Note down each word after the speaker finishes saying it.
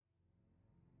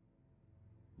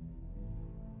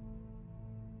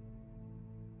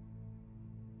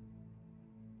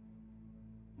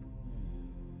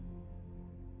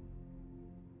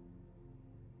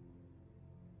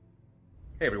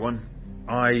Hey everyone,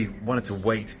 I wanted to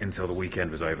wait until the weekend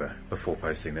was over before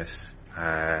posting this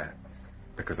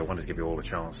because I wanted to give you all a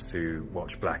chance to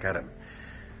watch Black Adam.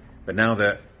 But now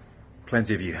that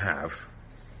plenty of you have,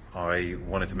 I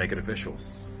wanted to make it official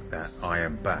that I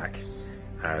am back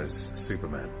as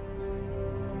Superman.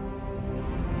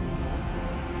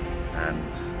 And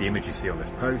the image you see on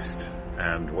this post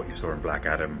and what you saw in Black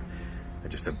Adam are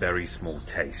just a very small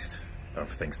taste of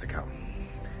things to come.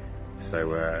 So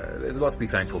there's a lot to be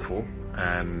thankful for,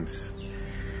 and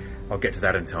I'll get to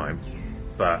that in time.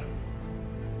 But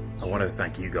I want to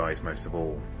thank you guys most of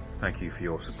all. Thank you for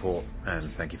your support,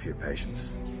 and thank you for your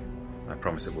patience. I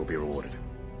promise it will be rewarded.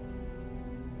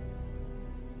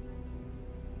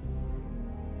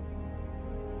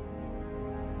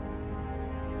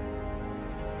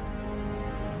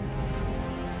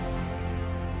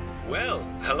 Well,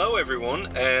 hello everyone,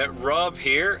 Rob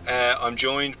here. I'm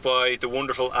joined by the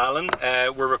wonderful Alan.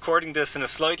 We're recording this in a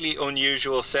slightly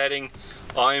unusual setting.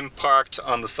 I'm parked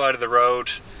on the side of the road,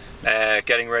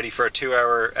 getting ready for a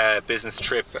 2-hour business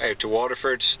trip out to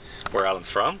Waterford, where Alan's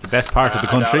from. The best part of the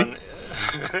country.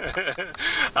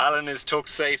 Alan is tucked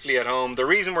safely at home. The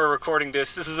reason we're recording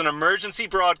this is an emergency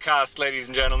broadcast, ladies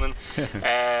and gentlemen.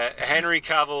 Henry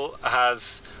Cavill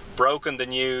has broken the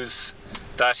news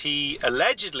that he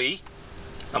allegedly,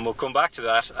 and we'll come back to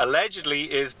that, allegedly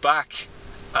is back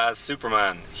as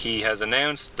Superman. He has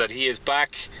announced that he is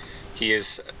back. He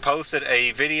has posted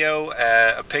a video,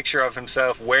 a picture of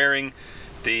himself wearing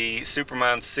the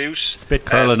Superman suit. Spit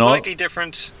curl and slightly all.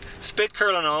 different. Spit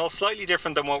curl and all, slightly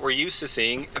different than what we're used to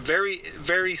seeing. Very,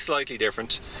 very slightly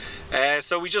different.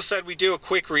 So we just said we'd do a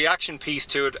quick reaction piece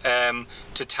to it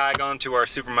to tag on to our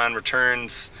Superman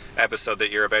Returns episode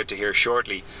that you're about to hear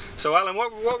shortly. So Alan,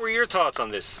 what were your thoughts on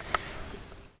this?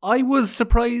 I was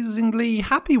surprisingly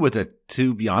happy with it,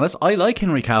 to be honest. I like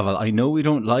Henry Cavill. I know we're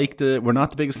not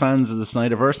the biggest fans of the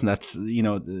Snyderverse, and that's,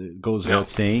 goes without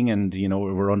saying, and,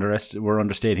 we're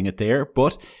understating it there,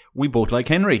 but we both like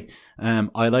Henry.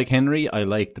 I like Henry. I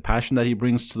like the passion that he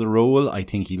brings to the role. I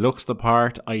think he looks the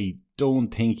part. I don't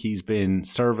think he's been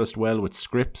serviced well with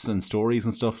scripts and stories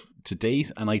and stuff to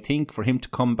date, and I think for him to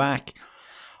come back,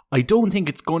 I don't think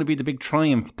it's going to be the big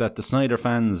triumph that the Snyder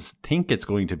fans think it's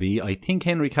going to be. I think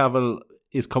Henry Cavill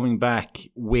is coming back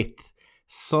with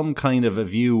some kind of a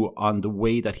view on the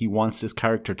way that he wants this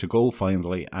character to go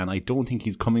finally, and I don't think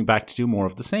he's coming back to do more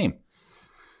of the same.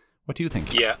 What do you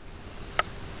think? Yeah.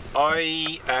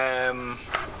 I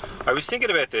was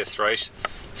thinking about this, right?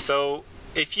 So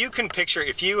if you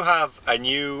have a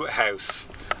new house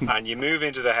and you move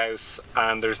into the house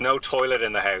and there's no toilet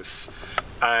in the house,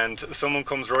 and someone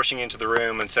comes rushing into the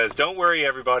room and says, "Don't worry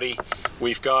everybody,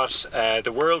 we've got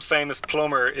the world famous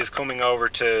plumber is coming over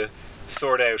to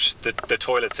sort out the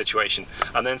toilet situation,"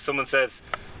 and then someone says,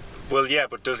 "Well, yeah,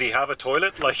 but does he have a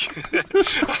toilet?"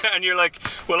 And you're like,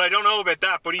 "Well, I don't know about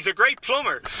that, but he's a great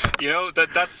plumber."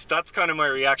 That's kind of my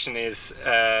reaction is,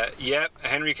 yeah,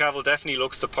 Henry Cavill definitely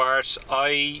looks the part.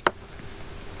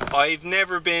 I've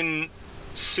never been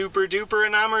super duper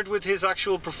enamored with his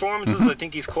actual performances. I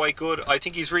think he's quite good. I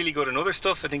think he's really good in other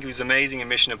stuff. I think he was amazing in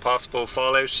Mission Impossible,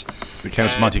 Fallout. We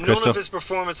count Monte Cristo. None of his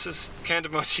performances,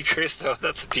 count Monte Cristo,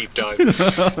 that's a deep dive.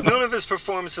 None of his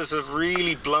performances have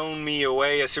really blown me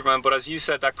away as Superman, but as you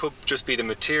said, that could just be the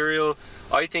material.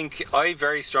 I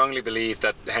very strongly believe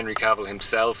that Henry Cavill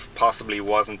himself possibly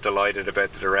wasn't delighted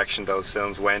about the direction those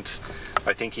films went.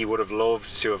 I think he would have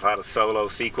loved to have had a solo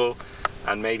sequel,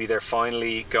 and maybe they're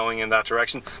finally going in that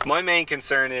direction. My main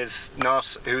concern is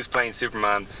not who's playing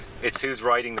Superman, it's who's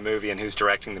writing the movie and who's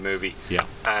directing the movie. Yeah.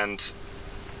 And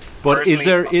but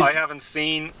I haven't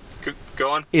seen... Go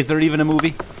on. Is there even a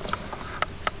movie?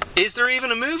 Is there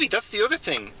even a movie? That's the other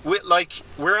thing.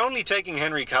 We're only taking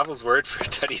Henry Cavill's word for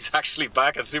it that he's actually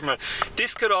back as Superman.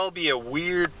 This could all be a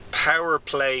weird power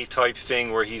play type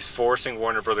thing where he's forcing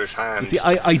Warner Brothers' hand. See,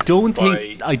 I don't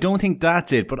think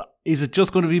that's it. But is it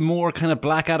just going to be more kind of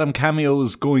Black Adam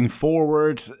cameos going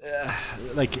forward?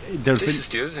 This is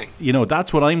the other thing.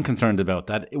 That's what I'm concerned about.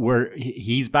 That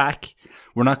he's back.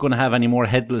 We're not going to have any more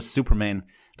headless Superman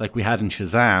like we had in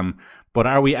Shazam. But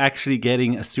are we actually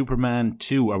getting a Superman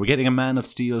 2? Are we getting a Man of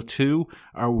Steel 2?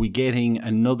 Are we getting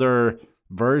another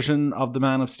version of the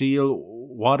Man of Steel?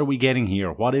 What are we getting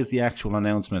here? What is the actual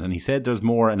announcement? And he said there's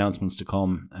more announcements to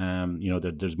come.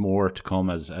 There's more to come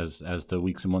as the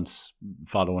weeks and months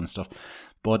follow and stuff.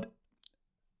 But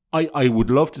I would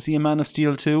love to see a Man of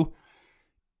Steel 2.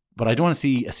 But I don't want to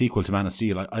see a sequel to Man of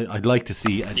Steel. I'd like to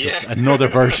see just another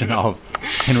version of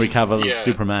Henry Cavill's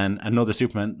Superman, another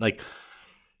Superman.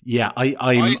 Yeah,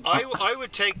 I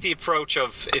would take the approach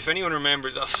of, if anyone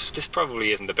remembers, this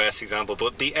probably isn't the best example,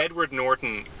 but the Edward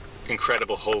Norton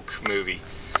Incredible Hulk movie,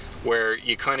 where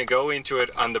you kind of go into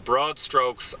it and the broad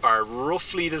strokes are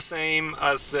roughly the same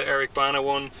as the Eric Bana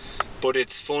one, but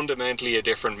it's fundamentally a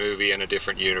different movie and a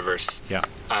different universe. Yeah.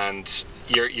 And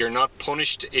you're not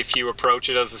punished if you approach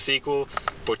it as a sequel,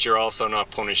 but you're also not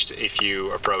punished if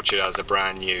you approach it as a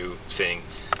brand new thing.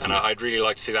 And I'd really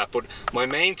like to see that. But my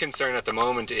main concern at the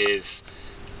moment is,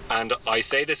 and I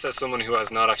say this as someone who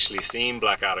has not actually seen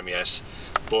Black Adam yet,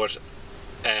 but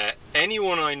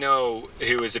anyone I know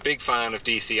who is a big fan of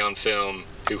DC on film,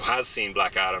 who has seen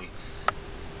Black Adam,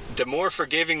 the more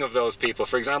forgiving of those people,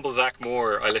 for example, Zach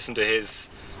Moore, I listened to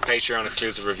his Patreon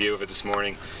exclusive review of it this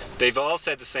morning, they've all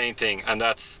said the same thing, and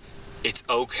that's, it's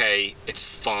okay,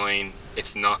 it's fine,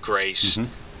 it's not great,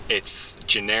 it's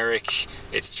generic,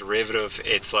 it's derivative,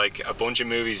 it's like a bunch of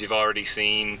movies you've already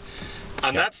seen,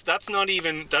 and that's not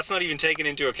even taking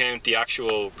into account the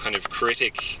actual kind of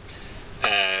critic,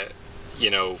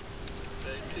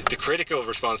 the critical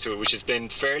response to it, which has been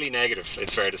fairly negative,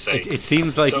 it's fair to say. It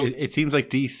seems like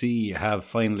DC have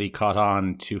finally caught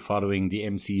on to following the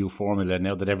MCU formula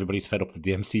now that everybody's fed up with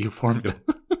the MCU formula.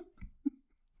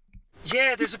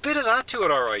 Yeah, there's a bit of that to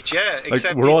it, all right. Yeah,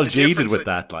 except we're all jaded with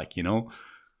that,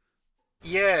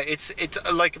 Yeah, it's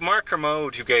like Mark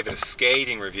Kermode, who gave it a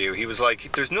scathing review. He was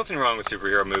like, "There's nothing wrong with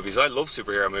superhero movies. I love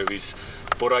superhero movies,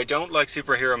 but I don't like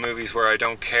superhero movies where I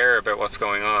don't care about what's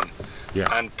going on." Yeah.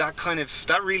 And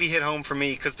that really hit home for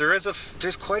me, because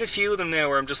there's quite a few of them now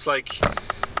where I'm just like,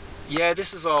 yeah,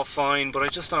 this is all fine, but I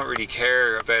just don't really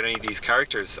care about any of these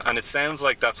characters. And it sounds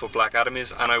like that's what Black Adam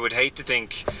is, and I would hate to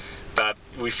think that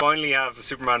we finally have a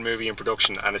Superman movie in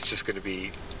production and it's just going to be,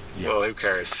 well, who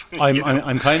cares?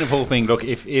 I'm kind of hoping, look,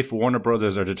 if Warner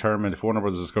Brothers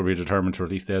Discovery are determined to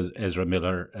release the Ezra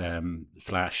Miller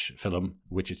Flash film,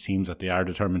 which it seems that they are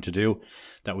determined to do,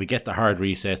 that we get the hard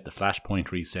reset, the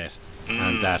Flashpoint reset,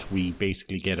 and that we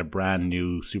basically get a brand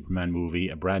new Superman movie,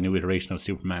 a brand new iteration of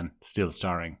Superman still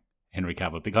starring Henry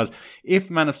Cavill. Because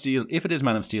if it is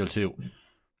Man of Steel 2,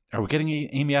 are we getting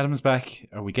Amy Adams back?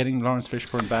 Are we getting Lawrence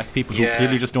Fishburne back? People who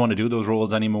clearly just don't want to do those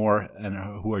roles anymore and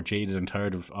who are jaded and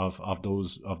tired of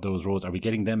those roles. Are we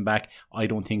getting them back? I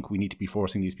don't think we need to be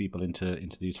forcing these people into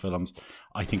these films.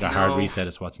 I think a hard reset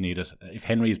is what's needed. If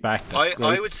Henry's back, that's great.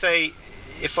 I would say,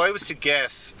 if I was to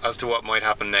guess as to what might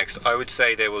happen next, I would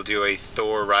say they will do a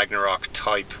Thor Ragnarok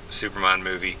type Superman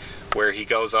movie where he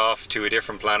goes off to a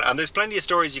different planet. And there's plenty of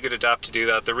stories you could adapt to do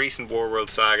that. The recent Warworld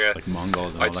saga, like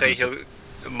Mongol. I'd say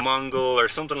Mongol or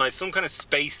something like some kind of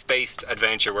space-based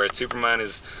adventure where Superman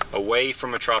is away from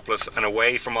Metropolis and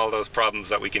away from all those problems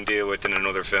that we can deal with in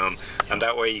another film, and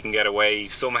that way you can get away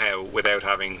somehow without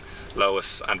having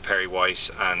Lois and Perry White,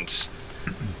 and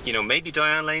maybe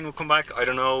Diane Lane will come back. I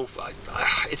don't know.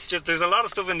 It's just, there's a lot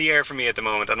of stuff in the air for me at the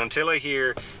moment, and until I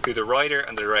hear who the writer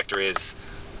and the director is,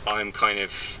 I'm kind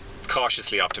of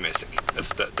cautiously optimistic.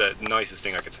 That's the nicest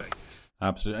thing I could say.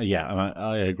 Absolutely, yeah,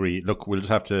 I agree. Look, we'll just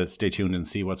have to stay tuned and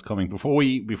see what's coming before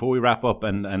we wrap up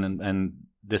and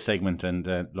this segment and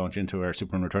launch into our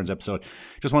Superman Returns episode.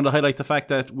 Just wanted to highlight the fact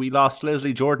that we lost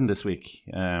Leslie Jordan this week,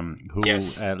 who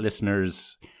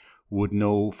listeners would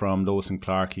know from Lois and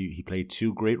Clark. He played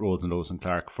two great roles in Lois and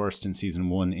Clark. First in season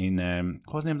 1 in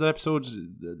what was the name of that episode?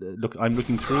 Look, I'm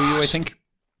Looking Through You, I think.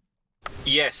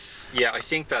 Yes, I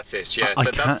think that's it. Yeah,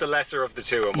 that's the lesser of the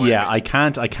two. I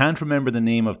can't remember the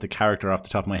name of the character off the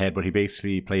top of my head, but he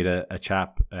basically played a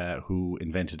chap who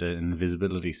invented an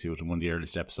invisibility suit in one of the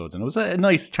earliest episodes, and it was a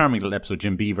nice, charming little episode.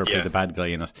 Jim Beaver played the bad guy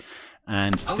in it,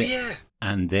 and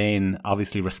and then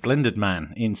obviously Resplendent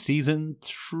Man in season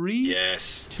 3.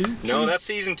 Yes, 2? No, that's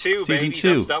season 2, baby.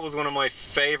 That was one of my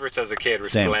favorites as a kid.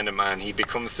 Resplendent Man. He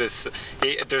becomes this.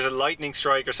 There's a lightning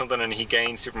strike or something, and he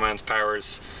gains Superman's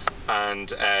powers.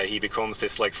 And he becomes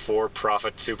this like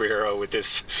for-profit superhero with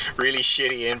this really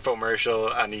shitty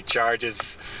infomercial, and he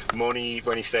charges money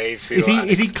when he saves people.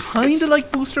 Is he kind of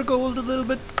like Booster Gold a little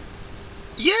bit?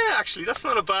 Yeah, actually, that's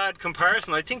not a bad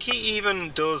comparison. I think he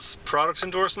even does product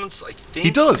endorsements. I think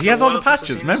he does. He has all the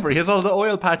patches. Remember, he has all the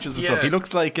oil patches and stuff. He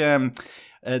looks like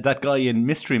that guy in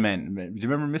Mystery Men. Do you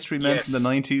remember Mystery Men from the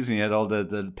 90s? And he had all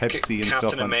the Pepsi and stuff.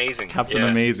 Captain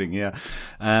Amazing, yeah.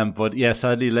 But yeah,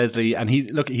 sadly, Leslie, and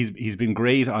he's been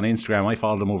great on Instagram. I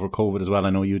followed him over COVID as well.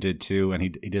 I know you did too. And he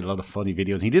did a lot of funny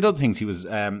videos. And he did other things. He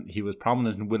was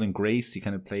prominent in Will and Grace. He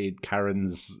kind of played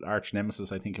Karen's arch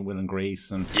nemesis, I think, in Will and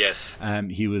Grace.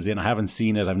 And he was in. I haven't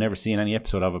seen it. I've never seen any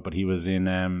episode of it. But he was in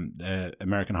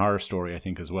American Horror Story, I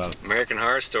think, as well. American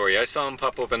Horror Story. I saw him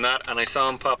pop up in that, and I saw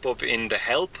him pop up in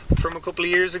The Help from a couple of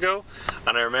years ago,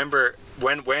 and I remember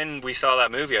when we saw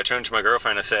that movie, I turned to my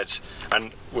girlfriend and I said,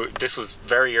 and this was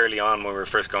very early on when we were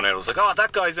first going out, I was like, oh,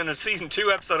 that guy's in a season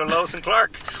 2 episode of Lois and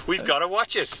Clark. We've got to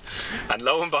watch it. And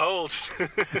lo and behold.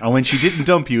 And when she didn't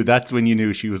dump you, that's when you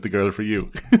knew she was the girl for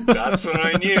you. That's when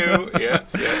I knew. Yeah.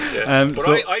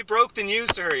 But I broke the news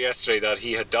to her yesterday that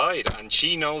he had died, and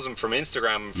she knows him from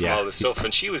Instagram, from all this stuff,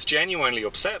 and she was genuinely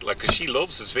upset, like, because she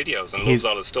loves his videos and loves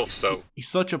all his stuff. So he's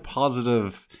such a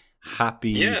positive,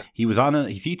 happy. He was on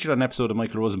he featured an episode of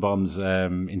Michael Rosenbaum's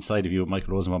Inside of You,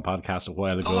 Michael Rosenbaum podcast a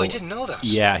while ago. Oh, I didn't know that.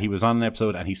 Yeah, he was on an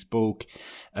episode and he spoke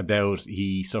about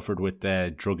he suffered with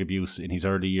drug abuse in his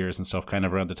early years and stuff, kind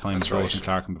of around the time of Lois and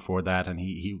Clark and before that, and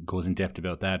he goes in depth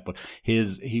about that. But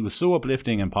he was so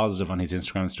uplifting and positive on his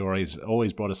Instagram stories,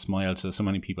 always brought a smile to so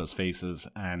many people's faces,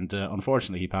 and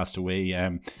unfortunately he passed away.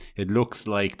 It looks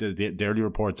like the early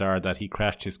reports are that he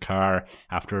crashed his car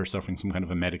after suffering some kind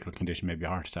of a medical condition, maybe a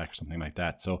heart attack or something like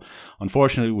that. So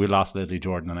unfortunately we lost Leslie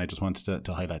Jordan, and I just wanted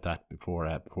to highlight that before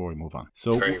we move on.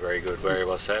 So very, very good, very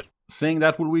well said. Saying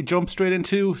that, will we jump straight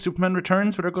into Superman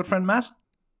Returns with our good friend Matt?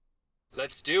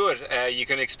 Let's do it. You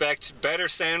can expect better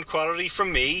sound quality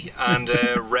from me and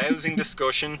rousing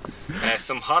discussion,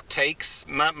 some hot takes.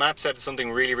 Matt said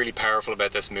something really, really powerful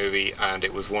about this movie, and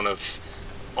it was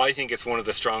I think it's one of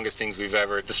the strongest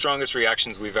the strongest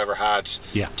reactions we've ever had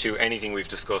to anything we've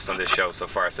discussed on this show so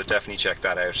far. So definitely check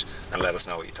that out and let us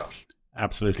know what you thought.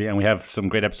 Absolutely, and we have some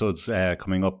great episodes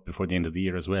coming up before the end of the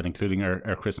year as well, including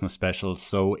our Christmas specials.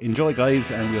 So enjoy,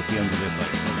 guys, and we'll see you on the other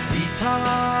side.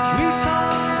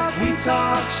 We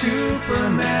talk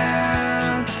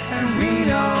Superman, and we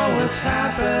know what's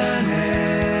happening.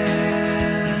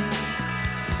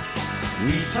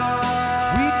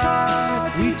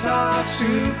 We talk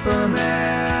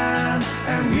Superman,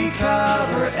 and we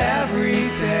cover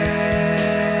everything.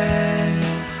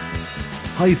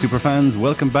 Hi Superfans,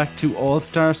 welcome back to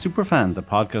All-Star Superfan, the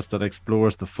podcast that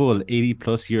explores the full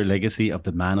 80-plus year legacy of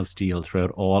the Man of Steel throughout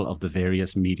all of the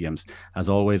various mediums. As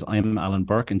always, I'm Alan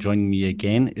Burke, and joining me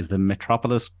again is the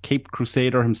Metropolis Cape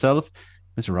Crusader himself,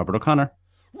 Mr. Robert O'Connor.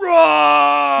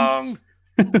 Wrong!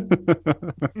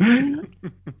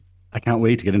 I can't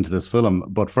wait to get into this film,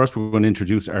 but first we're going to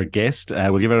introduce our guest.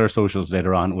 We'll give out our socials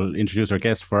later on. We'll introduce our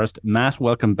guest first. Matt,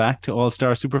 welcome back to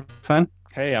All-Star Superfan.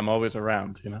 Hey, I'm always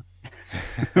around,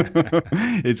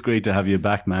 It's great to have you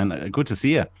back, man. Good to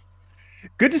see you.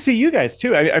 Good to see you guys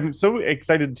too. I'm so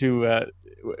excited to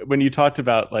when you talked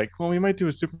about like, well, we might do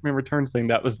a Superman Returns thing.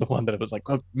 That was the one that I was like,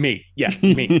 oh, me.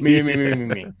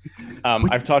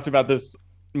 I've talked about this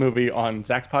movie on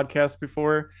Zach's podcast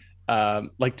before,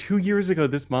 like 2 years ago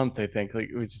this month, I think, like,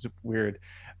 which is weird.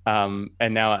 And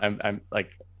now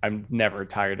I'm never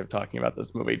tired of talking about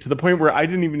this movie, to the point where I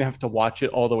didn't even have to watch it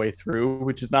all the way through,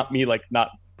 which is not me like not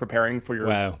preparing for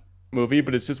your movie,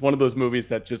 but it's just one of those movies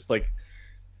that just like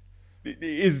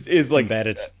is like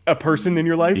embedded a person in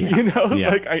your life,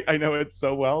 like I know it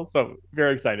so well. So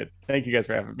very excited. Thank you guys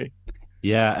for having me.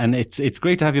 Yeah, and it's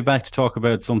great to have you back to talk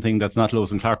about something that's not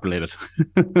Lois and Clark related.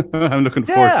 I'm looking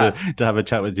forward to have a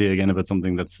chat with you again about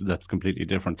something that's completely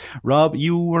different. Rob,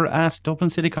 you were at Dublin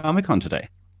City Comic Con today.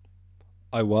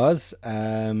 I was.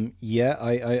 I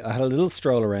had a little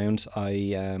stroll around.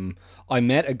 I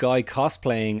met a guy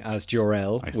cosplaying as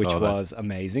Jor-El, which was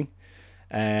amazing.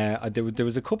 There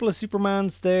was a couple of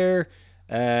Supermans there.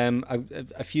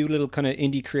 A few little kind of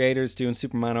indie creators doing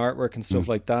Superman artwork and stuff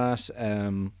like that.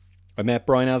 I met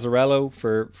Brian Azzarello,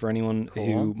 for anyone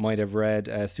who might have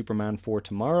read Superman for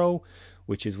Tomorrow,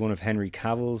 which is one of Henry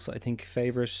Cavill's, I think,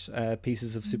 favorite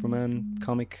pieces of Superman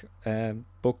comic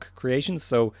book creations.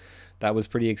 So that was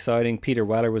pretty exciting. Peter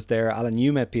Weller was there. Alan,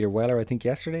 you met Peter Weller, I think,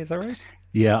 yesterday. Is that right?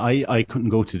 Yeah, I couldn't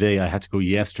go today. I had to go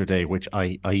yesterday, which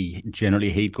I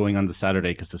generally hate going on the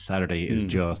Saturday, because the Saturday is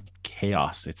just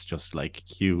chaos. It's just like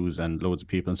queues and loads of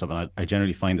people and stuff. And I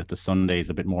generally find that the Sunday is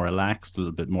a bit more relaxed, a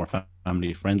little bit more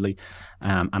family friendly.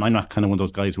 And I'm not kind of one of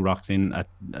those guys who rocks in at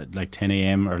like 10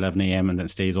 a.m. or 11 a.m. and then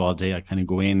stays all day. I kind of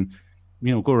go in,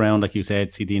 go around, like you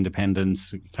said, see the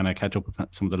independents, kind of catch up with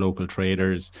some of the local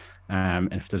traders.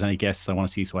 And if there's any guests I want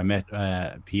to see. So I met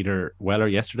Peter Weller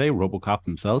yesterday, RoboCop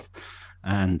himself.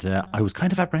 And I was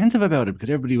kind of apprehensive about it, because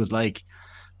everybody was like,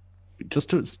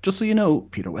 just so you know,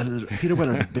 Peter Weller's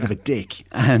a bit of a dick.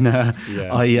 And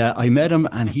I met him,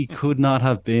 and he could not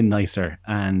have been nicer.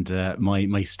 And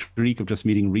my streak of just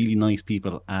meeting really nice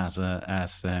people at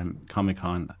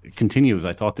Comic-Con continues.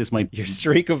 I thought this might... Your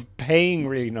streak of paying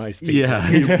really nice people. Yeah,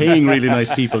 you're paying really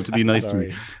nice people to be nice to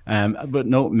me. But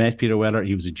no, met Peter Weller.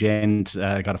 He was a gent.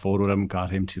 Got a photo with him,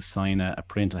 got him to sign a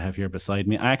print I have here beside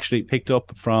me. I actually picked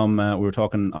up from... we were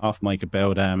talking off mic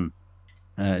about...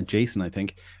 Jason, I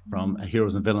think, from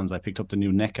Heroes and Villains. I picked up the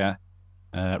new NECA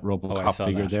RoboCop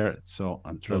figure that. there, so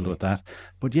I'm thrilled with that.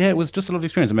 But yeah, it was just a lovely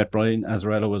experience. I met Brian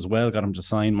Azzarello as well, got him to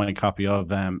sign my copy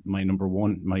of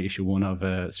my issue 1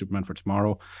 of Superman for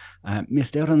Tomorrow.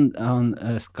 Missed out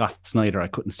on Scott Snyder. I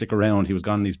couldn't stick around. He was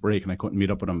gone on his break and I couldn't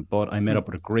meet up with him, but I met up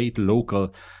with a great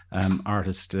local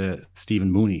artist,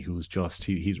 Stephen Mooney, who's just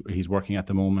he's working at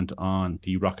the moment on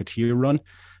the Rocketeer run.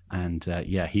 And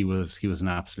he was an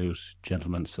absolute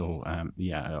gentleman. So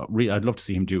I'd love to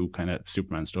see him do kind of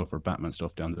Superman stuff or Batman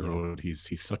stuff down the road.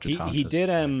 He's such a talent. He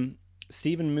did.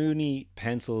 Stephen Mooney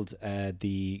penciled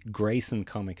the Grayson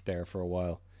comic there for a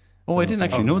while. Oh, I didn't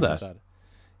actually know that.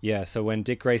 Yeah, so when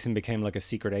Dick Grayson became like a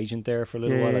secret agent there for a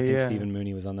little while, I think Stephen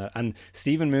Mooney was on that. And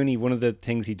Stephen Mooney, one of the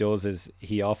things he does is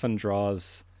he often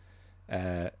draws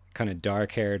kind of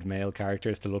dark-haired male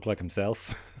characters to look like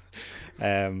himself.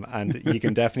 And you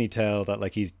can definitely tell that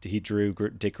like he drew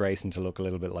Dick Grayson to look a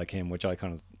little bit like him, which I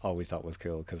kind of always thought was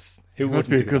cool because who must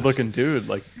be a good looking dude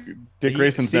like Dick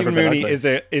Grayson's Stephen never Mooney been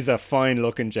ugly. is a fine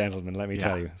looking gentleman, let me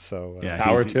tell you. So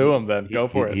power to him then. Go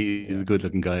for it. He's a good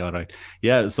looking guy. All right.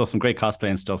 Yeah, so some great cosplay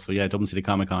and stuff. So yeah, Dublin City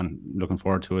Comic Con, looking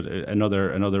forward to it.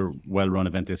 Another well run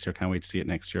event this year. Can't wait to see it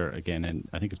next year again. And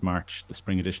I think it's March. The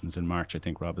spring edition is in March, I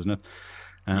think, Rob, isn't it?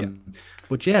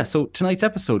 But yeah, so tonight's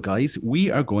episode, guys, we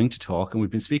are going to talk, and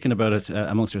we've been speaking about it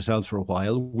amongst ourselves for a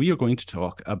while. We are going to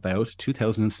talk about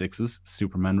 2006's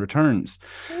Superman Returns.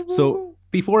 So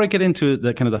before I get into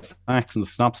the kind of the facts and the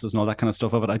synopsis and all that kind of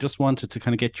stuff of it, I just wanted to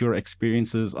kind of get your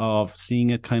experiences of seeing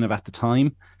it kind of at the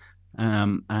time.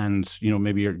 And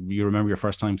maybe you remember your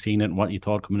first time seeing it and what you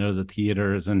thought coming out of the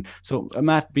theaters. And so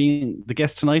Matt, being the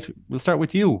guest tonight, we'll start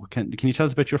with you. Can you tell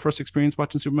us about your first experience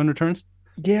watching Superman Returns?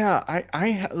 Yeah,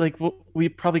 I like we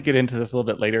probably get into this a little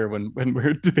bit later when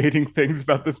we're debating things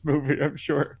about this movie, I'm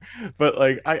sure. But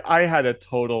like I had a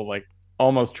total like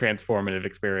almost transformative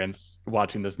experience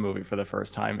watching this movie for the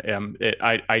first time.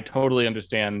 I totally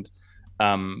understand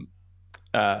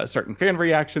certain fan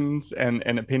reactions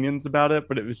and opinions about it,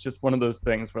 but it was just one of those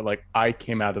things where like I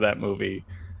came out of that movie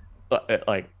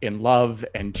like in love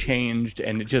and changed,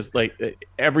 and it just like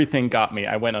everything got me.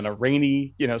 I went on a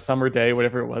rainy summer day,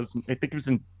 whatever it was. I think it was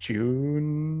in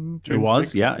June it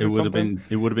was 6th, it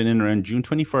would have been in around June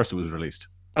 21st it was released.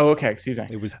 Oh, okay, excuse me.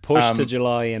 It was pushed to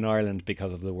July in Ireland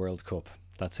because of the World Cup.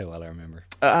 That's how well I remember.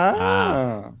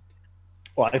 Well,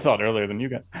 I saw it earlier than you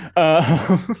guys.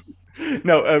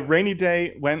 No, a rainy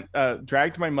day, went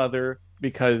dragged my mother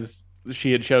because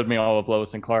she had showed me all of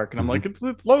Lois and Clark, and I'm like, it's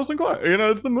Lois and Clark,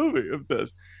 it's the movie of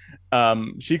this.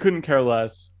 She couldn't care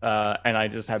less, and I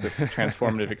just had this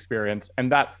transformative experience.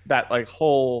 And that like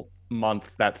whole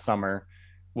month that summer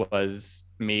was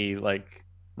me like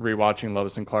rewatching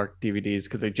Lois and Clark DVDs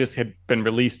because they just had been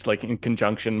released like in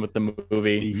conjunction with the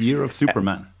movie, The Year of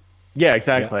Superman. Yeah,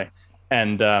 exactly.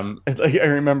 And like I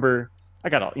remember I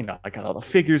got all the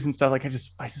figures and stuff. Like I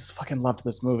just fucking loved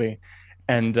this movie.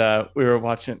 And I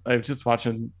was just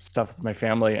watching stuff with my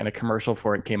family, and a commercial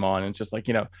for it came on, and it's just like,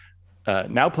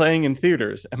 now playing in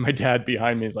theaters. And my dad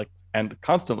behind me is like, and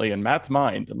constantly in Matt's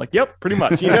mind. I'm like, yep, pretty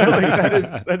much.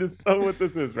 Like that is so what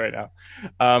this is right now.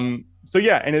 So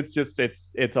yeah, and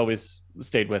it's always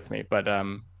stayed with me. But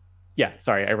yeah,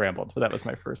 sorry, I rambled, but that was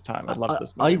my first time. I love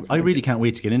this movie. I really can't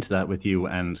wait to get into that with you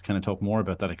and kind of talk more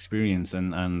about that experience.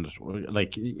 And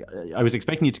like, I was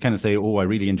expecting you to kind of say, oh, I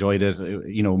really enjoyed it,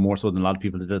 more so than a lot of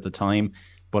people did at the time.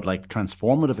 But like,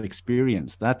 transformative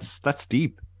experience, that's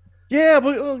deep. Yeah,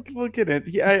 we'll get it.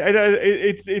 Yeah,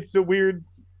 it's a weird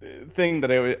thing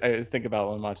that I always think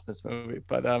about when watching this movie.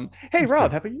 But hey,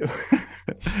 Rob, how about you?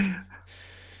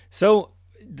 So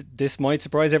this might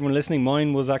surprise everyone listening.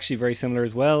 Mine was actually very similar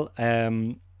as well.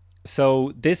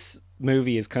 So this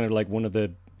movie is kind of like one of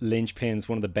the linchpins,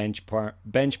 one of the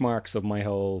benchmarks of my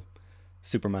whole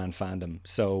Superman fandom.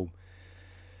 So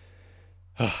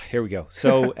here we go.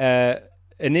 So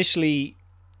initially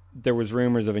there was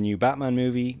rumors of a new Batman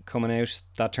movie coming out.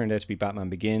 That turned out to be Batman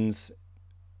Begins.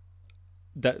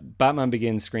 That Batman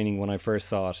Begins screening, when I first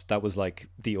saw it, that was like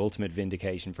the ultimate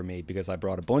vindication for me, because I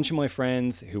brought a bunch of my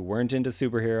friends who weren't into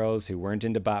superheroes, who weren't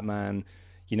into Batman,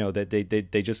 that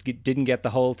they just didn't get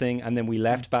the whole thing. And then we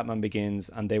left Batman Begins,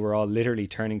 and they were all literally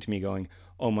turning to me going,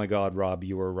 oh my God, Rob,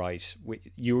 you were right.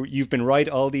 You've been right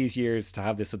all these years to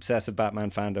have this obsessive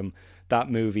Batman fandom. That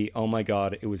movie, oh my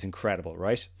God, it was incredible,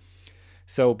 right?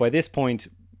 So by this point,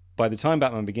 by the time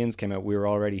Batman Begins came out, we were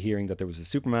already hearing that there was a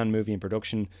Superman movie in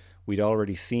production. We'd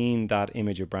already seen that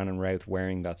image of Brandon Routh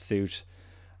wearing that suit.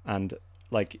 And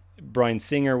like, Bryan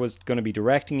Singer was going to be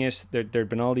directing it. There'd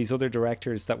been all these other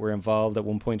directors that were involved at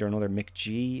one point or another. Mick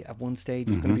G at one stage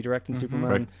was going to be directing Superman.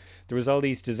 Right. There was all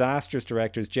these disastrous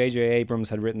directors. J.J.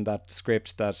 Abrams had written that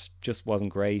script that just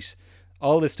wasn't great.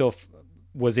 all this stuff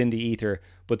was in the ether,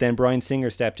 but then Bryan Singer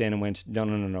stepped in and went,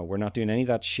 no, we're not doing any of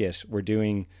that shit. We're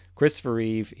doing Christopher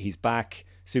Reeve. He's back.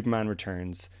 Superman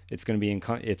Returns. It's going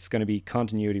to be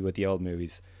continuity with the old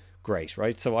movies. Great,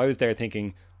 right? So I was there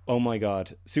thinking, oh my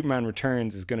God, Superman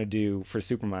Returns is going to do for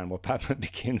Superman what Batman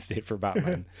Begins did for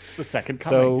Batman. The second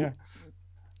coming.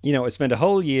 So, I spent a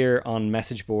whole year on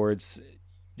message boards.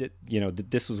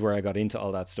 This was where I got into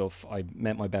all that stuff. I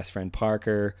met my best friend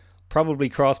Parker, probably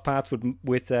crossed paths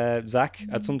with Zach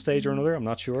at some stage or another. I'm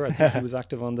not sure. I think he was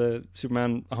active on the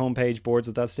Superman homepage boards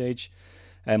at that stage.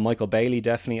 Michael Bailey,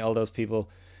 definitely, all those people.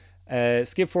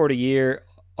 Skip forward a year,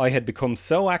 I had become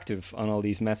so active on all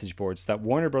these message boards that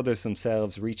Warner Brothers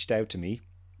themselves reached out to me.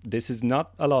 This is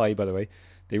not a lie, by the way.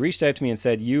 They reached out to me and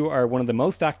said, you are one of the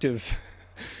most active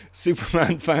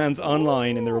Superman fans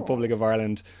online in the Republic of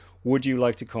Ireland. Would you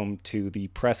like to come to the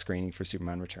press screening for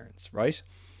Superman Returns, right?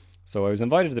 So I was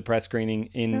invited to the press screening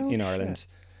in Ireland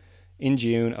in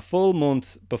June, a full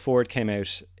month before it came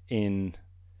out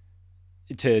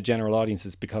to general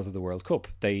audiences because of the World Cup.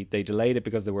 They delayed it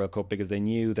because of the World Cup, because they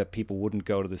knew that people wouldn't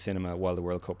go to the cinema while the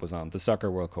World Cup was on. The Soccer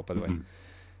World Cup, by the way.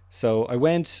 So I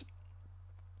went.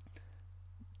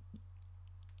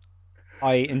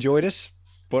 I enjoyed it,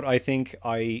 but I think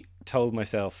I told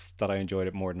myself that I enjoyed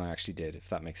it more than I actually did, if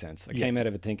that makes sense. I came out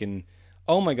of it thinking,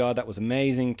 oh my God, that was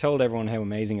amazing. Told everyone how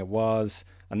amazing it was.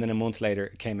 And then a month later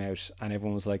it came out and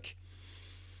everyone was like,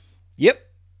 yep,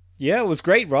 yeah, it was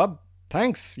great, Rob.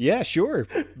 Thanks. Yeah, sure.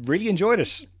 Really enjoyed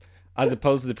it. As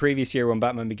opposed to the previous year when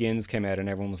Batman Begins came out and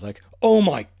everyone was like, oh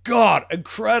my God,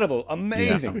 incredible,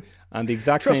 amazing. Yeah. And the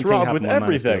exact same thing happened when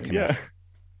Man of Steel came out.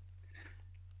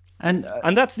 And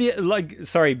that's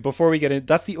before we get in,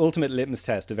 that's the ultimate litmus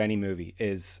test of any movie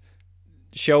is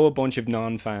show a bunch of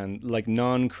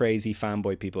non-crazy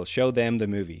fanboy people, show them the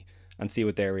movie and see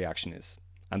what their reaction is.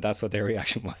 And that's what their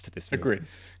reaction was to this movie. Agreed.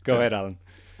 Go ahead, Alan.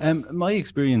 My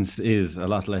experience is a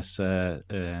lot less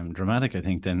dramatic, I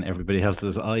think, than everybody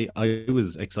else's. I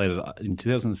was excited. In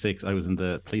 2006, I was in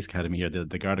the police academy here,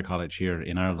 the Garda College here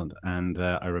in Ireland. And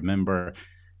I remember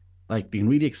being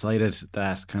really excited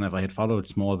that I had followed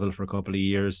Smallville for a couple of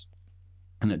years.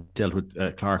 And it dealt with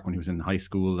Clark when he was in high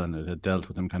school, and it had dealt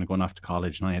with him kind of going off to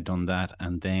college, and I had done that.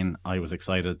 And then I was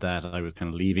excited that I was kind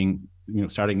of leaving,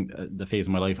 starting the phase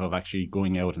of my life of actually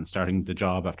going out and starting the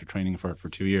job after training for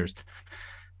 2 years.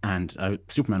 And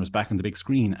Superman was back on the big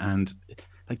screen, and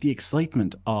the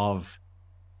excitement of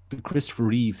the Christopher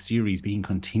Reeve series being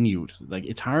continued,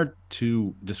 it's hard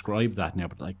to describe that now,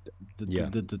 but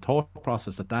the thought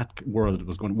process that world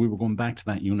was we were going back to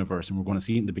that universe and we're going to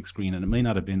see it in the big screen, and it may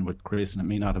not have been with Chris and it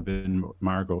may not have been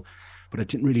Margot, but it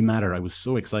didn't really matter. I was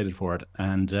so excited for it.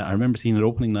 And I remember seeing it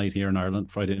opening night here in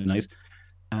Ireland, Friday night,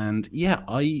 and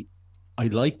I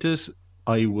liked it.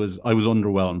 I was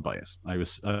underwhelmed by it. I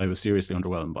was seriously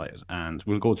underwhelmed by it, and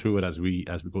we'll go through it as we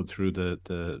go through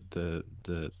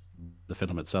the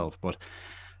film itself. But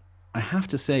I have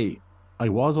to say, I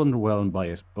was underwhelmed by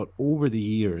it. But over the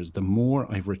years, the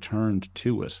more I've returned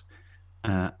to it,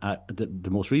 the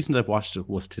most recent I've watched it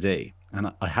was today,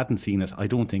 and I hadn't seen it. I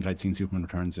don't think I'd seen Superman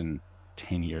Returns in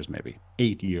 10 years, maybe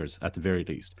 8 years at the very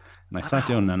least. And I sat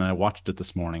down and I watched it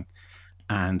this morning.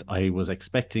 And I was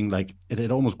expecting, it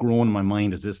had almost grown in my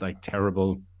mind as this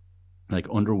terrible,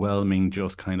 underwhelming,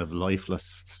 just kind of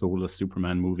lifeless, soulless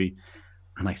Superman movie.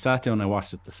 And I sat down and I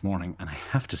watched it this morning, and I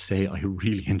have to say I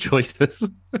really enjoyed it.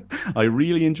 I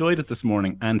really enjoyed it this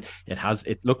morning. And I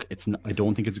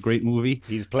don't think it's a great movie.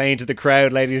 He's playing to the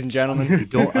crowd, ladies and gentlemen.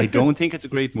 I don't think it's a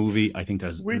great movie. I think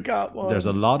there's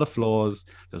a lot of flaws.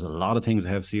 There's a lot of things I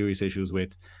have serious issues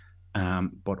with.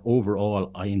 But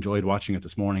overall, I enjoyed watching it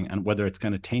this morning. And whether it's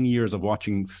kind of 10 years of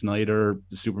watching Snyder,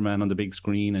 Superman on the big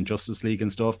screen, and Justice League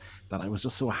and stuff, that I was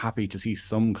just so happy to see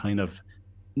some kind of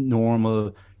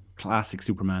normal, classic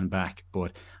Superman back.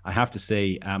 But I have to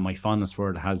say, my fondness for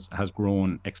it has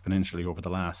grown exponentially over the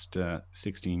last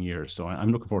 16 years. So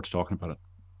I'm looking forward to talking about it.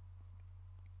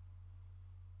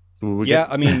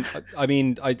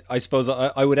 I suppose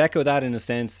I would echo that in a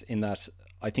sense, in that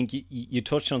I think you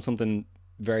touched on something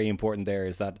very important there,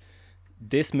 is that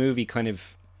this movie kind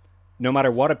of, no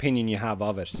matter what opinion you have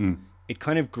of it, it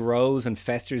kind of grows and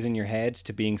festers in your head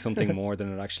to being something more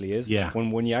than it actually is. Yeah.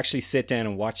 When you actually sit down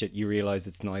and watch it, you realize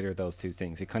it's neither of those two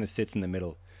things. It kind of sits in the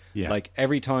middle. Yeah.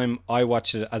 Every time I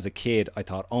watched it as a kid, I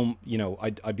thought,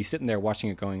 I'd be sitting there watching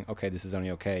it going, okay, this is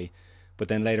only okay. But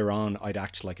then later on, I'd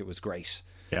act like it was great.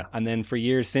 Yeah. And then for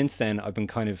years since then, I've been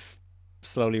kind of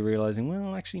slowly realizing,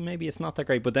 well, actually, maybe it's not that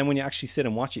great. But then when you actually sit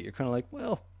and watch it, you're kind of like,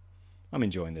 well, I'm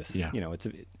enjoying this. Yeah.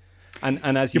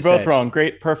 And as you're both wrong.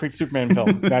 Great, perfect Superman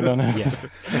film. I don't know.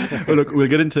 Yeah. Well, look, we'll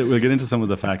get into some of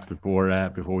the facts before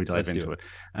we dive into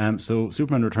it. So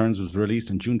Superman Returns was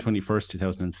released on June 21st,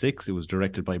 2006. It was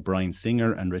directed by Bryan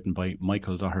Singer and written by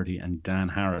Michael Dougherty and Dan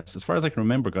Harris. As far as I can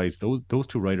remember, guys, those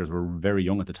two writers were very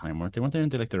young at the time, weren't they? Weren't they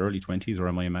into like their early 20s, or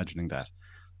am I imagining that?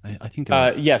 I think they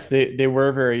were. Yes, they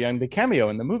were very young. They cameo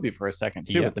in the movie for a second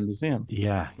too at the museum.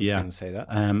 Yeah, I was going to say that.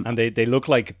 And they look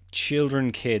like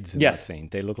children, kids in that scene.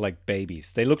 They look like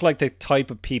babies. They look like the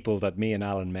type of people that me and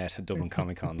Alan met at Dublin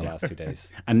Comic Con the last 2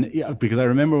 days. And because I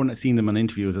remember when I seen them on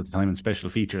interviews at the time in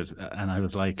special features, and I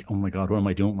was like, oh my god, what am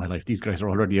I doing with my life? These guys are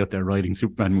already out there writing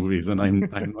Superman movies, and I'm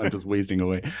just wasting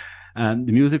away. And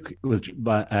the music was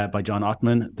by John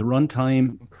Ottman. The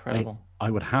runtime, incredible. I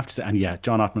would have to say, and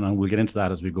John Ottman, and we'll get into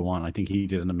that as we go on. I think he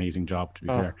did an amazing job, to be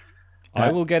fair.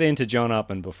 I will get into John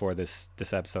Ottman before this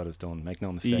episode is done. Make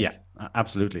no mistake. Yeah,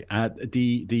 absolutely.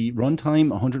 The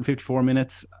runtime, 154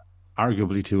 minutes,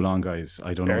 arguably too long, guys.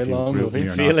 I don't know if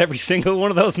you feel every single one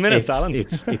of those minutes, Alan.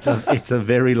 It's a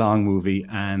very long movie,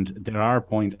 and there are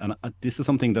points, and this is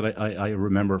something that I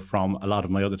remember from a lot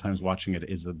of my other times watching it,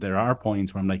 is that there are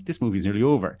points where I'm like, this movie's nearly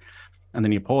over. And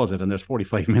then you pause it, and there's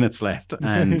 45 minutes left,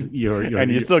 and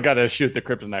you still got to shoot the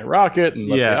kryptonite rocket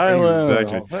and the island.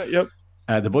 Exactly. Yep.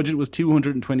 The budget was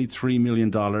 $223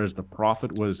 million. The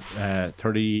profit was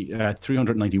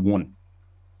 391.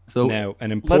 So now,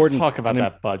 an important. Let's talk about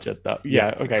that budget, though.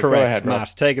 Yeah. Okay. Correct, go ahead,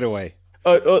 Matt. Take it away.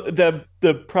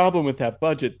 The problem with that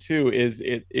budget too is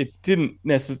it didn't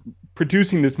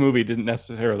producing this movie didn't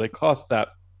necessarily cost that,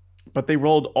 but they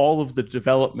rolled all of the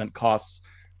development costs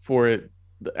for it.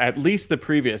 At least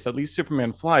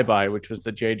Superman Flyby, which was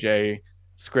the JJ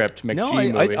script.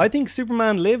 McGee movie. I think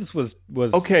Superman Lives was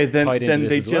okay. Then tied into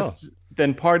this as well.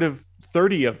 Then part of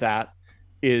 30 of that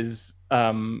is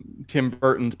Tim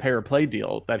Burton's pay or play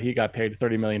deal that he got paid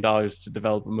 $30 million to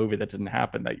develop a movie that didn't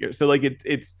happen that year. So like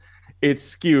it's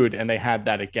skewed, and they had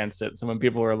that against it. So when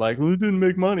people were like, "Well, it didn't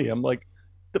make money," I'm like,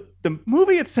 the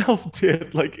movie itself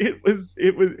did. Like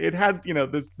it had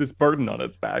this burden on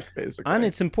its back, basically. And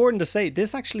it's important to say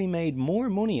this actually made more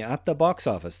money at the box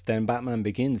office than Batman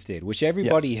Begins did, which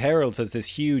everybody heralds as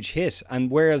this huge hit.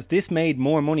 And whereas this made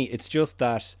more money, it's just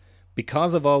that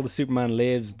because of all the Superman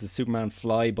Lives, the Superman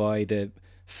Flyby, the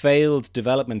failed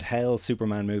development hell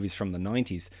Superman movies from the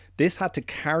 90s, this had to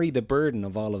carry the burden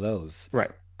of all of those,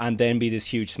 right? And then be this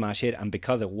huge smash hit. And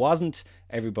because it wasn't,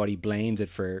 everybody blames it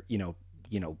for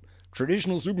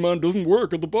traditional Superman doesn't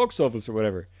work at the box office or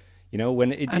whatever.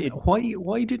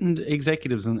 Why didn't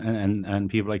executives and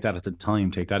people like that at the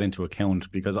time take that into account?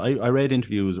 Because I read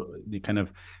interviews, the kind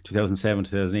of 2007,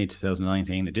 2008,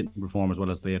 2019, it didn't perform as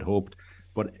well as they had hoped,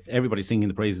 but everybody's singing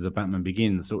the praises of Batman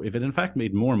Begins. So if it in fact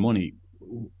made more money,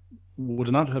 would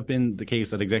it not have been the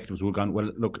case that executives would have gone,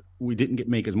 well, look, we didn't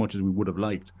make as much as we would have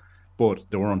liked, but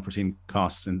there were unforeseen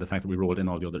costs in the fact that we rolled in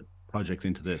all the other projects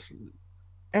into this.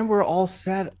 And we're all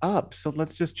set up, so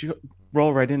let's just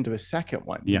roll right into a second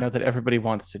one. That everybody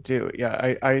wants to do.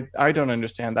 Yeah, I don't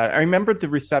understand that. I remember the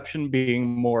reception being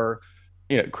more,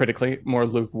 critically more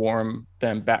lukewarm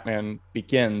than Batman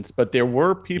Begins, but there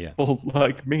were people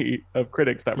like me, of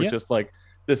critics, that were just like,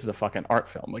 "This is a fucking art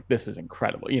film. Like, this is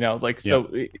incredible." So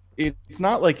it's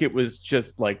not like it was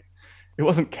just like. It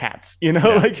wasn't Cats,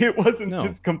 like it wasn't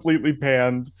just completely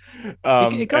panned,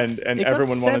 and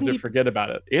everyone wanted to forget about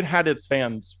it. It had its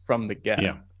fans from the get.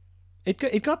 Yeah.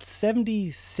 It got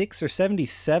 76 or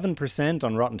 77%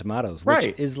 on Rotten Tomatoes,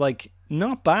 which is like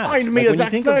not bad. Find me a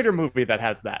Zack Snyder movie that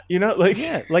has that,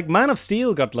 like Man of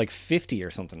Steel got like 50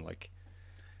 or something, like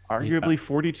arguably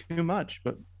 40 too much,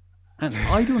 but. And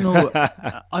I don't know,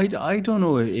 I don't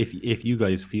know if you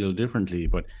guys feel differently,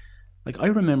 but. Like, I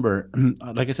remember,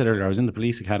 like I said earlier, I was in the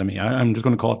police academy. I'm just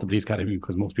going to call it the police academy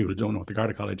because most people don't know what the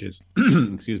Garda College is.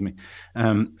 Excuse me.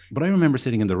 But I remember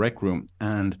sitting in the rec room,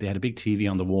 and they had a big TV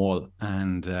on the wall,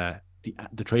 and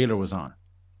the trailer was on.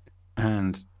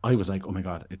 And I was like, oh my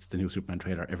God, it's the new Superman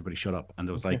trailer. Everybody shut up. And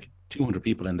there was like 200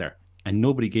 people in there, and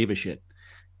nobody gave a shit.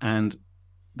 And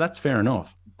that's fair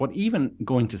enough. But even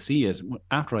going to see it,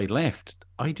 after I left,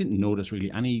 I didn't notice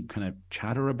really any kind of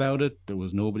chatter about it. There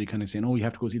was nobody kind of saying, oh, you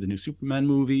have to go see the new Superman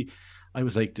movie. I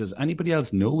was like, does anybody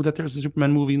else know that there's a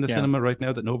Superman movie in the cinema right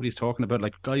now that nobody's talking about?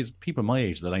 Like, guys, people my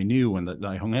age that I knew and that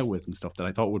I hung out with and stuff that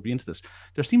I thought would be into this.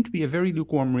 There seemed to be a very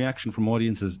lukewarm reaction from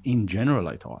audiences in general,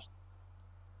 I thought.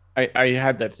 I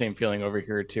had that same feeling over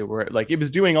here too, where like it was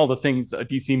doing all the things a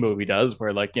DC movie does,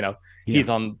 where like, he's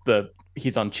on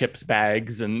chips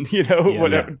bags and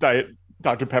whatever, Diet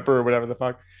Dr. Pepper or whatever the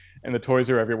fuck, and the toys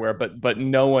are everywhere, but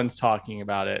no one's talking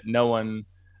about it. No one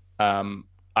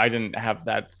I didn't have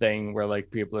that thing where like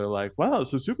people are like, wow,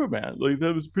 so Superman, like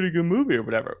that was a pretty good movie or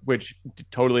whatever, which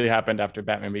totally happened after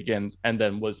Batman Begins and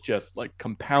then was just like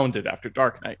compounded after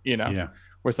Dark Knight, Yeah.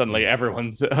 where suddenly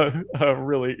everyone's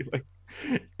really like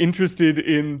interested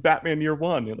in Batman Year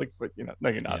One. You're like, but no,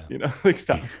 you're not, like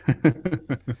stop.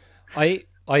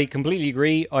 I completely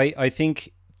agree. I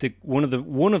think one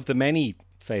of the many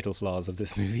fatal flaws of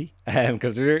this movie,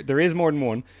 because there is more than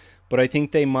one, but I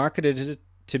think they marketed it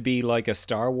to be like a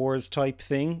Star Wars type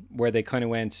thing where they kind of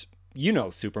went,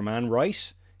 Superman,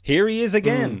 right? Here he is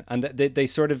again. And they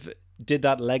sort of did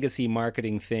that legacy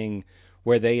marketing thing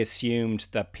where they assumed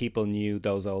that people knew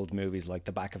those old movies like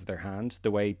the back of their hand,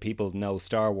 the way people know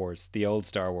Star Wars, the old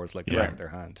Star Wars, like the back of their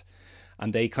hand.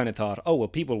 And they kind of thought, oh, well,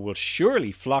 people will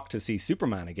surely flock to see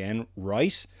Superman again,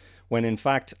 right? When in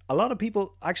fact, a lot of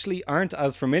people actually aren't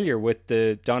as familiar with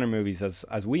the Donner movies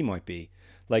as we might be.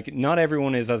 Like, not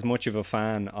everyone is as much of a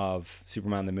fan of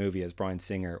Superman the movie as Bryan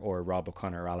Singer or Rob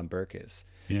O'Connor or Alan Burke is.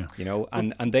 Yeah.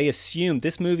 And they assume,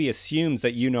 this movie assumes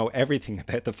that you know everything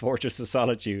about the Fortress of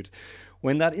Solitude,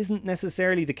 when that isn't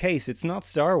necessarily the case. It's not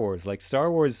Star Wars. Like,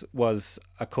 Star Wars was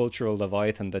a cultural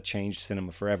leviathan that changed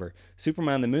cinema forever.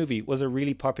 Superman the movie was a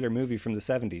really popular movie from the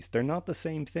 70s. They're not the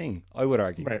same thing, I would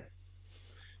argue. Right.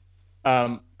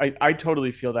 I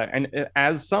totally feel that. And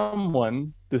as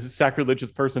someone, this is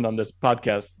sacrilegious person on this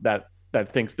podcast that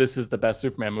thinks this is the best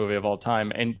Superman movie of all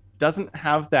time and doesn't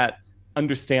have that,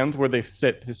 understands where they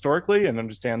sit historically and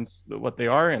understands what they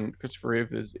are. And Christopher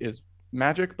Reeve is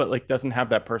magic, but like doesn't have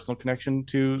that personal connection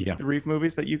to the Reeve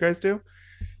movies that you guys do.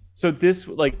 So this,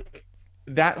 like,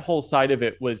 that whole side of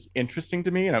it was interesting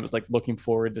to me, and I was like looking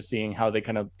forward to seeing how they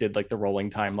kind of did like the rolling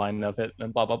timeline of it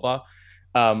and blah blah blah.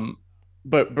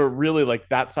 But really, like,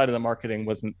 that side of the marketing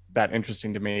wasn't that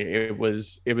interesting to me. It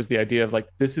was the idea of like,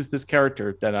 this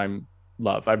character that I'm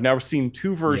love. I've now seen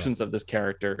two versions of this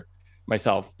character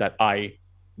myself that I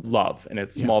love, and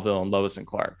it's Smallville and Lois and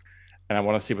Clark, and I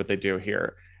want to see what they do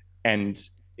here. And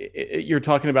you're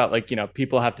talking about like,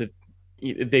 people have to,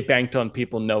 they banked on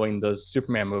people knowing those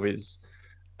Superman movies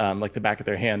like the back of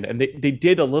their hand, and they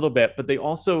did a little bit, but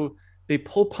they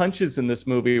pull punches in this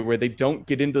movie where they don't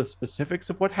get into the specifics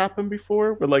of what happened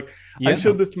before. But like, I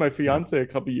showed this to my fiance a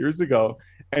couple years ago,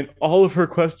 and all of her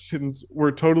questions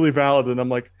were totally valid, and I'm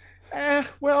like,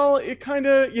 well, it kind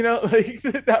of, like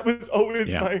that was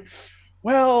always my,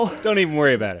 well, don't even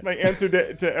worry about it. My answer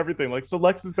to everything. Like, so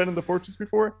Lex has been in the Fortress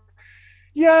before.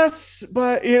 Yes,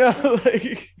 but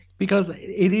like, because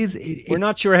we're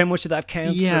not sure how much of that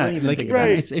counts. Yeah, like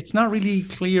it's not really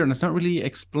clear, and it's not really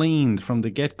explained from the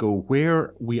get-go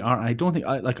where we are. I don't think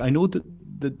I know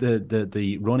that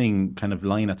the running kind of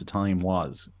line at the time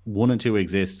was 1 and 2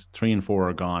 exist, 3 and 4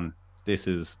 are gone. This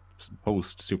is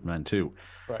post Superman 2.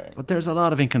 Right. But there's a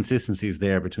lot of inconsistencies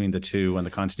there between the two and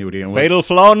the continuity. And fatal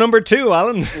flaw number 2,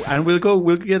 Alan. And we'll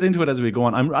get into it as we go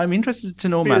on. I'm interested to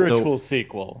know, Matt, though. Spiritual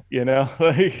sequel,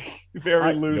 like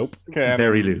very loose. Nope.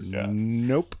 Very loose. Yeah.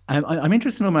 Nope. I'm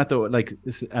interested to know, Matt, though, like,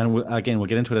 and we'll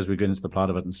get into it as we get into the plot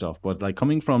of it and stuff. But like,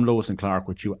 coming from Lois and Clark,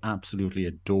 which you absolutely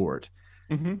adored,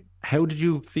 how did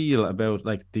you feel about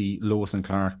like the Lois and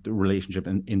Clark relationship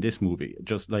in this movie?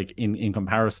 Just like in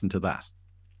comparison to that.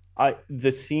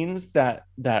 The scenes that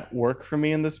work for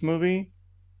me in this movie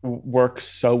work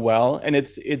so well, and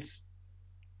it's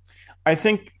I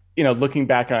think, looking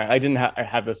back on it, I didn't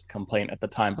have this complaint at the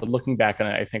time, but looking back on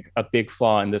it, I think a big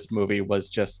flaw in this movie was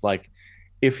just like,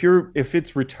 if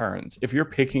it's returns, if you're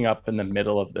picking up in the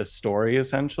middle of this story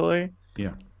essentially,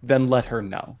 then let her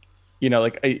know,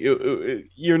 like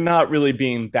you're not really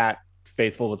being that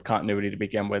faithful with continuity to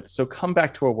begin with, so come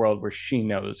back to a world where she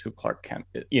knows who Clark Kent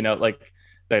is, like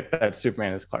that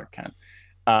Superman is Clark Kent.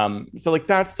 So like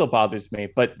that still bothers me,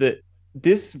 but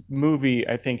this movie,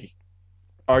 I think,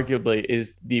 arguably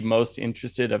is the most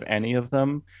interested of any of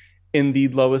them in the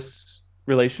Lois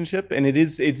relationship, and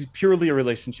it's purely a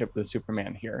relationship with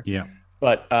Superman here. Yeah.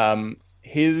 But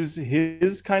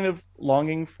his kind of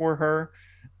longing for her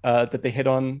that they hit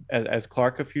on as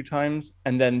Clark a few times,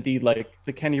 and then the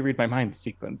 "Can you read my mind"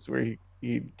 sequence where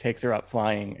he takes her up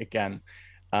flying again.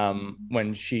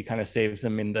 When she kind of saves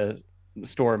him in the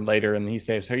storm later and he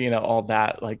saves her, all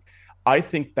that, like, I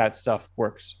think that stuff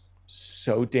works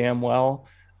so damn well.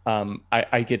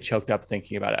 I get choked up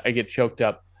thinking about it. I get choked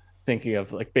up thinking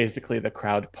of like basically the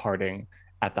crowd parting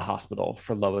at the hospital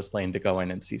for Lois Lane to go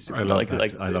in and see Superman.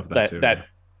 I love that too. That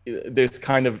there's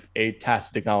kind of a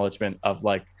tacit acknowledgement of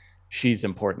like, she's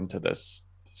important to this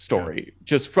story,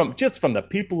 just from the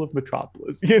people of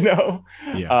Metropolis,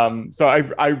 so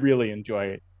I really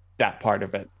enjoy that part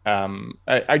of it.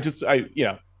 I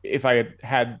if I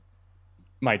had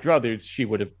my druthers, she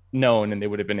would have known, and they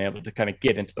would have been able to kind of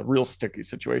get into the real sticky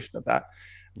situation of that.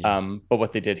 But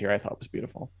what they did here, I thought was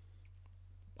beautiful.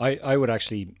 I would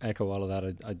actually echo all of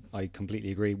that. I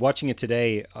completely agree. Watching it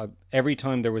today, every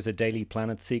time there was a Daily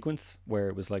Planet sequence where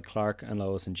it was like Clark and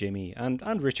Lois and Jimmy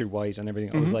and Richard White and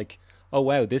everything, I was like, oh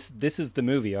wow, this is the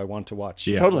movie I want to watch.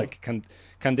 Yeah. Totally. Like,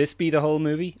 can this be the whole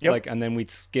movie? Yep. Like, and then we'd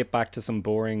skip back to some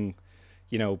boring,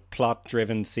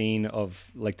 plot-driven scene of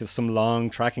like there's some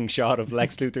long tracking shot of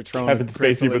Lex Luthor throwing Kevin a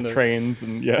crystal Spacey in with trains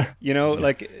and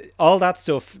like all that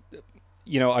stuff.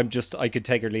 I could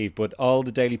take or leave, but all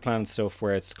the Daily Planet stuff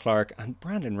where it's Clark and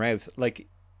Brandon Routh, like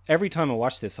every time I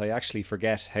watch this, I actually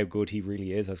forget how good he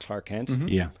really is as Clark Kent.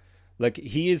 Yeah. Like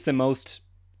he is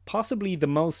possibly the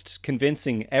most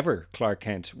convincing ever Clark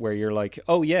Kent, where you're like,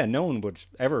 oh yeah, no one would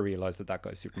ever realize that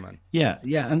guy's Superman. Yeah.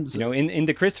 And in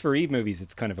the Christopher Reeve movies,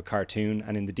 it's kind of a cartoon,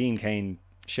 and in the Dean Cain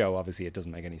show, obviously it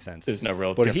doesn't make any sense. there's no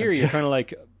real But difference. here you're kind of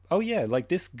like, oh yeah, like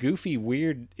this goofy,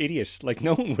 weird idiot. Like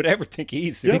no one would ever think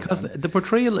he's Superman. because the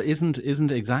portrayal isn't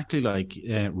exactly like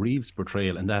Reeves'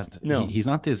 portrayal, in that No. he's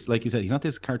not this, like you said, he's not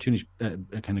this cartoonish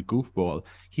kind of goofball.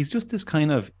 He's just this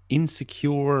kind of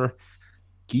insecure,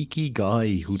 geeky guy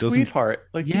who doesn't. Sweetheart,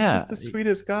 like he's Yeah. just the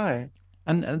sweetest guy.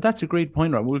 And that's a great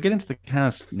point, Rob. We'll get into the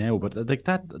cast now, but like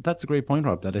that's a great point,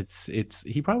 Rob. That it's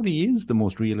he probably is the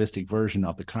most realistic version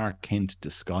of the Clark Kent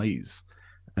disguise.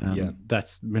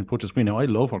 That's been put to screen. Now, I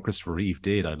love what Christopher Reeve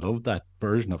did. I love that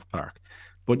version of Clark,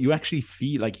 but you actually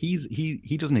feel like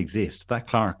he doesn't exist. That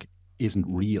Clark isn't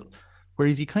real.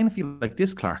 Whereas you kind of feel like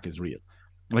this Clark is real.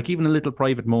 Like even in little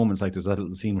private moments, like there's that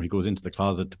little scene where he goes into the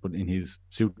closet to put in his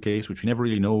suitcase, which we never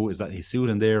really know, is that his suit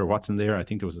in there or what's in there. I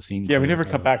think there was a scene. Yeah, we never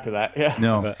come back to that. Yeah.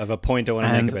 No. Of a point I want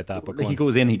to make about that. But He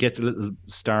goes in, he gets a little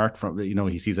start from,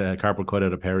 he sees a cardboard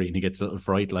cutout of Perry and he gets a little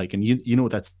fright, like, and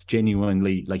that's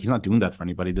genuinely, like, he's not doing that for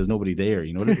anybody. There's nobody there,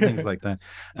 little things like that.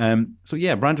 So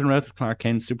yeah, Brandon Routh, Clark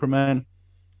Kent, Superman,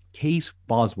 Kate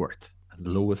Bosworth,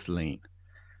 Lois Lane.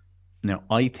 Now,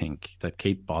 I think that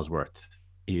Kate Bosworth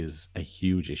is a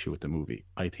huge issue with the movie.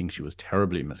 I think she was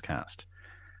terribly miscast.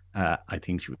 I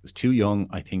think she was too young.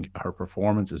 I think her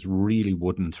performance is really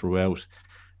wooden throughout.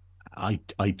 I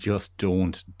just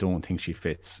don't think she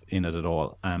fits in it at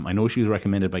all. I know she was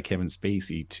recommended by Kevin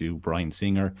Spacey to Bryan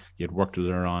Singer. He had worked with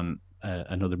her on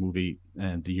another movie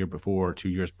the year before, 2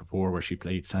 years before, where she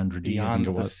played Sandra Dee. Beyond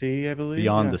the Sea, I believe.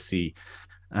 Beyond the Sea.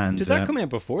 And did that come out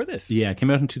before this? Yeah, it came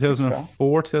out in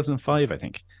 2004, 2005, I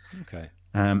think. Okay.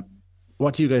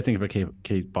 What do you guys think about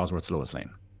Kate Bosworth's Lois Lane?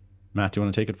 Matt, do you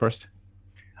want to take it first?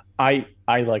 I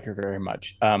like her very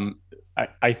much.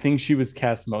 I think she was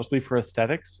cast mostly for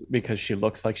aesthetics because she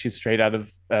looks like she's straight out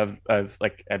of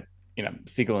like a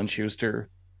Siegel and Schuster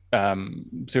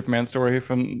Superman story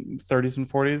from 30s and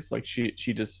 40s. Like she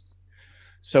just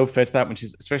so fits that when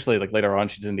she's, especially like later on,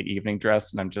 she's in the evening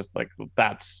dress, and I'm just like,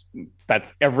 that's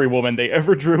every woman they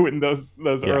ever drew in those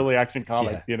early action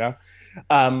comics.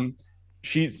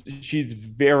 She's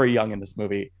very young in this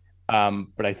movie,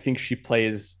 but I think she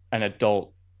plays an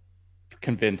adult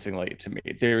convincingly to me.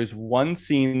 There's one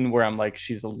scene where I'm like,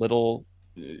 she's a little,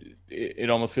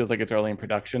 it almost feels like it's early in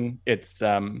production. It's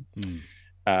her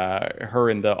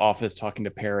in the office talking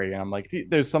to Perry, and I'm like,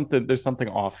 there's something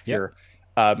off here.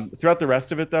 Throughout the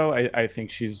rest of it, though, I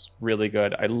think she's really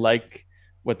good. I like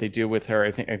what they do with her.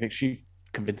 I think she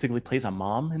convincingly plays a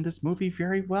mom in this movie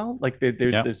very well. Like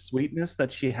there's this sweetness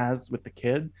that she has with the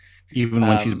kid, even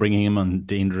when she's bringing him on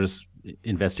dangerous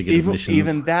investigative missions.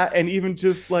 Even that, and even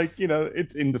just like,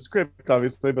 it's in the script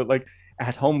obviously, but like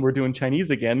at home we're doing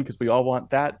Chinese again because we all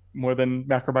want that more than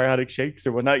macrobiotic shakes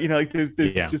or whatnot. Like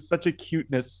there's just such a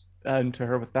cuteness to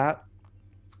her with that.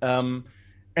 And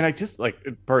I just like,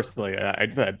 personally, I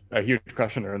just had a huge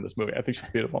crush on her in this movie. I think she's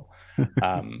beautiful.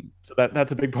 So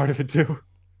that's a big part of it too.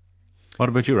 What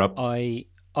about you, Rob?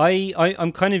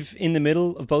 I'm kind of in the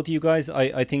middle of both of you guys.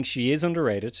 I think she is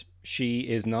underrated. She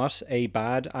is not a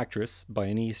bad actress by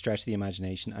any stretch of the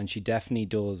imagination, and she definitely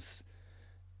does.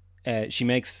 She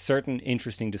makes certain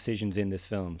interesting decisions in this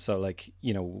film. So, like,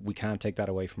 we can't take that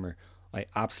away from her. I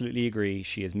absolutely agree.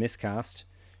 She is miscast.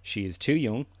 She is too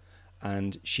young.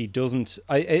 And she doesn't.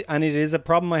 And it is a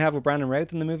problem I have with Brandon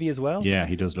Routh in the movie as well. Yeah,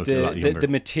 he does look a lot younger. The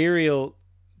material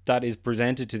that is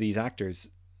presented to these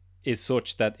actors is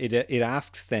such that it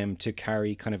asks them to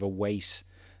carry kind of a weight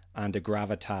and a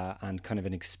gravitas and kind of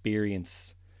an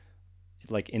experience,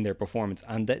 like, in their performance,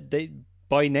 and that they,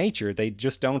 by nature, they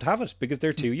just don't have it because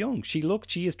they're too young. She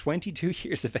is 22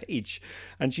 years of age,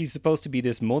 and she's supposed to be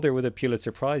this mother with a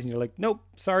Pulitzer Prize, and you're like, nope,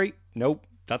 sorry, nope.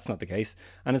 That's not the case.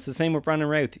 And it's the same with Brandon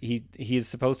Routh. He is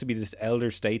supposed to be this elder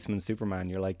statesman Superman.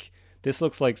 You're like, this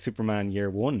looks like Superman year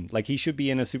one. Like, he should be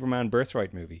in a Superman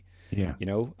Birthright movie. Yeah. You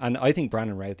know, and I think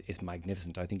Brandon Routh is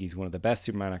magnificent. I think he's one of the best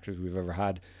Superman actors we've ever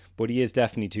had, but he is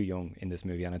definitely too young in this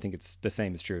movie, and I think it's the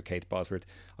same is true of Kate Bosworth.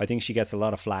 I think she gets a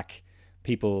lot of flack.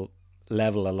 People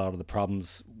level a lot of the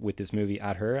problems with this movie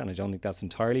at her, and I don't think that's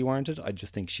entirely warranted. I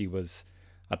just think she was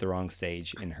at the wrong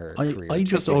stage in her career.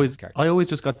 I always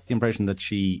just got the impression that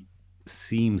she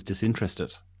seems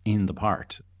disinterested in the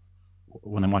part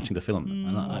when I'm watching the film.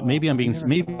 And maybe I'm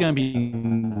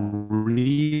being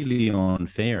really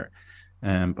unfair.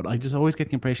 But I just always get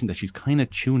the impression that she's kind of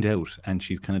tuned out and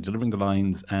she's kind of delivering the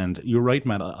lines. And you're right,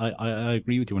 Matt. I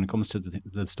agree with you when it comes to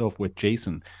the stuff with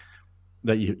Jason,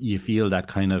 that you feel that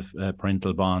kind of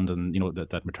parental bond and, you know,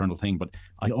 that maternal thing. But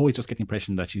I always just get the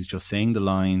impression that she's just saying the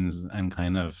lines and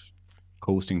kind of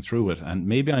coasting through it. And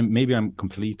maybe I'm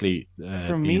completely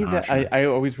for me that I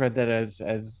always read that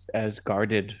as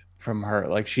guarded from her.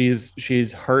 Like she's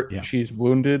hurt, she's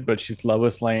wounded, but she's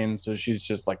Lois Lane, so she's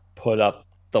just like put up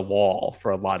the wall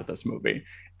for a lot of this movie.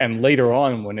 And later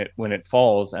on, when it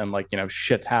falls and, like, you know,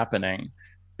 shit's happening,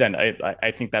 then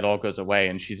I think that all goes away,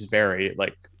 and she's very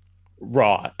like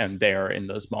raw and there in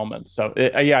those moments. So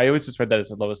I always just read that as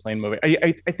a Lois Lane movie.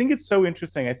 I think it's so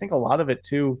interesting. I think a lot of it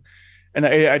too, and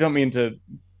I don't mean to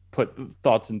put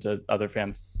thoughts into other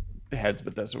fans' heads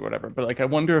with this or whatever, but like I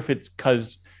wonder if it's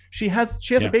because she has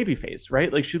a baby face,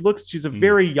 right? Like she's a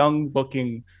very young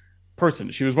looking person.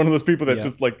 She was one of those people that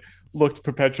just like looked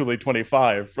perpetually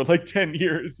 25 for like 10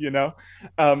 years, you know,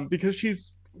 because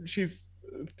she's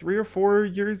 3 or 4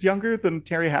 years younger than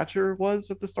Terry Hatcher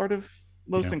was at the start of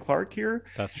Lois and Clark here.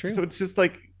 That's true. So it's just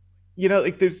like, you know,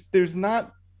 like there's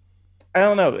not, I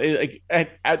don't know, like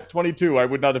at 22 I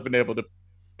would not have been able to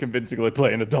convincingly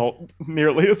play an adult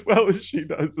nearly as well as she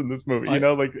does in this movie. You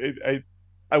know, like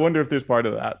I wonder if there's part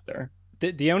of that there.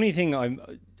 The only thing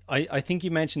I think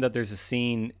you mentioned that there's a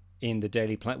scene in the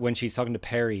Daily Planet when she's talking to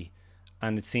Perry,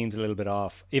 and it seems a little bit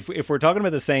off. If we're talking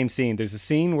about the same scene, there's a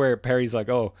scene where Perry's like,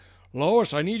 "Oh,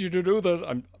 Lois, I need you to do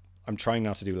that." I'm trying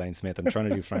not to do Lane Smith. I'm trying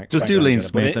to do Frank. Just do Lane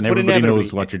Smith, and everybody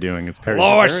knows what you're doing. It's Perry.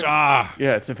 Lois, yeah,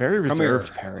 it's a very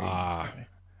reserved Perry.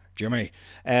 Jimmy.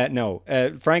 No.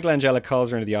 Frank Langella calls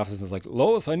her into the office and is like,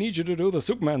 "Lois, I need you to do the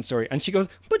Superman story." And she goes,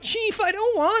 "But Chief, I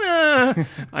don't wanna."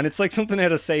 And it's like something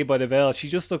out of Saved by the Bell. She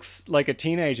just looks like a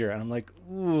teenager. And I'm like,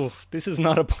 ooh, this is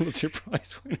not a Pulitzer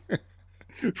Prize winner.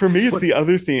 For me, it's the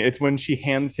other scene. It's when she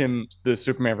hands him the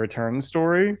Superman Returns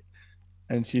story.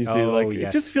 And she's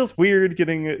it just feels weird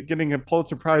getting a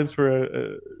Pulitzer Prize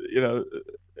for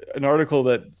an article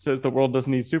that says the world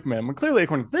doesn't need Superman. When clearly,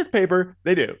 according to this paper,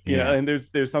 they do. You know, and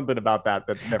there's something about that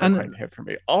never quite hit for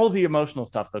me. All the emotional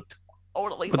stuff that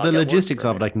totally. But the logistics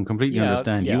of it, I can completely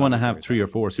understand. You want to have 3 or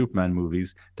 4 Superman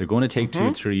movies. They're going to take 2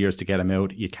 or 3 years to get them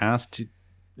out. You cast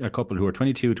a couple who are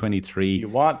 22, 23. You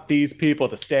want these people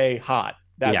to stay hot.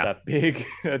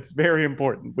 That's very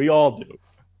important. We all do.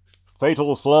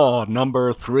 Fatal flaw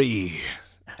number 3.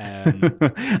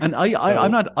 And I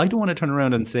don't want to turn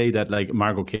around and say that like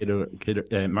Margot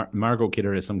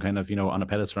Kidder is some kind of, you know, on a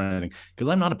pedestal or anything, because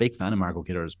I'm not a big fan of Margot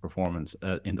Kidder's performance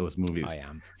in those movies. I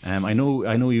am. I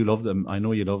know you love them. I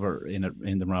know you love her in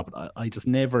them, Rob. But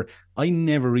I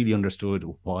never really understood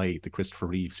why the Christopher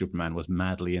Reeve Superman was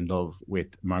madly in love with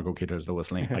Margot Kidder's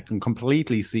Lois Lane. I can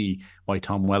completely see why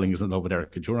Tom Welling is in love with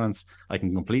Erica Durance. I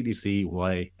can completely see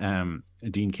why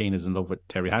Dean Cain is in love with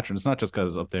Terry Hatcher. It's not just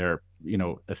because of their, you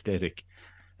know, aesthetic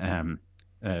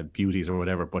beauties or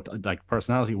whatever, but like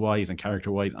personality wise and character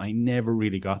wise, I never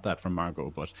really got that from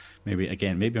Margot. But maybe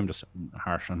I'm just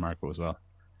harsh on Margot as well.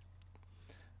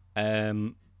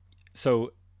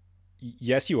 So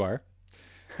yes, you are.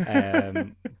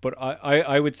 But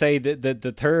I would say that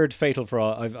the third fatal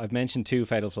flaw, I've mentioned 2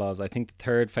 fatal flaws. I think the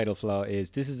third fatal flaw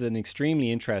is this is an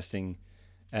extremely interesting,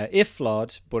 if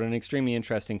flawed, but an extremely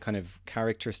interesting kind of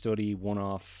character study,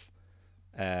 one-off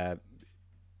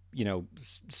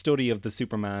study of the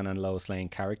Superman and Lois Lane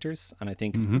characters. And I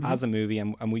think as a movie,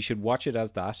 and we should watch it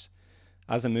as that,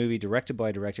 as a movie directed by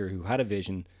a director who had a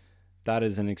vision, that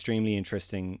is an extremely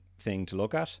interesting thing to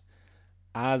look at.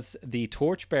 As the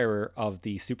torchbearer of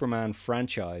the Superman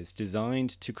franchise, designed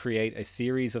to create a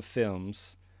series of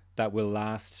films that will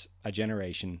last a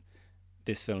generation,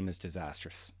 this film is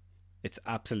disastrous. It's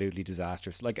absolutely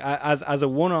disastrous. Like as a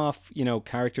one-off, you know,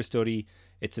 character study,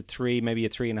 it's a 3, maybe a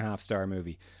 3.5 star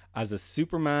movie. As a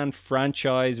Superman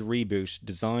franchise reboot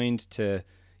designed to,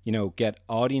 you know, get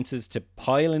audiences to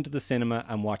pile into the cinema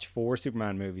and watch 4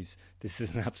 Superman movies, this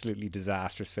is an absolutely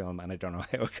disastrous film, and I don't know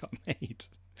how it got made.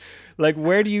 Like,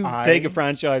 where do you take a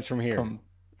franchise from here?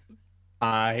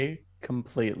 I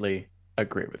completely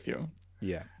agree with you.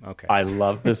 Yeah, okay. I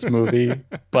love this movie,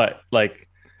 but like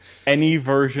any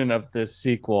version of this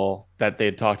sequel that they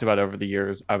had talked about over the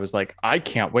years, I was like, I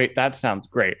can't wait. That sounds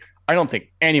great. I don't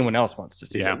think anyone else wants to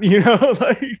see it.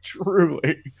 Like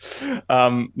truly.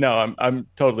 No, I'm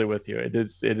totally with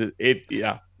you.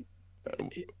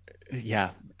 Yeah.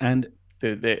 And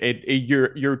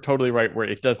you're totally right where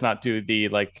it does not do the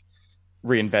like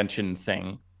reinvention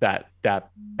thing that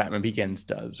Batman Begins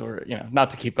does, or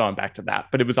not to keep going back to that,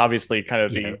 but it was obviously kind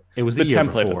of the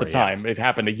template before, at the time. It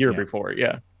happened a year before.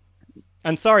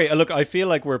 And sorry, look, I feel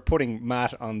like we're putting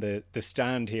Matt on the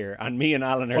stand here, and me and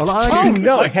Alan are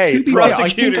hey, I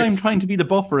think I'm trying to be the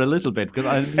buffer a little bit,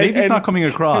 because maybe it's not coming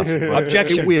across.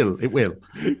 Objection. It will.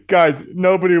 Guys,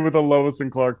 nobody with a Lois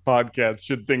and Clark podcast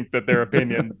should think that their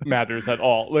opinion matters at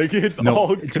all. Like, it's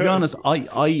all good. To be honest,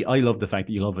 I love the fact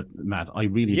that you love it, Matt. I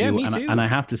really do. Me too. And I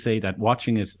have to say that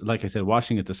watching it, like I said,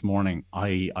 watching it this morning,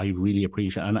 I really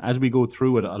appreciate it. And as we go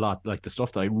through it a lot, like the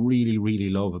stuff that I really, really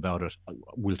love about it,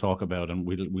 we'll talk about, and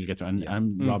we'll get to.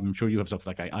 And Rob, I'm sure you have stuff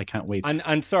like I can't wait.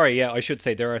 And sorry, I should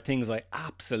say there are things I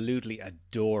absolutely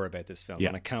adore about this film,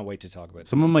 and I can't wait to talk about it.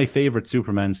 Some of my favorite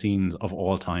Superman scenes of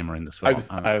all time are in this film. There's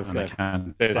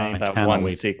that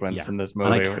one sequence in this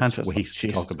movie. And I can't wait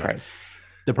to talk about it.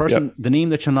 The person, the name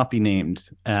that shall not be named.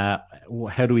 How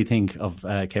do we think of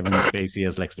Kevin Spacey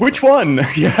as Lex Luthor? Which one?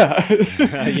 Yeah,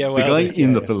 the guy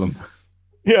in the film.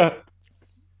 Yeah.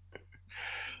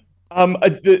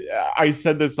 I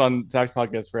said this on Zach's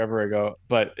podcast forever ago,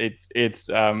 but it's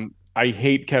I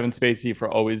hate Kevin Spacey for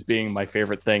always being my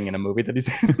favorite thing in a movie that he's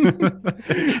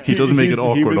in. He doesn't make it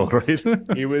awkward, all right?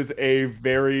 He was a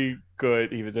very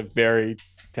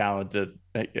talented.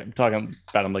 I'm talking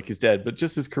about him like he's dead, but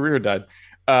just his career died.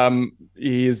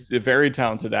 He's a very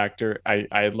talented actor.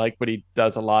 I like what he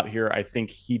does a lot here. I think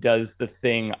he does the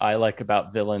thing I like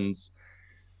about villains,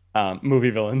 movie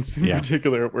villains in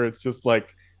particular, where it's just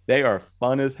like, they are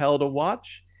fun as hell to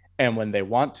watch, and when they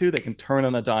want to, they can turn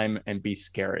on a dime and be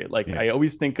scary. Like, I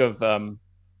always think of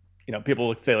people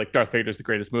would say like Darth Vader's the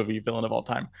greatest movie villain of all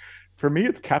time. For me,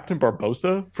 it's Captain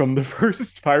Barbossa from the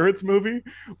first Pirates movie,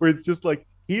 where it's just like,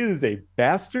 he is a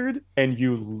bastard and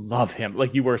you love him.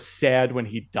 Like, you are sad when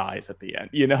he dies at the end,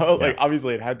 like,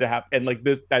 obviously it had to happen. And like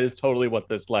that is totally what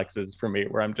this Lex is for me,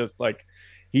 where I'm just like,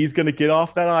 he's going to get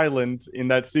off that island in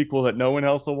that sequel that no one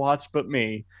else will watch but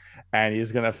me. And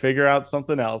he's going to figure out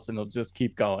something else, and he'll just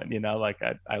keep going. Like,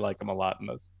 I like him a lot in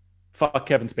this. Fuck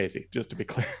Kevin Spacey, just to be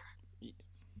clear.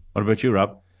 What about you,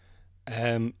 Rob?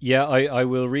 I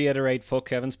will reiterate fuck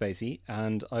Kevin Spacey.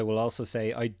 And I will also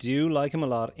say I do like him a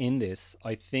lot in this.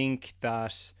 I think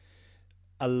that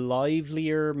a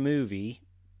livelier movie,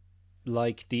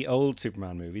 like the old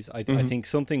Superman movies, I think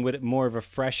something with more of a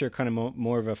fresher, kind of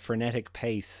more of a frenetic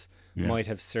pace might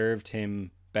have served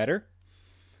him better.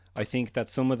 I think that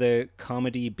some of the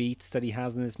comedy beats that he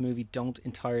has in this movie don't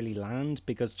entirely land,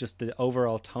 because just the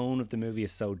overall tone of the movie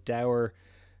is so dour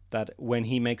that when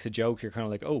he makes a joke, you're kind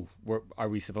of like, oh, are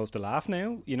we supposed to laugh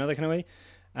now? That kind of way.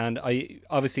 And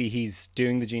obviously he's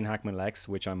doing the Gene Hackman Lex,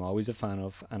 which I'm always a fan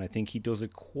of, and I think he does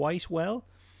it quite well.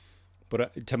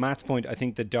 But to Matt's point, I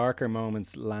think the darker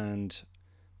moments land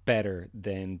better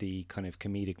than the kind of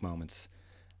comedic moments.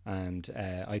 And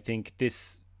I think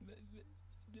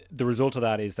the result of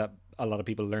that is that a lot of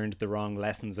people learned the wrong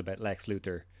lessons about Lex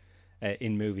Luthor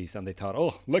in movies, and they thought,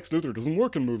 oh, Lex Luthor doesn't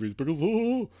work in movies because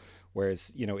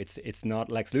whereas it's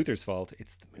not Lex Luthor's fault,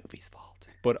 it's the movie's fault.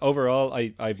 But overall,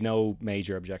 I've no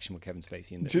major objection with Kevin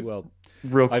Spacey in this.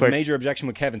 I have a major objection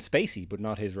with Kevin Spacey, but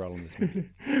not his role in this movie.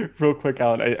 Real quick,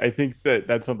 Alan, I think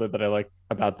that's something that I like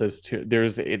about this too.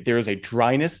 There's a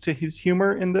dryness to his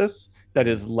humor in this that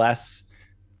is less.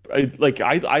 I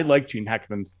like Gene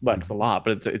Hackman's Lex a lot,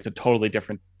 but it's a totally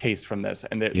different taste from this,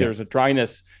 and there's a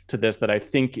dryness to this that I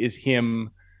think is him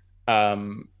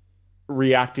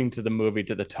reacting to the movie,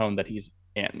 to the tone that he's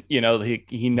in.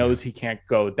 He knows he can't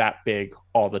go that big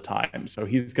all the time, so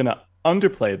he's gonna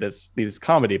underplay these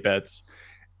comedy bits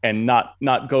and not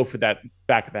go for that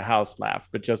back of the house laugh,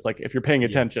 but just like, if you're paying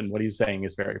attention, what he's saying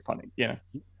is very funny.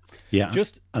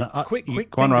 Just quick thing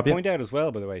to point out as well,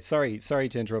 by the way. Sorry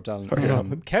to interrupt,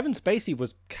 Alan. Kevin Spacey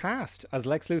was cast as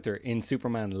Lex Luthor in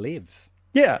Superman Lives.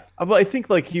 Yeah, well, I think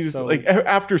like he was like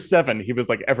after 7, he was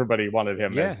like, everybody wanted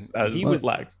him as he was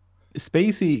Lex.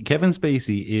 Kevin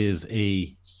Spacey is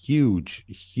a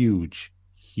huge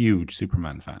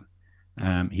Superman fan.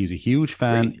 He's a huge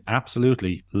fan. Really?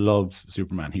 Absolutely loves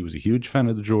Superman. He was a huge fan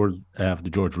of the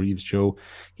George Reeves show.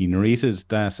 He narrated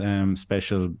that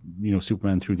special,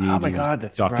 Superman Through the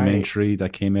Ages documentary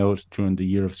that came out during the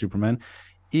year of Superman.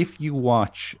 If you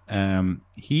watch,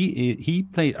 he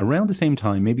played around the same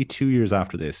time, maybe 2 years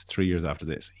after this, 3 years after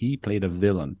this. He played a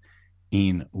villain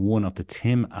in one of the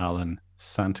Tim Allen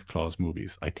Santa Claus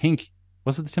movies. I think,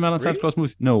 was it the Tim Allen Really? Santa Claus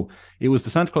movies? No, it was the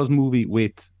Santa Claus movie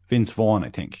with Vince Vaughn, I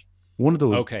think. One of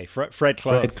those. Okay, Fred Claus.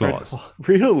 Fred Claus.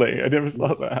 Really? I never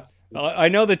saw that. I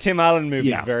know the Tim Allen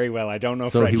movies Yeah. very well. I don't know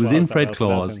So Fred he was Claus in that Fred well, so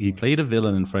that Claus. sounds He fun. played a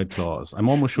villain in Fred Claus. I'm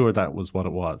almost sure that was what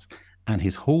it was. And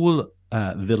his whole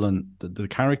villain, the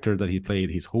character that he played,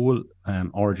 his whole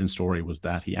origin story was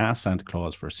that he asked Santa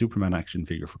Claus for a Superman action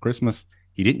figure for Christmas.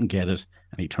 He didn't get it,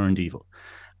 and he turned evil.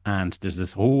 And there's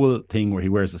this whole thing where he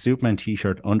wears a Superman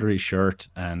T-shirt under his shirt,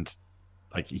 and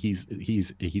like he's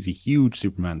a huge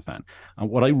Superman fan. And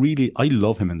what I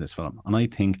love him in this film, and I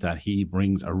think that he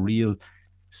brings a real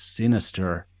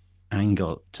sinister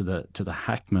angle to the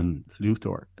Hackman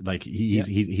Luthor. Like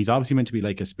he's obviously meant to be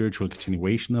like a spiritual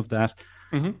continuation of that.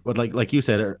 Mm-hmm. But like you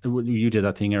said, you did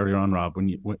that thing earlier on, Rob,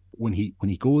 when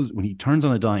he turns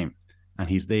on a dime and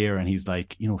he's there and he's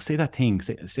like, you know, say that thing,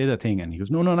 say that thing, and he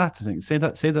goes, no, not the thing, say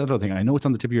that other thing. I know it's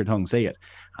on the tip of your tongue, say it.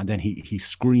 And then he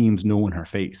screams no in her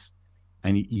face,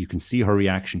 and you can see her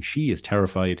reaction. She is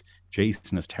terrified.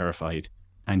 Jason is terrified.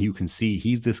 And you can see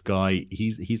he's this guy,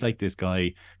 he's like this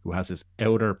guy who has this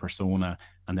outer persona,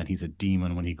 and then he's a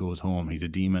demon when he goes home. He's a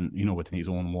demon, you know, within his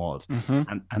own walls.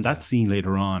 Mm-hmm. And that scene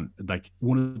later on, like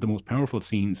one of the most powerful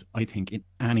scenes, I think, in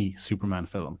any Superman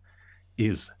film,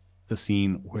 is the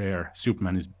scene where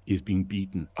Superman is being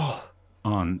beaten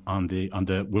on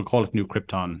the we'll call it New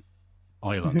Krypton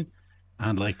Island.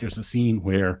 And like there's a scene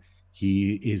where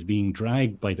he is being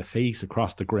dragged by the face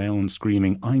across the ground,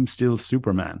 screaming, "I'm still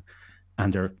Superman."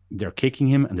 And they're kicking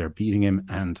him and they're beating him,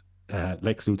 and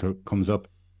Lex Luthor comes up,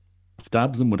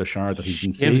 stabs him with a shard that he's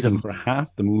been saving for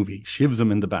half the movie, shivs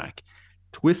him in the back,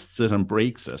 twists it and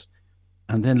breaks it,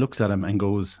 and then looks at him and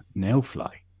goes, "Now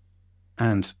fly."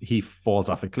 And he falls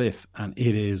off a cliff, and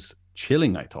it is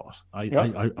chilling. I thought,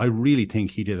 I really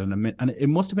think he did and it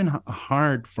must have been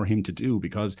hard for him to do,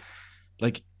 because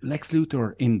like Lex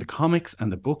Luthor in the comics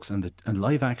and the books and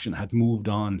live action had moved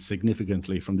on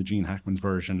significantly from the Gene Hackman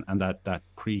version and that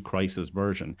pre-Crisis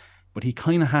version, but he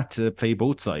kind of had to play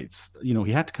both sides. You know,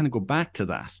 he had to kind of go back to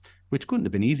that, which couldn't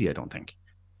have been easy, I don't think.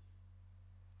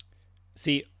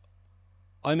 See,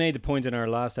 I made the point in our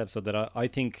last episode that I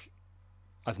think,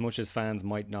 as much as fans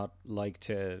might not like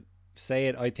to say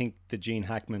it, I think the Gene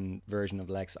Hackman version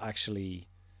of Lex actually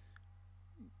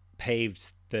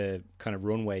paved the kind of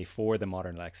runway for the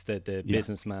modern Lex, the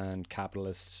businessman,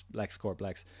 capitalist, LexCorp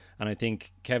Lex. And I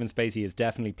think Kevin Spacey is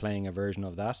definitely playing a version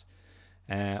of that.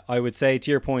 I would say, to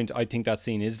your point, I think that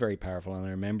scene is very powerful, and I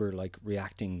remember like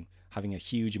having a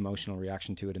huge emotional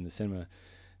reaction to it in the cinema.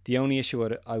 The only issue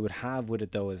I would have with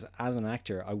it, though, is as an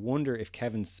actor, I wonder if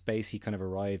Kevin Spacey kind of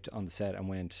arrived on the set and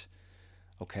went,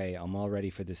 okay, I'm all ready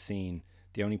for this scene.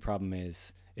 The only problem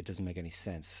is it doesn't make any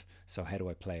sense. So how do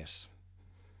I play it?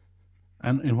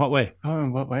 And in what way? Oh,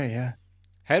 in what way? Yeah.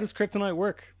 How does kryptonite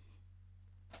work?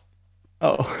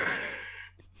 Oh,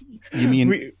 You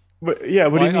mean? What do you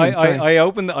mean? I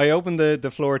open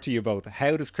the floor to you both.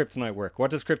 How does kryptonite work?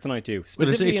 What does kryptonite do?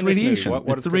 Specifically It's in this movie, radiation. what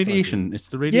It's does the kryptonite radiation. do? It's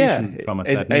the radiation from it.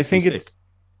 That I makes think him it's sick.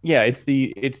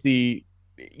 it's the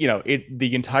you know,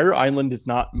 the entire island is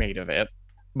not made of it,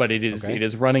 but it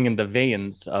is running in the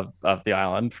veins of the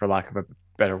island, for lack of a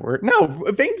better word. No,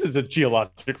 veins is a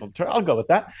geological term. I'll go with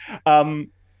that.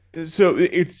 So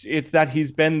it's that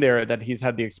he's been there, that he's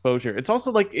had the exposure. It's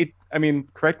also like it. I mean,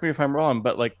 correct me if I'm wrong,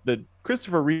 but like the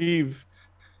Christopher Reeve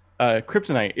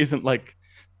kryptonite isn't like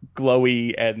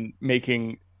glowy and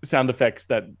making sound effects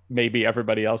that maybe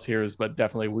everybody else hears, but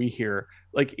definitely we hear.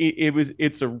 Like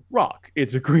it's a rock.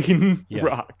 It's a green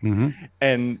rock,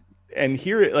 and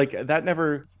here like that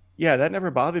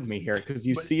never bothered me here, because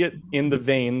you see it in the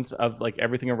veins of like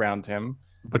everything around him.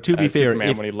 But to be fair,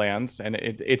 Superman, when he lands, and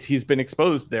it's he's been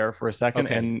exposed there for a second,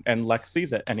 and Lex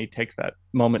sees it, and he takes that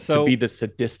moment to be the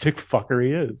sadistic fucker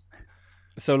he is.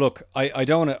 So look,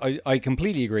 I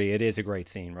completely agree. It is a great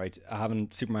scene, right? Having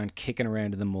Superman kicking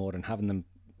around in the mud and having them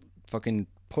fucking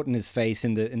putting his face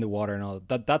in the water and all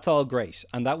that's all great,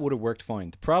 and that would have worked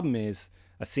fine. The problem is,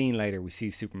 a scene later we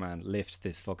see Superman lift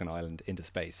this fucking island into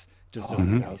space. It just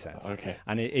doesn't make any sense. Okay,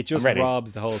 and it just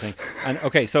robs the whole thing. And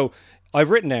okay, so I've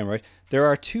written down, right, there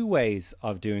are two ways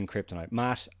of doing kryptonite.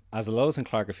 Matt, as a Lois and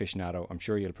Clark aficionado, I'm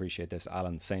sure you'll appreciate this.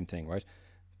 Alan, same thing, right?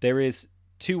 There is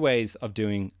two ways of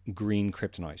doing green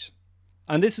kryptonite,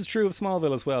 and this is true of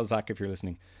Smallville as well, Zach, if you're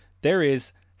listening. There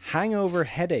is hangover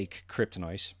headache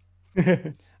kryptonite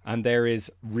and there is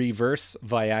reverse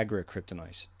Viagra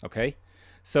kryptonite. Okay,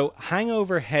 so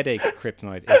hangover headache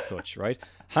kryptonite is such, right?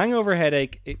 Hangover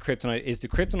headache kryptonite is the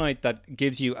kryptonite that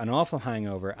gives you an awful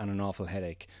hangover and an awful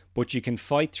headache, but you can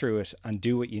fight through it and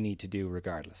do what you need to do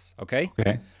regardless. Okay.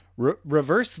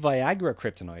 Reverse Viagra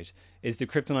kryptonite is the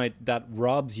kryptonite that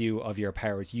robs you of your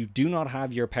powers. You do not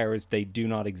have your powers. They do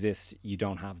not exist. You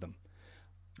don't have them.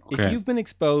 Okay. If you've been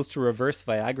exposed to reverse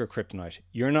Viagra kryptonite,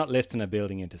 you're not lifting a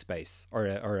building into space or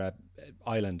a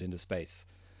island into space.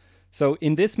 So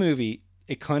in this movie,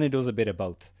 it kind of does a bit of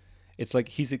both. It's like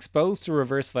he's exposed to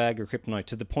reverse Viagra kryptonite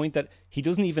to the point that he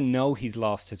doesn't even know he's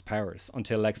lost his powers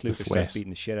until Lex Luthor starts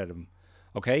beating the shit out of him.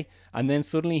 Okay? And then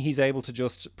suddenly he's able to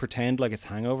just pretend like it's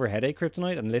hangover headache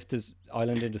kryptonite and lift his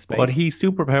island into space. But he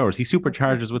superpowers. He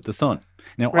supercharges with the sun.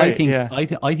 Now, Right,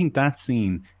 I think that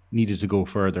scene needed to go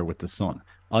further with the sun.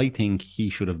 I think he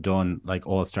should have done like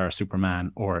All-Star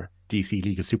Superman or DC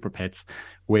League of Super Pets,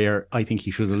 where I think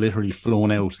he should have literally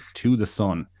flown out to the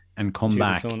sun and come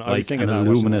back like an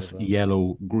luminous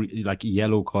yellow, like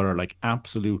yellow color, like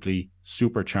absolutely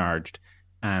supercharged.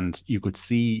 And you could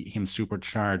see him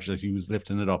supercharged as he was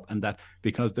lifting it up. And that,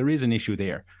 because there is an issue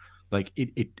there. Like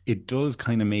it does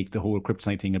kind of make the whole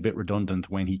kryptonite thing a bit redundant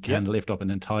when he can lift up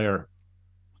an entire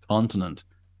continent.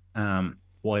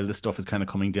 While this stuff is kind of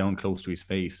coming down close to his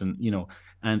face, and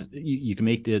and you can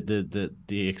make the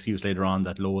excuse later on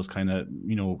that Lois kind of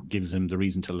gives him the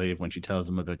reason to live when she tells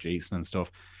him about Jason and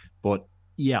stuff. But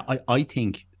yeah, I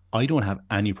think I don't have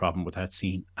any problem with that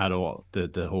scene at all.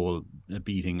 The whole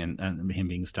beating and him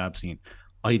being stabbed scene.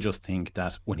 I just think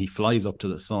that when he flies up to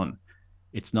the sun,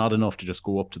 it's not enough to just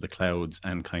go up to the clouds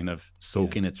and kind of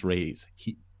soak in its rays.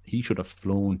 He should have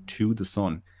flown to the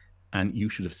sun, and you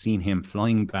should have seen him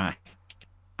flying back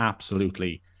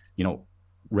absolutely,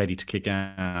 ready to kick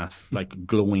ass, like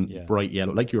glowing bright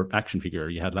yellow, like your action figure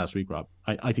you had last week, Rob.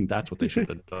 I think that's what they should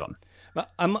have done.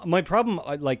 My problem,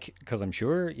 because I'm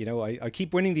sure, I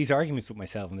keep winning these arguments with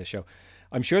myself on this show.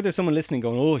 I'm sure there's someone listening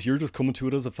going, "Oh, you're just coming to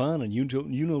it as a fan, and you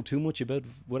know too much about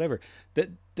whatever."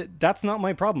 That's not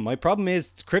my problem. My problem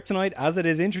is kryptonite as it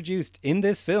is introduced in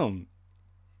this film.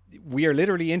 We are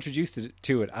literally introduced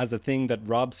to it as a thing that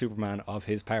robs Superman of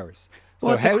his powers.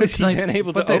 So how is he then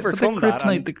able to overcome that?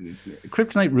 The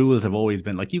kryptonite rules have always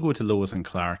been like, you go to Lois and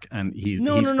Clark, and he's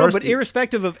no. But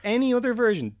irrespective of any other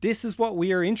version, this is what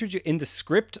we are introduced in the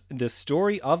script, the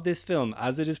story of this film,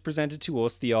 as it is presented to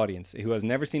us, the audience who has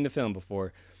never seen the film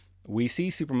before. We see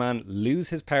Superman lose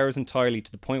his powers entirely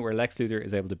to the point where Lex Luthor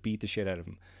is able to beat the shit out of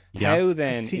him. Yeah. How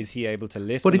then is he able to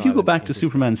lift? But if you go back to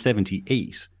Superman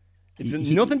 78. It's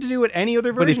nothing to do with any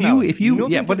other version.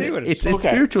 But it's a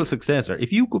spiritual successor.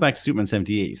 If you go back to Superman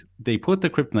 78, they put the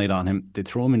kryptonite on him, they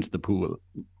throw him into the pool.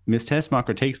 Miss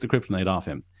Tessmacher takes the kryptonite off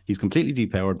him. He's completely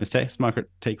depowered. Miss Tessmacher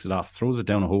takes it off, throws it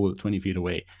down a hole 20 feet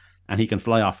away, and he can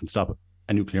fly off and stop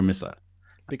a nuclear missile.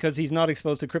 Because he's not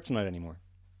exposed to kryptonite anymore.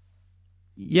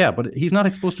 Yeah, but he's not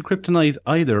exposed to kryptonite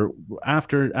either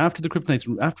after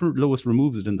Lois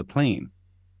removes it in the plane.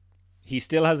 He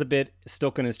still has a bit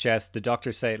stuck in his chest. The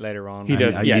doctors say it later on. He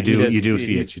does. You do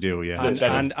see it. Yeah.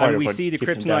 And we see the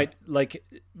kryptonite like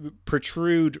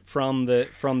protrude from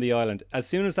the island. As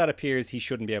soon as that appears, he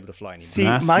shouldn't be able to fly anymore. See,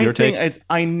 my thing is,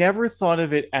 I never thought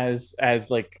of it as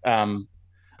like like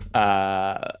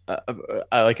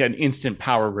an instant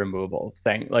power removal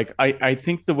thing. Like I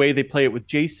think the way they play it with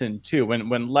Jason too,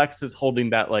 when Lex is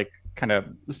holding that like kind of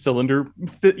cylinder,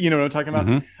 you know what I'm talking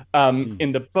about,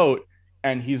 in the boat.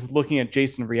 And he's looking at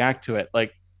Jason react to it,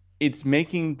 like it's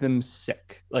making them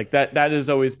sick. Like that has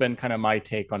always been kind of my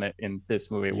take on it in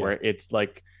this movie, where it's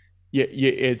like,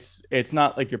 it's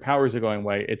not like your powers are going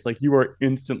away. It's like you are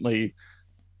instantly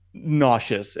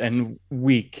nauseous and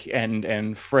weak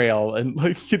and frail and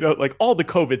like like all the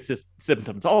COVID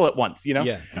symptoms all at once.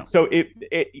 So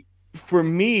it for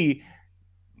me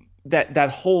that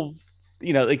whole.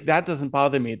 Like that doesn't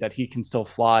bother me that he can still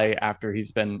fly after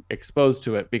he's been exposed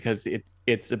to it, because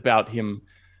it's about him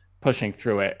pushing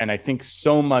through it. And I think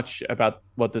so much about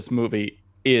what this movie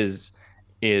is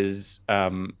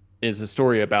a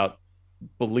story about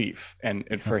belief. And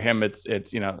for him, it's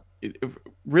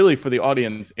really for the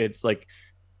audience, it's like,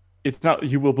 it's not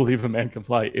you will believe a man can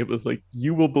fly. It was like,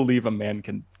 you will believe a man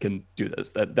can do this,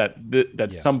 that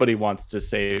somebody wants to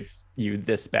save you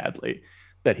this badly,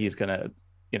 that he's going to,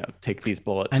 take these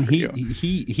bullets. And for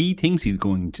he thinks he's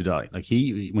going to die. Like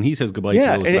when he says goodbye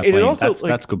to Lois,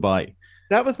 that's goodbye.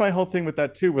 That was my whole thing with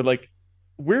that too. We're like,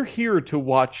 we're here to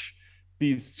watch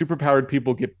these superpowered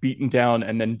people get beaten down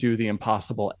and then do the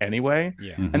impossible anyway.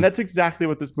 Yeah. Mm-hmm. And that's exactly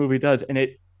what this movie does. And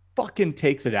it fucking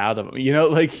takes it out of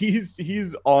him. Like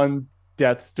he's on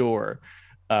death's door,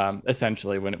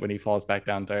 essentially when he falls back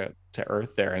down to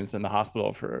earth there and is in the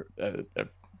hospital for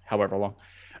however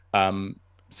long.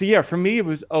 So yeah, for me, it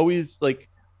was always like,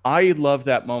 I love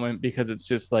that moment because it's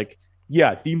just like,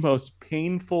 the most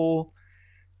painful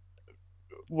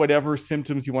whatever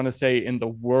symptoms you want to say in the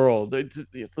world.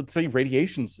 Let's say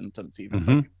radiation symptoms, even.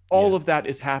 Mhm. Like, all of that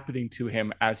is happening to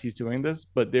him as he's doing this,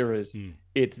 but there is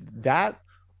it's that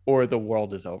or the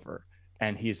world is over,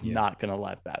 and he's not gonna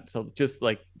let that. So just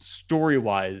like story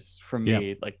wise for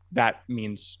me, like that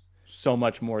means so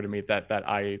much more to me that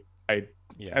I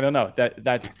don't know,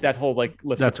 that whole like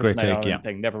lifts That's up into great my take, own yeah.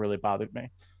 thing never really bothered me.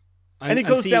 And it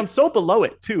goes see, down so below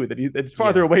it too that it's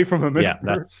farther away from him. Yeah,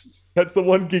 that's the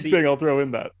one geek thing I'll throw in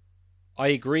that. I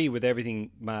agree with everything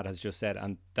Matt has just said,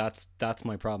 and that's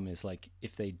my problem. Is like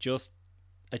if they just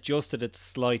adjusted it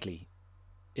slightly,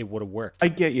 it would have worked. I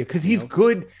get you, because he's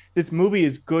good. This movie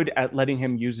is good at letting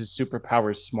him use his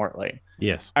superpowers smartly.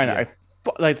 Yes, and like,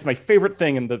 it's my favorite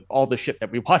thing in all the shit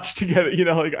that we watch together. You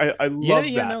know, like I love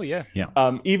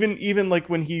that. Even like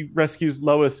when he rescues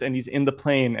Lois and he's in the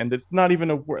plane and it's not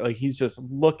even a word. Like he's just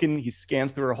looking. He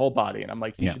scans through her whole body, and I'm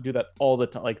like, he should do that all the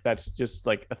time. Like that's just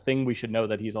like a thing we should know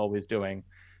that he's always doing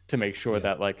to make sure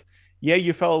that like,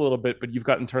 you fell a little bit, but you've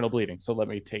got internal bleeding. So let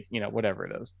me take whatever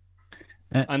it is.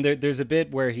 And there's a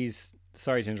bit where he's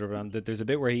sorry to interrupt. There's a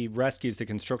bit where he rescues the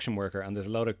construction worker, and there's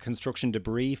a lot of construction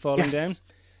debris falling down.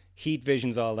 Heat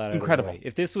visions all that. Incredible. Out of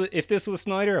the way. If this was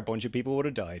Snyder, a bunch of people would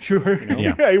have died. Sure.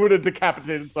 He would have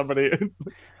decapitated somebody.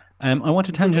 I want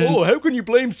to tangent. Oh, how can you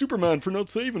blame Superman for not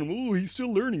saving him? Oh, he's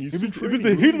still learning. It was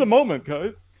the heat of the moment,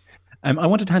 guys. I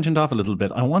want to tangent off a little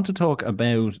bit. I want to talk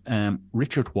about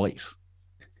Richard White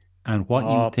and what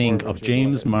you think of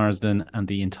James Marsden and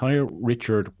the entire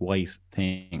Richard White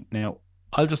thing. Now,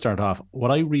 I'll just start off.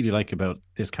 What I really like about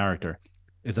this character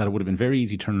is that it would have been very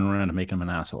easy turning around and making him an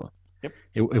asshole. Yep.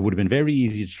 It would have been very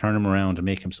easy to turn him around and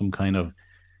make him some kind of,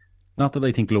 not that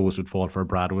I think Lois would fall for a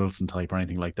Brad Wilson type or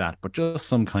anything like that, but just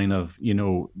some kind of,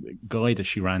 guy that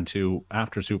she ran to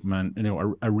after Superman,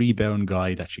 a rebound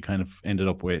guy that she kind of ended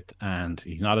up with. And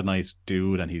he's not a nice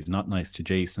dude, and he's not nice to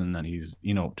Jason, and he's,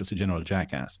 just a general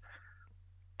jackass.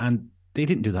 And they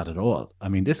didn't do that at all. I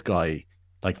mean, this guy,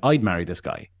 like, I'd marry this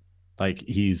guy. Like,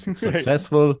 he's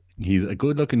successful, he's a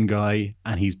good looking guy,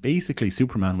 and he's basically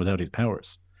Superman without his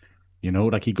powers.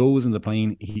 Like he goes in the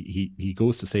plane, he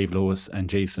goes to save Lois and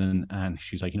Jason, and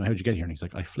she's like, how'd you get here? And he's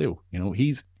like, I flew.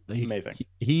 He's amazing.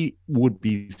 He would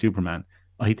be Superman,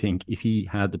 I think, if he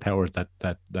had the powers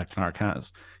that Clark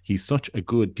has. He's such a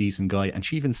good, decent guy. And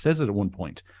she even says it at one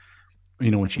point,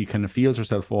 when she kind of feels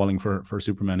herself falling for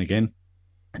Superman again.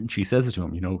 And she says it to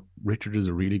him, Richard is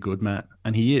a really good man.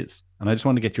 And he is. And I just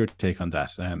want to get your take on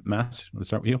that. Matt, we'll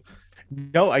start with you.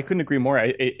 No, I couldn't agree more.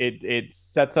 It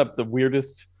sets up the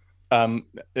weirdest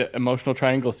emotional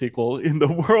triangle sequel in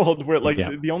the world, where like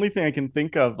the only thing I can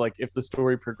think of, like if the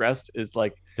story progressed, is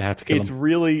like it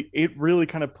really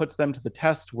kind of puts them to the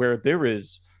test, where there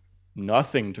is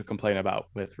nothing to complain about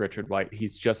with Richard White.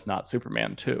 He's just not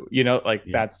Superman too.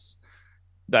 That's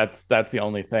the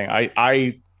only thing.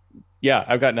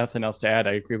 I've got nothing else to add.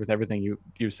 I agree with everything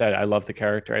you said. I love the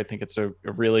character. I think it's a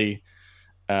really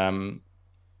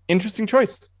interesting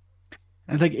choice.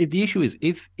 And like the issue is,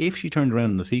 if she turned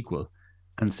around in the sequel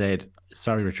and said,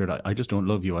 "Sorry, Richard, I just don't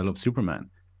love you. I love Superman,"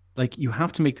 like you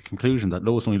have to make the conclusion that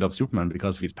Lois only loves Superman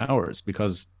because of his powers,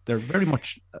 because they're very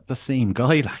much the same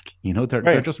guy. Like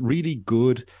they're just really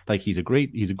good. Like he's a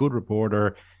good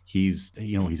reporter. He's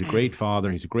a great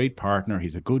father. He's a great partner.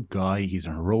 He's a good guy. He's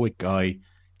an heroic guy.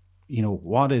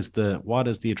 What is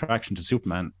the attraction to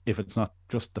Superman if it's not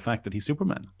just the fact that he's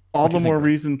Superman? All the more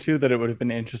reason too that it would have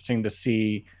been interesting to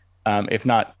see. If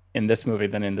not in this movie,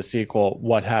 then in the sequel,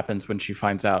 what happens when she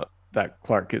finds out that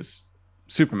Clark is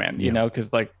Superman,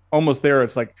 because like almost there,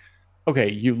 it's like, okay,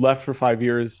 you left for 5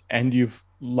 years and you've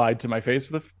lied to my face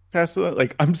for the past,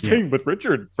 like I'm staying with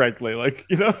Richard, frankly, like,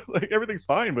 like everything's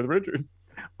fine with Richard.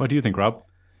 What do you think, Rob?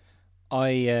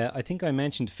 I think I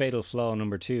mentioned fatal flaw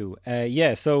number 2.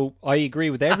 So I agree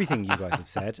with everything you guys have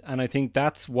said, and I think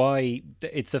that's why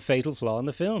it's a fatal flaw in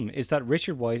the film, is that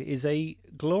Richard White is a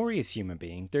glorious human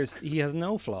being. He has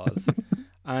no flaws,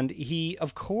 and he,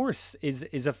 of course,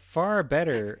 is a far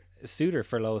better suitor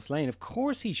for Lois Lane. Of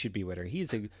course he should be with her.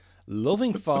 He's a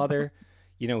loving father.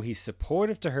 He's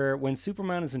supportive to her. When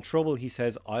Superman is in trouble, he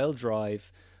says, I'll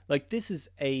drive. Like, this is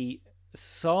a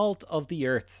salt of the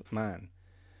earth man.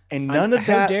 And none of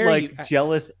that like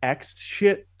jealous ex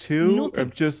shit too. Nothing. Or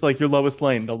just like your Lois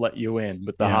Lane, they'll let you in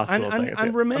with the hospital thing.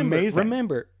 And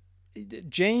remember,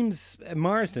 James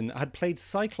Marsden had played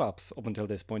Cyclops up until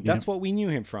this point. That's what we knew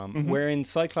him from. Mm-hmm. Wherein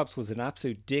Cyclops was an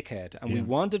absolute dickhead, and we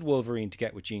wanted Wolverine to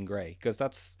get with Jean Grey because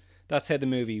that's how the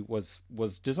movie was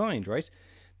designed, right?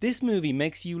 This movie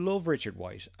makes you love Richard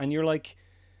White, and you're like,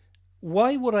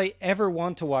 why would I ever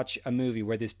want to watch a movie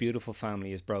where this beautiful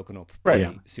family is broken up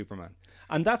by Superman?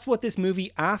 And that's what this movie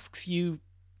asks you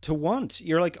to want.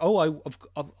 You're like, oh,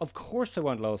 of course I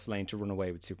want Lois Lane to run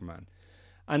away with Superman.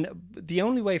 And the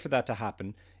only way for that to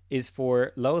happen is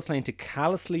for Lois Lane to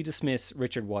callously dismiss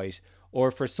Richard White, or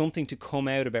for something to come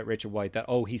out about Richard White that,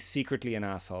 oh, he's secretly an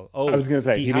asshole. Oh, I was going to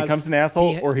say, he becomes an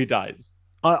asshole or he dies.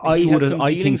 He has some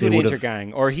dealings with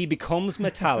Intergang, or he becomes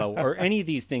Metallo, or any of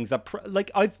these things.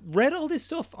 Like, I've read all this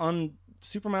stuff on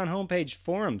Superman homepage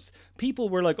forums. People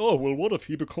were like, oh, well, what if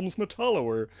he becomes Metallo,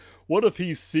 or what if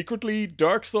he's secretly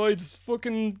Darkseid's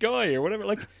fucking guy, or whatever.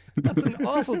 Like, that's an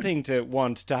awful thing to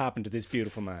want to happen to this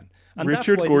beautiful man. And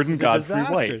Richard that's why Gordon this is Godfrey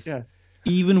disastrous. White. Yeah.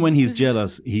 Even when he's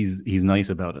jealous, he's nice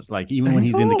about it. Like, even when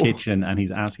he's in the kitchen and he's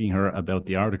asking her about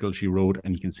the article she wrote,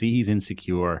 and you can see he's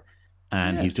insecure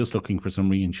and he's just looking for some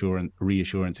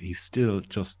reassurance. He's still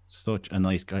just such a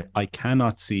nice guy. I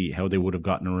cannot see how they would have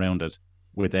gotten around it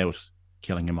without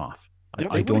killing him off.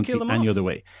 I don't see any other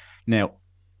way. Now,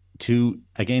 to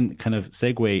again kind of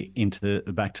segue into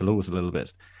back to Lois a little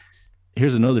bit.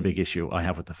 Here's another big issue I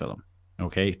have with the film.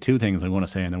 Okay, two things I want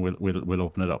to say, and then we'll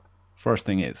open it up. First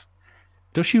thing is,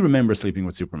 does she remember sleeping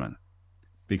with Superman?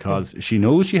 Because she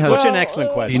knows she has such an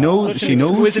excellent question. She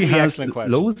knows she has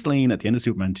Lois Lane at the end of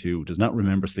Superman 2 does not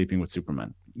remember sleeping with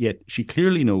Superman. Yet she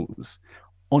clearly knows,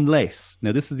 unless,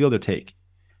 now this is the other take,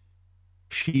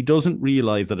 she doesn't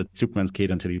realize that it's Superman's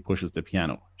kid until he pushes the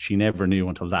piano. She never knew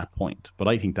until that point. But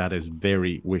I think that is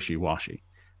very wishy-washy.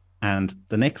 And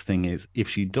the next thing is, if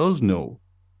she does know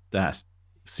that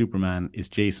Superman is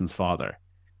Jason's father,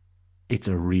 it's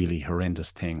a really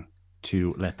horrendous thing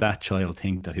to let that child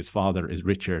think that his father is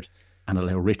Richard and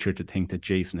allow Richard to think that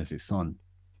Jason is his son.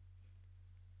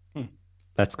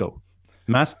 Let's go.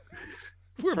 Matt?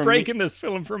 We're breaking this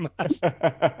film for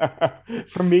Matt.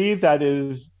 For me, that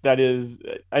is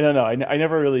I don't know. I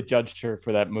never really judged her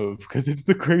for that move because it's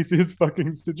the craziest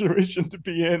fucking situation to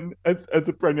be in as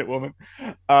a pregnant woman.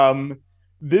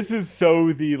 This is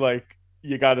so the, like,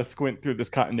 you got to squint through this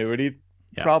continuity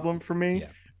problem for me.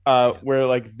 Yeah. Where,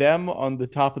 like, them on the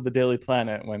top of the Daily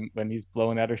Planet when he's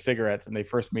blowing at her cigarettes and they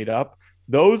first meet up,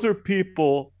 those are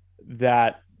people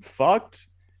that fucked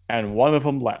and one of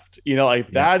them left. You know,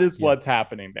 like, that is what's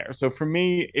happening there. So for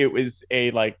me, it was a,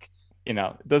 like, you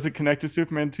know, does it connect to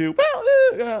Superman 2?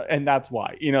 Well, and that's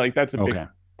why. You know, like, that's a big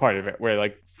part of it. Where,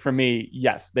 like, for me,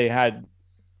 yes,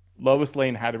 Lois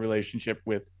Lane had a relationship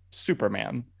with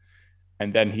Superman,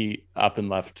 and then he up and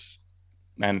left.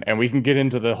 And we can get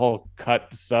into the whole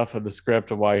cut stuff of the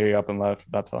script of why he up and left.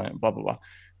 That's blah blah blah.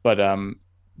 But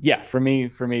yeah, for me,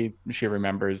 she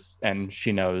remembers and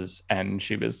she knows, and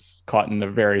she was caught in a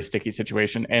very sticky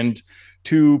situation. And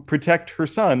to protect her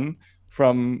son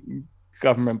from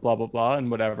government blah blah blah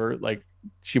and whatever, like,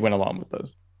 she went along with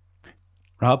those.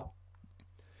 Rob?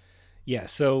 Yeah,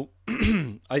 so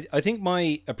I think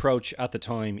my approach at the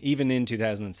time, even in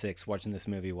 2006, watching this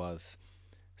movie, was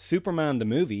Superman the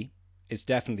movie. It's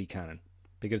definitely canon,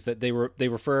 because they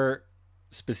refer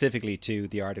specifically to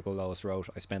the article Lois wrote,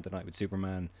 I Spent the Night with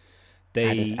Superman.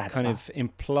 They kind of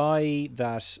imply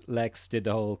that Lex did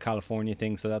the whole California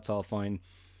thing, so that's all fine.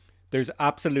 There's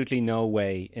absolutely no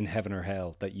way in heaven or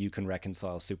hell that you can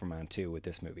reconcile Superman 2 with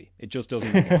this movie. It just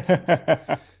doesn't make any sense.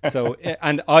 So,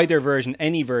 and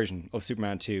any version of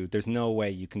Superman 2, there's no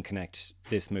way you can connect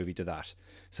this movie to that.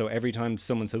 So every time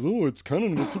someone says, oh, it's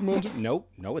canon with Superman 2, no,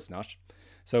 it's not.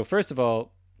 So first of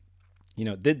all, you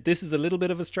know, this is a little bit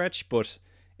of a stretch, but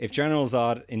if General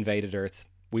Zod invaded Earth,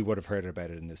 we would have heard about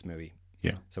it in this movie.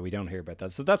 Yeah. So we don't hear about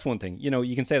that. So that's one thing. You know,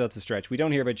 you can say that's a stretch. We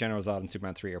don't hear about General Zod in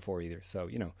Superman 3 or 4 either. So,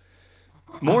 you know,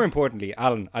 more importantly,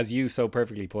 Alan, as you so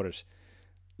perfectly put it,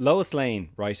 Lois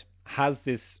Lane, right, has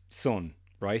this son,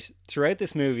 right? Throughout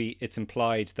this movie, it's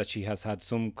implied that she has had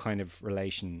some kind of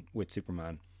relation with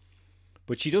Superman.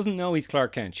 But she doesn't know he's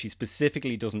Clark Kent. She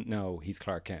specifically doesn't know he's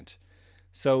Clark Kent.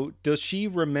 So does she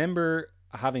remember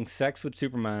having sex with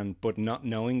Superman but not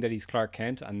knowing that he's Clark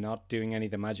Kent and not doing any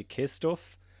of the magic kiss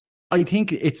stuff? I think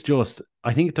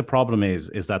the problem is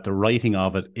that the writing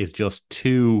of it is just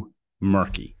too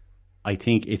murky. I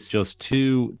think it's just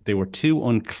they were too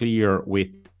unclear with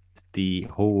the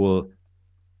whole.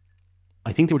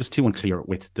 I think they were just too unclear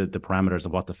with the parameters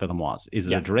of what the film was. Is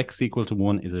it a direct sequel to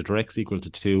 1? Is it a direct sequel to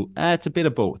 2? It's a bit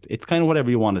of both. It's kind of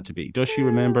whatever you want it to be. Does she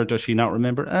remember? Does she not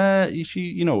remember?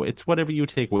 It's whatever you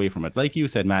take away from it. Like you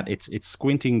said, Matt, it's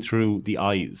squinting through the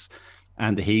eyes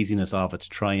and the haziness of it to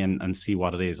try and see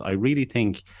what it is. I really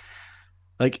think,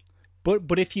 like...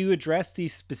 But if you address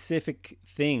these specific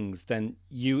things, then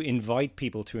you invite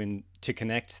people to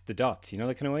connect the dots, you know,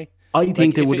 that kind of way? I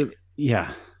think they would have...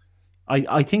 Yeah.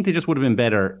 I think they just would have been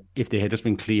better if they had just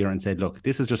been clear and said, look,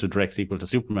 this is just a direct sequel to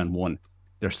Superman 1.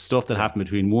 There's stuff that happened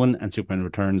between 1 and Superman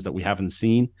Returns that we haven't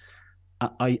seen.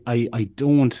 I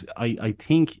don't. I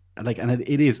think like, and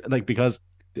it is like, because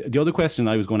the other question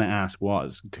I was going to ask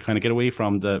was to kind of get away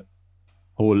from the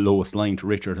whole Lois line to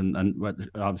Richard and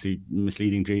obviously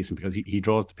misleading Jason, because he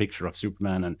draws the picture of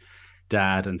Superman and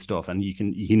dad and stuff, and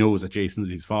he knows that Jason's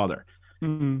his father.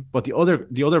 Mm-hmm. But the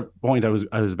other point I was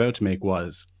about to make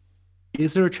was,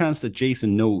 is there a chance that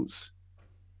Jason knows,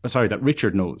 that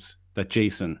Richard knows that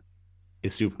Jason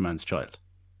is Superman's child,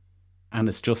 and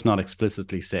it's just not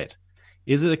explicitly said?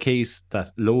 Is it a case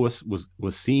that Lois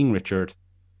was seeing Richard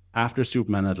after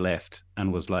Superman had left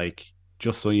and was like,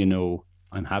 just so you know,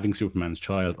 I'm having Superman's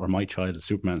child, or my child is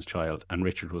Superman's child, and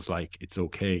Richard was like, it's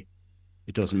okay,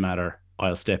 it doesn't matter,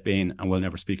 I'll step in and we'll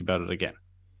never speak about it again?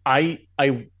 I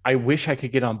wish I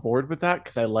could get on board with that,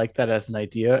 because I like that as an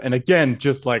idea. And again,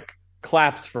 just like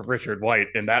claps for Richard White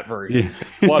in that version.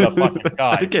 Yeah. What a fucking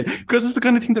guy. Again, because it's the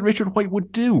kind of thing that Richard White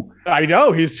would do. I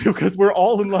know, he's, because we're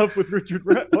all in love with Richard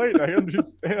White. I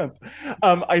understand.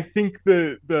 I think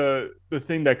the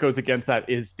thing that goes against that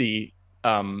is the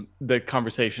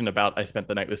conversation about I spent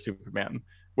the night with Superman,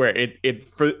 where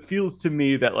it feels to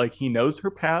me that like he knows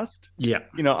her past, Yeah.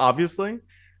 Obviously,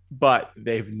 but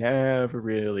they've never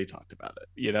really talked about it,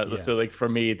 Yeah. So like for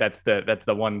me, that's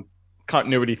the one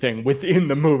continuity thing within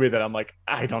the movie that I'm like,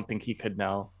 I don't think he could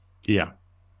know. Yeah.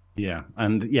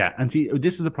 And see,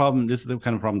 this is the problem. This is the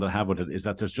kind of problem that I have with it, is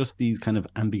that there's just these kind of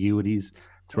ambiguities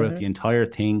throughout the entire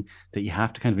thing that you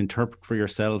have to kind of interpret for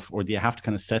yourself, or you have to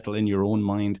kind of settle in your own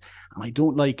mind. And I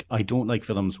don't like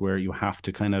films where you have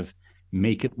to kind of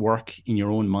make it work in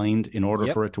your own mind in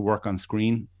order for it to work on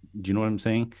screen. Do you know what I'm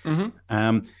saying?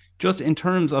 Mm-hmm. Just in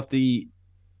terms of the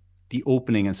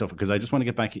opening and stuff, because I just want to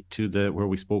get back to where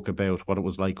we spoke about what it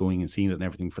was like going and seeing it and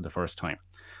everything for the first time.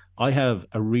 I have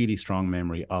a really strong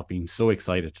memory of being so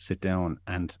excited to sit down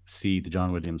and see the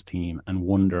John Williams team and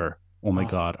wonder, oh my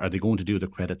God, are they going to do the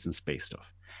credits and space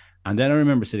stuff? And then I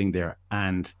remember sitting there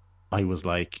and I was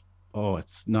like, oh,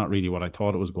 it's not really what I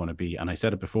thought it was going to be. And I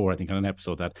said it before, I think on an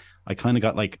episode, that I kind of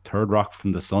got like Third Rock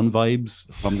from the Sun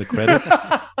vibes from the credits.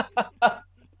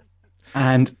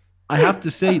 And I have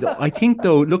to say, though, I think,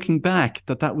 though, looking back,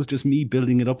 that was just me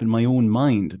building it up in my own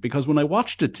mind. Because when I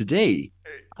watched it today,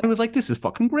 I was like, this is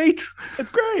fucking great. It's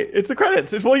great. It's the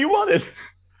credits. It's what you wanted.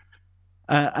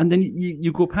 And then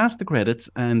you go past the credits,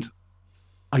 and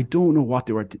I don't know what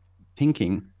they were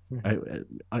thinking.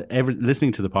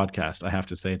 Listening to the podcast, I have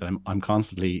to say that I'm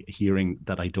constantly hearing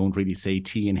that I don't really say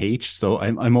T and H. So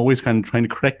I'm always kind of trying to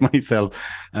correct myself.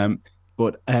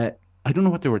 But I don't know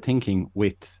what they were thinking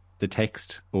with the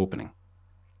text opening.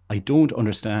 I don't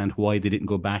understand why they didn't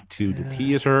go back to the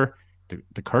theater,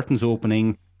 the curtains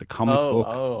opening, the comic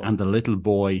book, and the little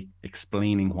boy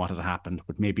explaining what had happened,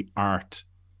 with maybe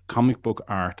comic book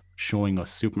art showing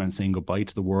us Superman saying goodbye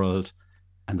to the world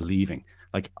and leaving.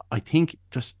 Like, I think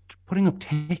just putting up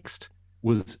text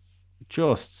was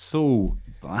just so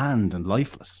bland and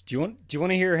lifeless. Do you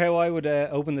want to hear how I would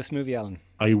open this movie, Alan?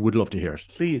 I would love to hear it.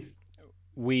 Please.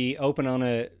 We open on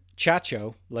a chat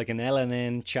show, like an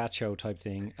LNN chat show type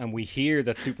thing, and we hear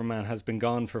that Superman has been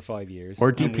gone for 5 years.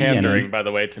 Or deep pandering, by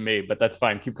the way, to me, but that's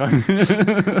fine. Keep going.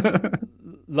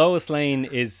 Lois Lane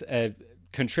is a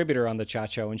contributor on the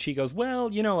chat show, and she goes,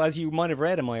 well, as you might have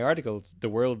read in my article, the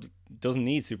world doesn't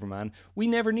need Superman. We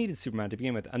never needed Superman to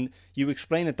begin with. And you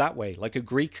explain it that way, like a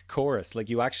Greek chorus, like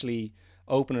you actually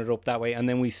open it up that way. And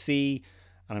then we see,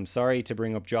 and I'm sorry to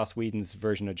bring up Joss Whedon's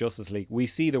version of Justice League, we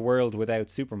see the world without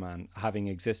Superman having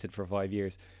existed for 5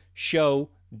 years. Show,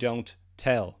 don't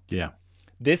tell. Yeah.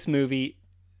 This movie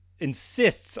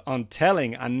insists on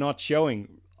telling and not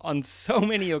showing on so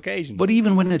many occasions. But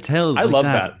even when it tells, I love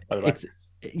that, by the way.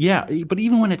 Yeah, but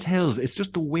even when it tells, it's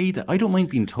just the way that I don't mind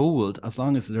being told, as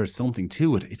long as there's something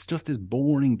to it. It's just this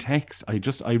boring text. I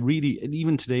really,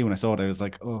 even today when I saw it, I was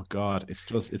like, oh God,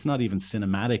 it's not even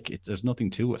cinematic. There's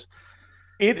nothing to it.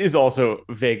 It is also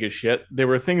vague as shit. There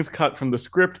were things cut from the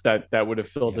script that would have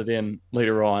filled it in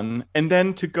later on. And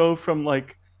then to go from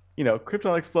like,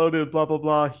 Krypton exploded, blah, blah,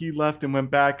 blah. He left and went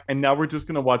back. And now we're just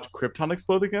going to watch Krypton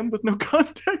explode again with no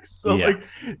context. So like,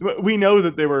 we know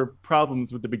that there were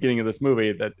problems with the beginning of this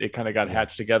movie, that it kind of got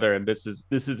hatched together. And this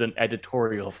is an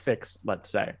editorial fix,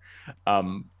 let's say.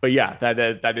 But yeah,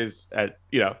 that is,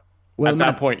 well, at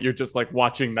that point, you're just like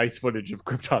watching nice footage of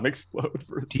Krypton explode.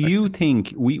 Do you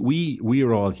think we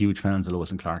are all huge fans of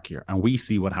Lois and Clark here, and we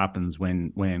see what happens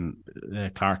when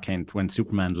Clark Kent, when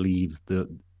Superman leaves the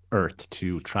Earth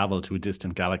to travel to a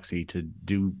distant galaxy to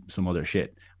do some other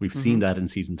shit? We've seen that in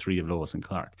season 3 of Lois and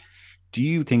Clark. Do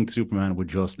you think Superman would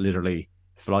just literally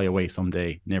fly away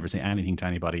someday, never say anything to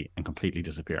anybody, and completely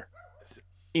disappear?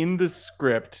 in the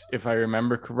script, if I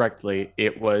remember correctly,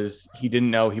 it was he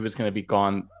didn't know he was going to be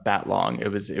gone that long. It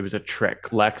was a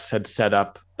trick. Lex had set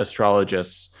up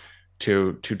astrologists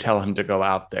to tell him to go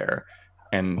out there,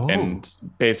 and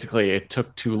basically it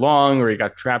took too long, or he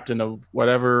got trapped in a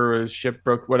whatever ship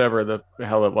broke, whatever the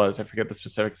hell it was. I forget the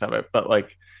specifics of it, but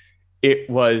like it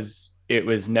was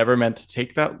never meant to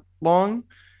take that long,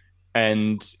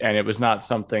 and it was not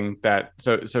something that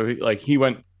like he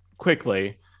went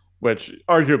quickly, which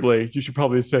arguably you should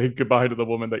probably say goodbye to the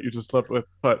woman that you just slept with,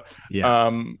 but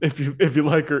if you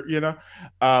like her,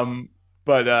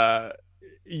 but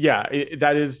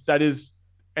that is,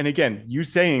 and again, you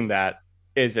saying that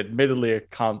is admittedly a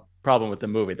problem with the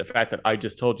movie, the fact that I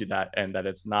just told you that and that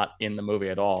it's not in the movie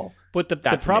at all. But the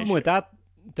problem with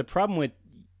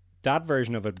that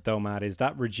version of it, though, Matt, is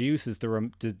that reduces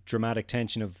the dramatic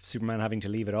tension of Superman having to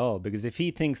leave at all. Because if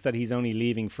he thinks that he's only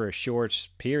leaving for a short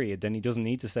period, then he doesn't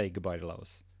need to say goodbye to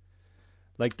Lois.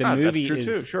 Like the movie that's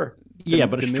true is too, sure.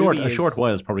 But a short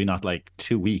while is probably not like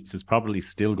 2 weeks. It's probably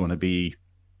still going to be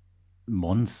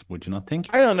months. Would you not think?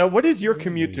 I don't know. What is your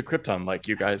commute to Krypton like,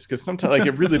 you guys? Because sometimes like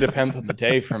it really depends on the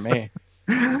day for me.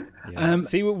 Yeah.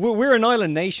 See, we're an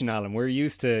island nation, Alan. We're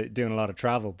used to doing a lot of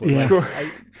travel, but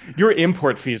your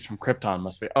import fees from Krypton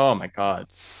must be, oh my god,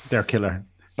 they're killer.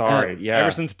 Sorry,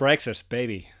 ever since Brexit,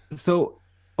 baby. So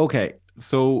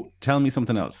so tell me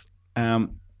something else. I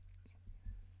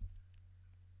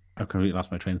completely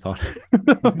lost my train of thought.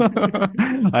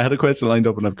 I had a question lined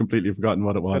up and I've completely forgotten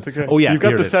what it was. That's okay. Oh yeah, you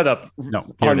got the setup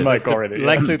on mic already.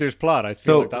 Lex Luthor's plot. I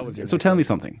feel like that was your. So tell me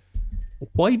something.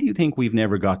 Why do you think we've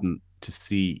never gotten to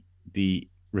see the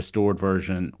restored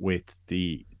version with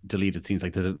the deleted scenes?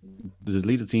 Like the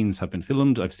deleted scenes have been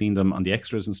filmed. I've seen them on the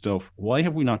extras and stuff. Why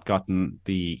have we not gotten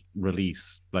the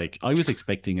release? Like I was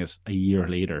expecting it a year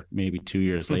later, maybe 2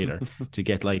 years later, to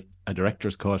get like a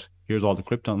director's cut. Here's all the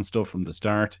Krypton stuff from the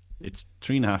start. It's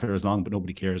 3.5 hours long, but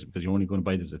nobody cares because you're only going to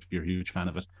buy this if you're a huge fan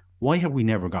of it. Why have we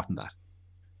never gotten that?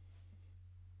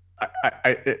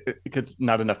 Because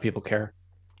not enough people care.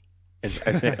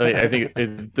 I think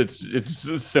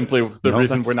it's simply the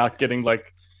reason we're not getting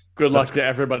like good luck to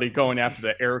everybody going after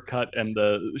the Air cut and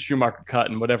the Schumacher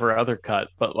cut and whatever other cut,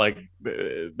 but like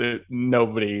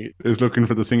nobody is looking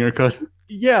for the Singer cut.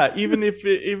 Yeah, even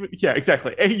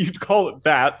exactly. You'd call it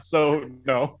that, so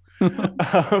no.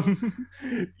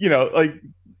 Like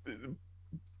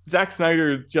Zack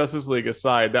Snyder Justice League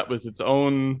aside, that was its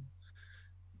own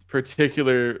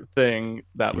particular thing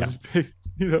that was big.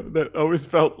 That always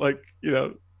felt like,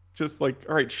 just like,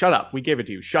 all right, shut up. We gave it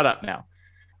to you. Shut up now.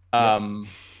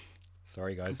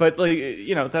 Sorry, guys. But like,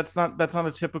 that's not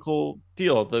a typical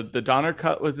deal. The Donner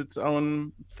cut was its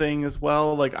own thing as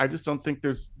well. Like, I just don't think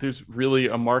there's really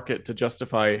a market to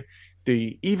justify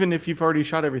even if you've already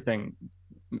shot everything,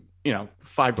 $5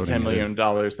 to $10 million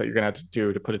that you're gonna have to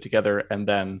do to put it together, and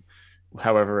then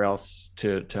however else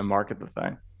to market the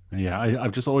thing. Yeah,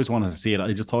 I've just always wanted to see it.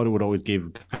 I just thought it would always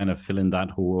fill in that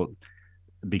whole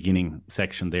beginning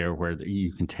section there where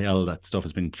you can tell that stuff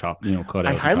has been cut out.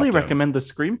 I highly recommend the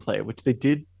screenplay, which they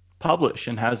did publish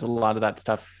and has a lot of that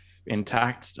stuff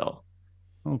intact still.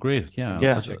 Oh, great!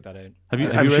 Yeah, check that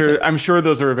out. I'm sure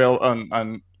those are available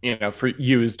on for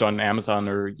used on Amazon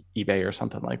or eBay or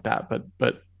something like that.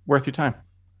 But worth your time.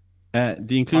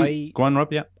 Do you include? Go on,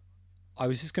 Rob. Yeah, I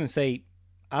was just going to say,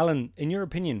 Alan, in your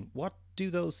opinion, what do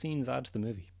those scenes add to the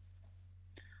movie?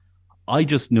 I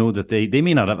just know that they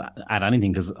may not have add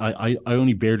anything because I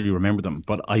only barely remember them,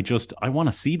 but I want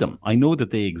to see them. I know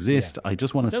that they exist. Yeah. I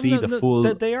just want to see the full.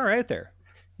 They are out there.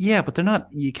 Yeah, but they're not.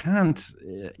 You can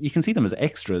see them as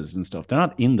extras and stuff. They're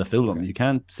not in the film. Okay. You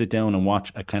can't sit down and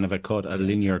watch a kind of a cut, a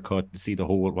linear cut, to see the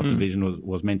whole what the vision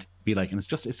was meant to be like. And it's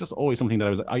just always something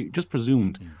that I just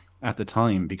presumed at the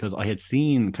time because I had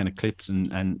seen kind of clips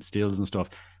and stills and stuff.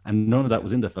 And none of that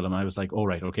was in the film. I was like, all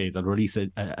right, okay, they'll release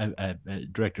a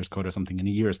director's cut or something in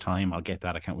a year's time. I'll get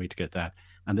that. I can't wait to get that.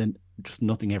 And then just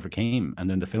nothing ever came. And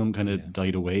then the film kind of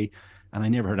died away. And I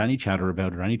never heard any chatter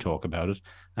about it or any talk about it.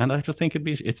 And I just think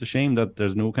it's a shame that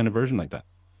there's no kind of version like that.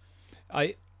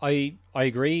 I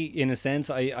agree in a sense.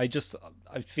 I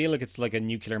feel like it's like a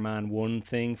Nuclear Man 1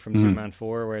 thing from Superman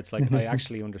 4 where it's like I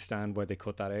actually understand why they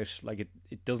cut that out. Like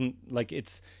it doesn't, like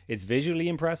it's visually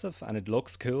impressive and it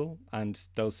looks cool and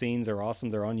those scenes are awesome.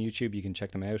 They're on YouTube, you can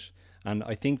check them out. And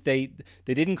I think they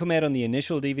didn't come out on the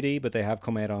initial DVD, but they have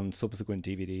come out on subsequent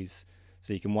DVDs,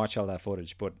 so you can watch all that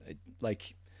footage. But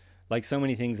like so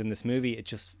many things in this movie, it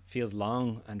just feels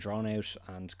long and drawn out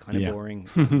and kind of boring.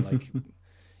 And like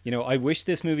I wish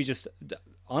this movie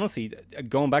honestly,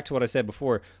 going back to what I said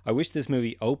before, I wish this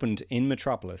movie opened in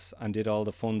Metropolis and did all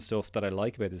the fun stuff that I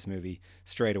like about this movie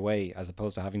straight away, as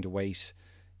opposed to having to wait,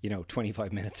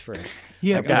 25 minutes for it.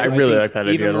 Yeah, I really like that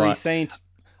idea Eva a Marie lot. Saint,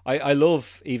 I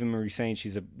love Eva Marie Saint.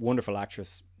 She's a wonderful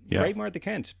actress. Yeah. Great Martha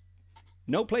Kent.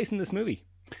 No place in this movie.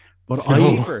 But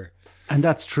and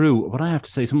that's true. But I have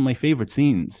to say, some of my favorite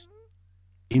scenes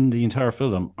in the entire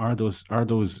film are those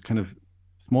kind of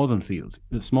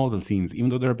Smallville scenes, even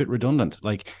though they're a bit redundant.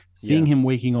 Like seeing him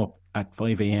waking up at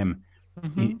 5 a.m.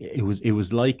 It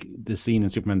was like the scene in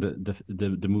Superman,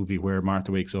 the movie where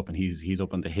Martha wakes up and he's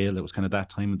up on the hill. It was kind of that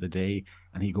time of the day,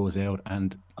 and he goes out,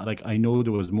 and like I know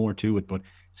there was more to it, but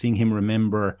seeing him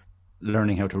remember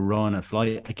learning how to run and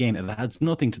fly again, it adds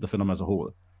nothing to the film as a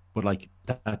whole. But like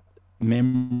that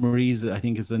Memories, I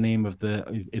think is the name of the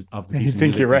of the piece. I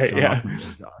think you're right. Yeah.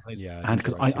 And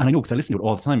because I know, because I listen to it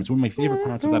all the time. It's one of my favorite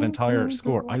parts of that entire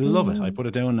score. I love it. I put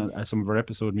it down as some of our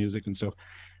episode music and stuff.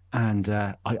 And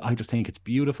I just think it's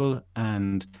beautiful.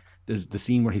 And there's the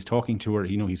scene where he's talking to her.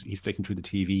 He's flicking through the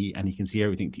TV and he can see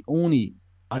everything.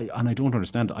 I don't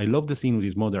understand. I love the scene with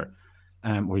his mother,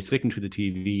 where he's flicking through the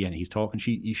TV and he's talking.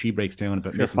 She breaks down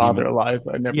about your father alive.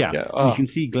 I never. Yeah. Oh. You can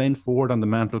see Glenn Ford on the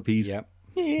mantelpiece. Yeah.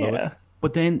 Yeah.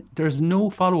 But then there's no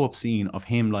follow-up scene of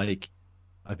him like,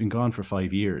 I've been gone for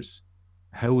 5 years.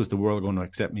 How is the world going to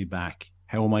accept me back?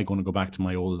 How am I going to go back to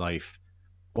my old life?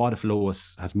 What if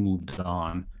Lois has moved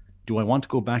on? Do I want to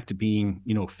go back to being,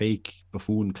 fake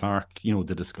buffoon Clark,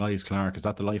 the disguised Clark? Is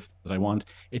that the life that I want?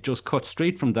 It just cuts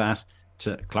straight from that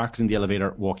to Clark's in the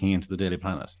elevator walking into the Daily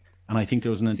Planet. And I think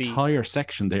there was an entire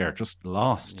section there just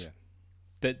lost.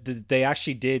 Yeah. They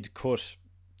actually did cut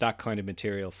that kind of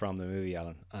material from the movie,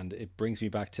 Alan, and it brings me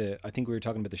back to, I think we were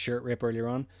talking about the shirt rip earlier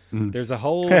on. There's a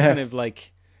whole kind of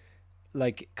like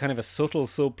kind of a subtle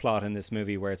subplot in this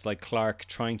movie where it's like Clark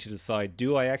trying to decide,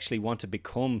 do I actually want to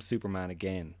become Superman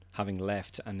again, having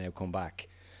left and now come back?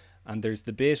 And there's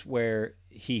the bit where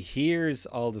he hears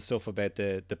all the stuff about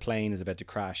the plane is about to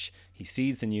crash. He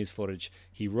sees the news footage.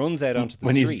 He runs out onto the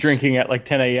street. When he's drinking at like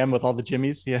 10 a.m. with all the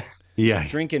Jimmies. Yeah.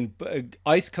 Drinking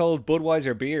ice cold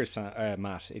Budweiser beer,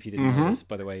 Matt, if you didn't know this,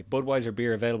 by the way. Budweiser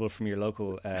beer available from your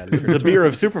local liquor store. The beer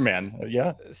of Superman,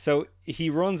 yeah. So he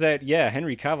runs out. Yeah,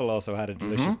 Henry Cavill also had a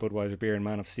delicious Budweiser beer in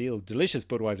Man of Steel. Delicious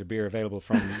Budweiser beer available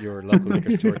from your local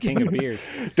liquor store, King of Beers.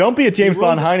 Don't be a James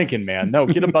Bond Heineken, man. No,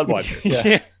 get a Budweiser.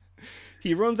 Yeah.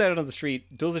 He runs out on the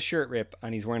street, does a shirt rip,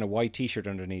 and he's wearing a white t-shirt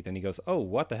underneath, and he goes, oh,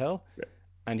 what the hell? Yeah.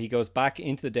 And he goes back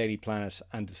into the Daily Planet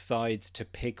and decides to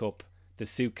pick up the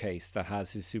suitcase that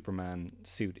has his Superman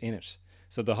suit in it.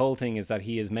 So the whole thing is that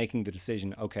he is making the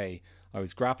decision, okay, I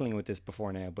was grappling with this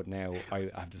before now, but now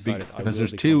I've decided because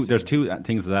there's two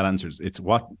things that answers. It's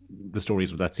what the story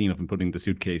is with that scene of him putting the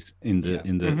suitcase in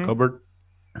the cupboard,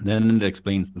 and then it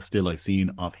explains the still I've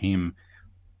seen of him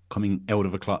coming out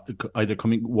of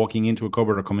walking into a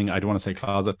cupboard or coming, I don't want to say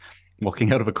closet,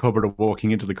 walking out of a cupboard or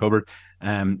walking into the cupboard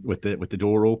with the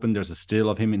door open. There's a still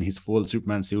of him in his full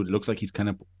Superman suit. It looks like he's kind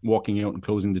of walking out and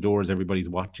closing the doors. Everybody's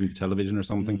watching the television or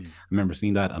something. I remember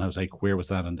seeing that and I was like, where was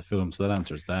that in the film? So that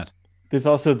answers that. There's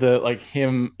also the like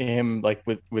him like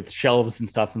with shelves and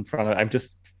stuff in front of it. I'm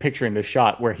just picturing the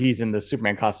shot where he's in the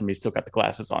Superman costume. He's still got the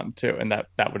glasses on too. And that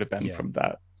would have been from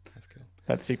that. That's cool.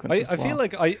 That sequence. I feel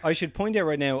like I should point out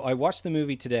right now, I watched the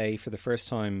movie today for the first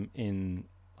time in,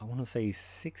 I want to say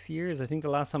 6 years. I think the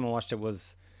last time I watched it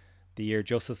was the year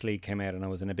Justice League came out and I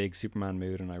was in a big Superman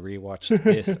mood and I rewatched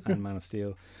this and Man of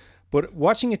Steel. But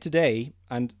watching it today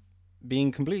and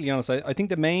being completely honest, I think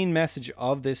the main message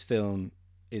of this film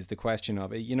is the question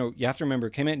of, you have to remember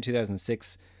it came out in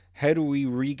 2006. How do we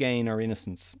regain our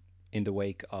innocence in the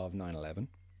wake of 9/11?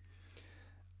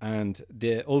 And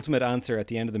the ultimate answer at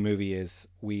the end of the movie is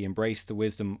we embrace the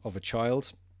wisdom of a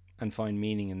child and find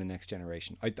meaning in the next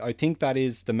generation. I think that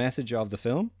is the message of the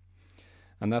film.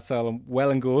 And that's all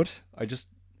well and good.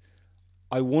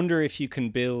 I wonder if you can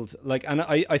build, and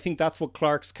I think that's what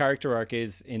Clark's character arc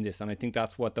is in this. And I think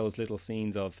that's what those little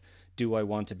scenes of, do I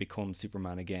want to become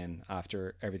Superman again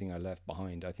after everything I left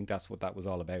behind? I think that's what that was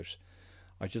all about.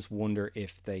 I just wonder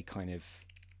if they kind of,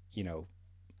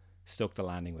 stuck the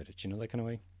landing with it, that kind of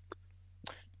way.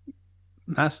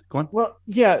 Matt, go on. Well,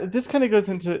 yeah, this kind of goes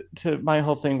into my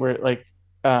whole thing where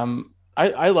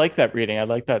I like that reading. I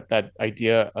like that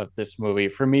idea of this movie.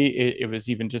 For me, it was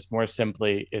even just more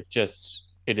simply, it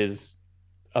is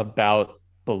about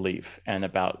belief and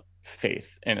about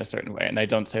faith in a certain way. And I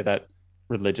don't say that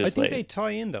religiously. I think they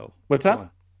tie in though. What's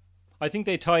that? I think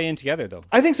they tie in together though.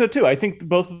 I think so too. I think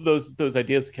both of those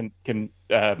ideas can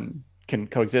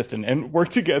coexist and work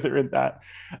together in that.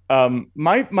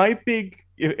 My big,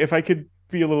 if I could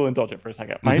be a little indulgent for a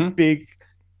second, my big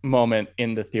moment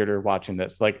in the theater watching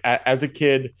this. Like as a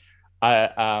kid,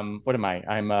 what am I?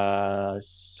 I'm a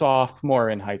sophomore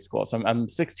in high school, so I'm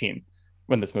 16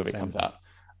 when this movie comes out.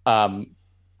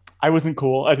 I wasn't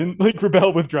cool. I didn't like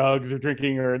rebel with drugs or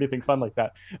drinking or anything fun like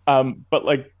that. But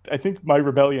like I think my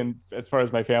rebellion, as far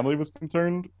as my family was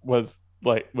concerned, was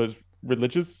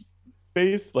religious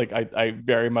based. Like I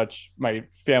very much, my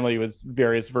family was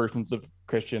various versions of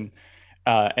Christian,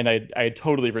 and I had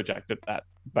totally rejected that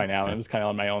by now, and was kind of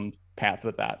on my own path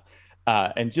with that.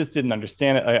 And just didn't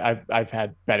understand it. I've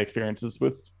had bad experiences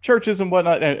with churches and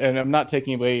whatnot, and I'm not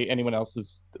taking away anyone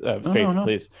else's faith, no.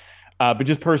 please. But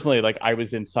just personally, like I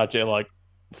was in such a like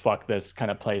fuck this kind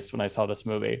of place when I saw this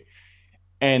movie,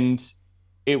 and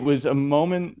it was a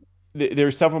moment. There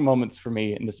were several moments for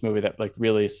me in this movie that like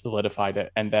really solidified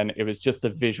it, and then it was just the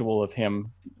visual of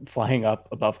him flying up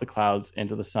above the clouds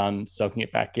into the sun, soaking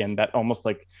it back in. That almost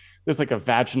like there's like a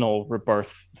vaginal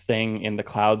rebirth thing in the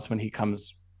clouds when he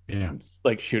comes,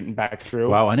 like shooting back through.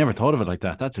 Wow, I never thought of it like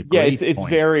that. That's a great it's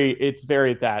point. it's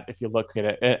very that if you look at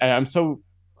it, and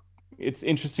it's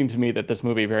interesting to me that this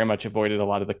movie very much avoided a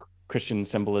lot of the Christian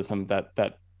symbolism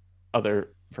that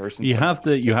other versions. You have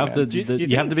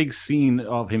the big scene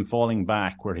of him falling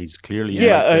back where he's clearly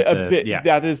a bit. Yeah.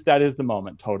 That is the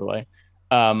moment totally.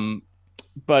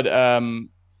 But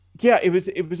yeah,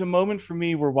 it was a moment for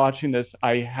me where watching this,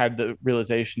 I had the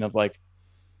realization of like,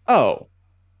 oh,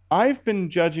 I've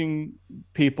been judging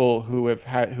people who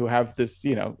have this,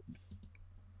 you know,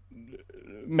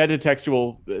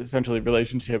 metatextual essentially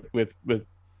relationship with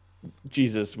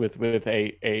Jesus, with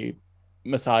a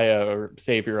Messiah or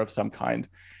savior of some kind.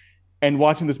 And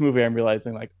watching this movie, I'm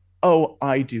realizing like, oh,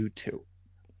 I do too.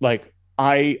 Like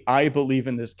I believe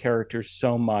in this character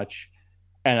so much,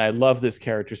 and I love this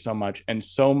character so much, and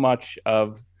so much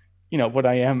of, you know, what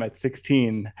I am at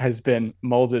 16 has been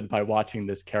molded by watching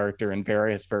this character in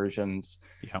various versions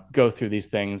go through these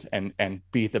things and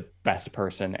be the best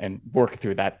person and work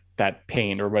through that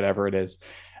pain or whatever it is.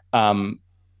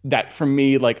 That for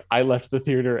me, like I left the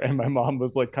theater and my mom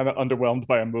was like kind of underwhelmed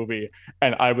by a movie,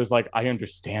 and I was like, I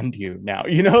understand you now,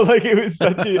 you know, like it was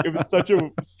such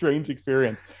a strange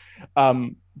experience.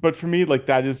 But for me, like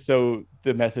that is so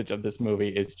the message of this movie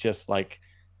is just like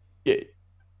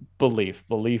belief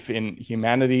in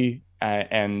humanity,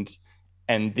 and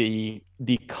the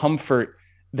comfort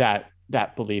that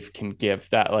belief can give.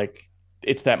 That like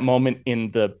it's that moment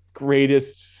in the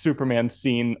greatest Superman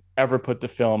scene ever put to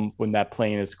film when that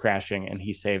plane is crashing and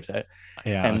he saves it.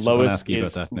 Yeah, and Lois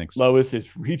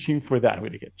is reaching for that. I'm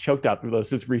going to get choked up.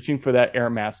 Lois is reaching for that air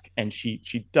mask, and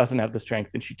she doesn't have the strength,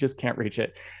 and she just can't reach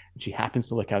it. And she happens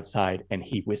to look outside, and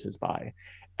he whizzes by,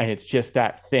 and it's just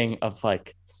that thing of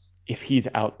like, if he's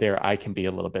out there, I can be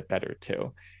a little bit better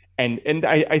too. And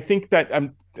I think that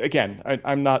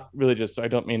I'm not religious, so I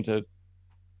don't mean to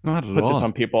put this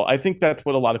on people. I think that's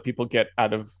what a lot of people get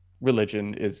out of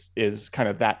religion is kind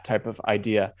of that type of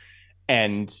idea.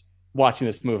 And watching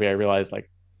this movie, I realized like,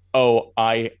 oh,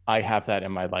 I have that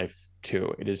in my life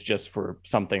too. It is just for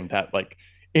something that like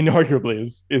inarguably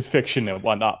is fiction and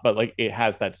whatnot, but like it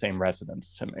has that same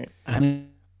resonance to me. And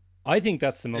I think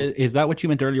that's the most. Is that what you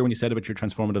meant earlier when you said about your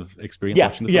transformative experience? Yeah,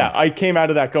 watching the film? film? I came out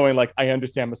of that going like, I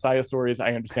understand Messiah stories.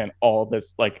 I understand all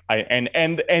this. Like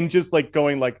and just like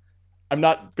going like, I'm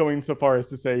not going so far as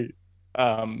to say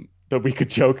that we could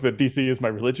joke that DC is my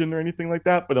religion or anything like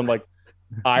that, but I'm like,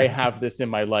 I have this in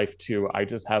my life too. I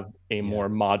just have a more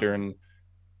modern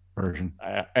version.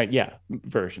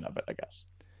 Version of it, I guess.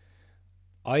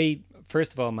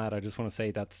 First of all, Matt, I just want to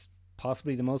say that's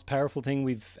possibly the most powerful thing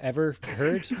we've ever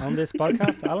heard on this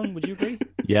podcast. Alan, would you agree?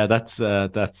 Yeah, that's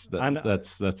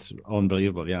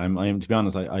unbelievable. Yeah, I'm to be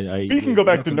honest, you can go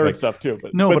back to nerd stuff too,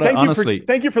 but honestly,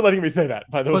 thank you for letting me say that,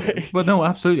 by the way. But no,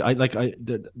 absolutely.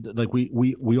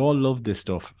 We all love this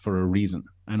stuff for a reason,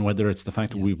 and whether it's the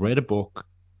fact that we've read a book,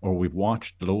 or we've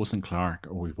watched Lois and Clark,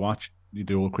 or we've watched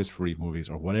the old Christopher Reeve movies,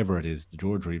 or whatever it is, the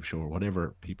George Reeves show, or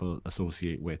whatever people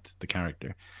associate with the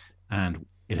character, and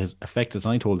it has affected. As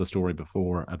I told the story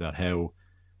before about how,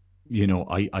 you know,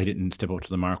 I didn't step up to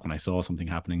the mark when I saw something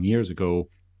happening years ago,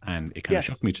 and it kind of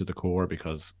shook me to the core,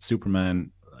 because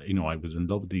Superman, you know, I was in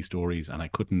love with these stories and I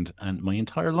couldn't, and my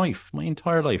entire life, my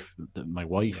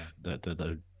wife,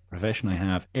 the profession I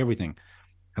have, everything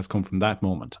has come from that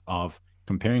moment of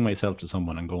comparing myself to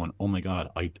someone and going, oh my God,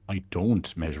 I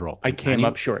don't measure up. I came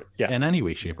up short. Yeah. In any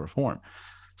way, shape or form.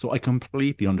 So I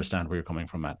completely understand where you're coming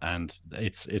from, Matt, and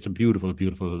it's a beautiful,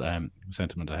 beautiful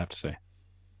sentiment, I have to say.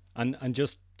 And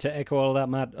just to echo all of that,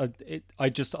 Matt,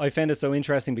 I found it so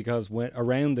interesting because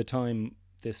around the time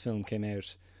this film came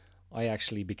out, I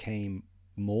actually became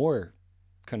more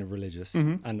kind of religious,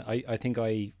 and I think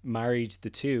I married the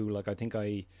two. Like I think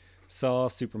I saw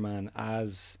Superman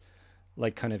as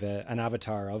like kind of an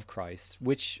avatar of Christ,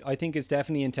 which I think is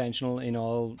definitely intentional in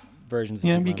all versions of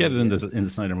Superman. You get it in the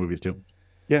Snyder movies too.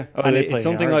 Yeah, and it's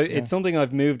something it's something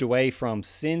I've moved away from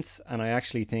since, and I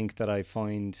actually think that I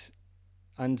find,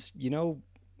 and you know,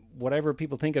 whatever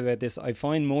people think about this, I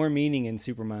find more meaning in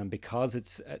Superman because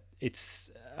it's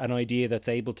an idea that's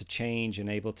able to change and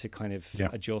able to kind of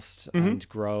adjust and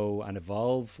grow and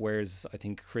evolve, whereas I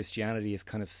think Christianity is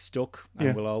kind of stuck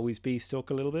and will always be stuck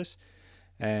a little bit.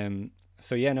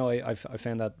 So yeah, no, I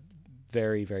found that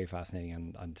very, very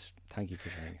fascinating, and thank you for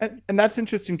sharing. And that's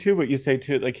interesting too, what you say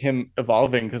too, like him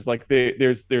evolving, because like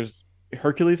there's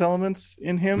Hercules elements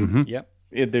in him.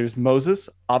 There's Moses,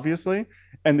 obviously,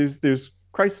 and there's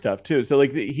Christ stuff too. So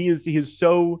like he is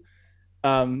so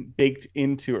baked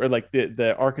into, or like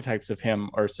the archetypes of him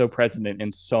are so present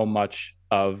in so much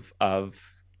of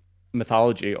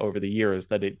mythology over the years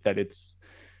that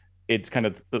it's kind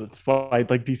of, that's why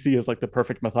like DC is like the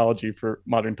perfect mythology for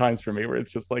modern times for me, where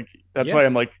it's just like, that's why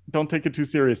I'm like, don't take it too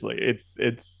seriously. It's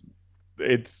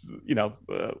you know,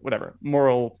 whatever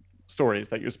moral stories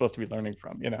that you're supposed to be learning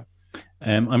from, you know.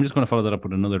 I'm just going to follow that up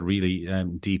with another really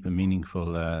deep and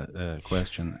meaningful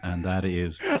question, and that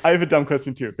is, I have a dumb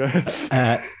question too. Go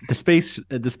ahead. The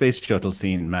space shuttle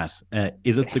scene, Matt.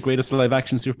 Is it the greatest live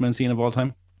action Superman scene of all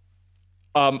time?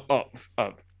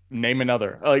 Name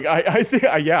another. Like I think,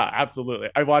 yeah, absolutely.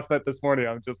 I watched that this morning.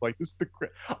 I'm just like, this is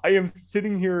I am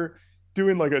sitting here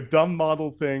doing like a dumb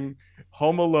model thing,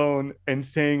 Home Alone, and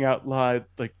saying out loud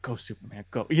like, "Go Superman,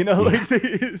 go!" You know, like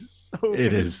it is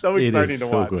so exciting to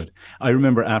watch. Good. I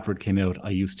remember after it came out,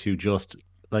 I used to just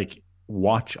like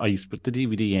watch. I used to put the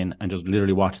DVD in and just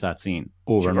literally watch that scene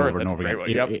over and over and over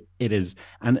again. It is,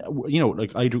 and you know,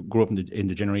 like I grew up in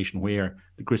the generation where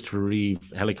the Christopher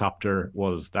Reeve helicopter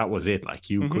was it. Like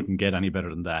you couldn't get any better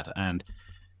than that, and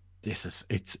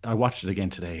I watched it again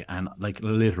today, and like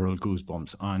literal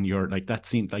goosebumps on your, like that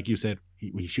scene, like you said,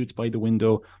 he shoots by the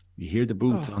window, you hear the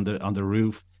boots on the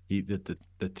roof,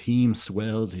 the team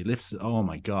swells, he lifts, oh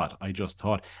my God, I just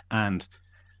thought, and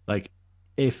like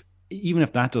even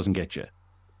if that doesn't get you,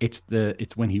 it's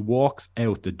when he walks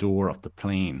out the door of the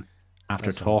plane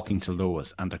after talking to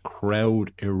Lois and the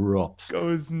crowd erupts,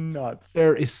 goes nuts.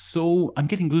 There is I'm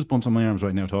getting goosebumps on my arms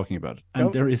right now talking about it,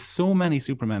 and there is so many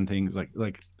Superman things like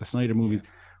the Snyder movies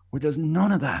where there's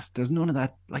none of that.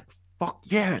 Like, fuck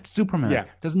yeah, it's Superman.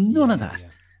 There's none of that.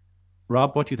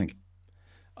 Rob, what do you think?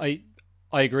 I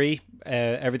agree.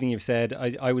 Everything you've said.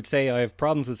 I would say I have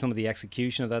problems with some of the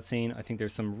execution of that scene. I think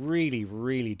there's some really,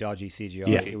 really dodgy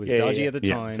CGI. It was dodgy at the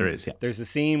time. There is. There's a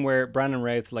scene where Brandon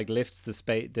Routh like lifts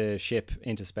the ship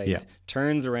into space,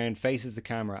 turns around, faces the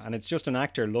camera, and it's just an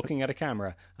actor looking at a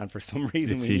camera. And for some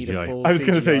reason, we need a full. I was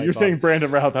going to say, you're saying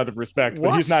Brandon Routh out of respect, what?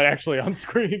 But he's not actually on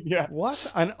screen. Yeah.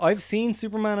 What? And I've seen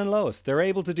Superman and Lois. They're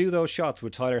able to do those shots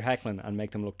with Tyler Hoechlin and make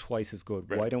them look twice as good.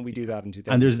 Right. Why don't we do that in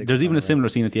 2006? And there's even a similar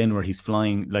scene at the end where he's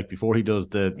flying, like before he does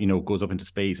the, you know, goes up into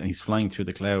space and he's flying through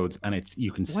the clouds, and you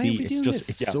can see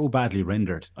it's so badly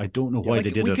rendered. I don't know why they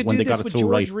did it when they got it so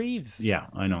George right. Reeves. Yeah,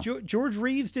 I know. George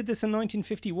Reeves did this in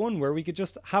 1951, where we could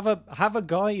just have a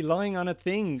guy lying on a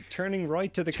thing turning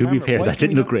right to the camera. To be fair, that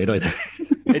didn't look great either.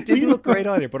 It didn't look great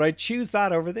either, but I'd choose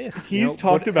that over this. He's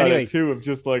talked about it too, of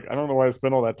just like, I don't know why I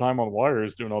spent all that time on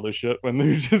wires doing all this shit when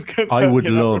they just I would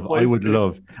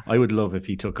love if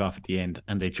he took off at the end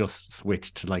and they just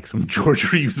switched to like some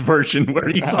George Reeves version where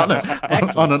he's on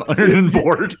an ironing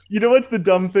board. You know what's the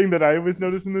dumb thing that I always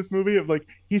noticed in this movie? Of like,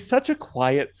 he's such a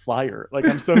quiet flyer. Like,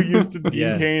 I'm so used to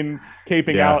Dean Cain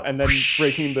caping out and then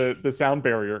breaking the sound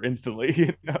barrier instantly,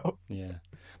 you know? Yeah.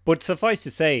 But suffice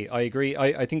to say, I agree.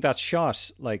 I think that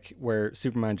shot, like where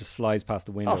Superman just flies past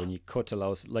the window and you cut to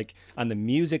Lois, like, and the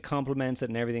music complements it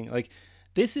and everything. Like,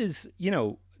 this is, you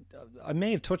know, I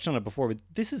may have touched on it before, but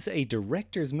this is a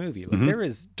director's movie. Like, there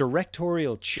is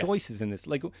directorial choices in this.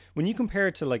 Like, when you compare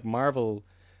it to like Marvel,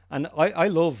 and I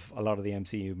love a lot of the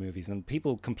MCU movies, and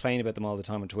people complain about them all the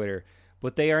time on Twitter.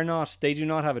 But they do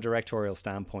not have a directorial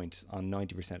standpoint on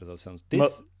 90% of those films.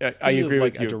 This I agree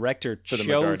like with you a director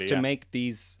chose to make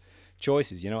these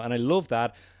choices, you know, and I love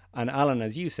that. And Alan,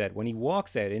 as you said, when he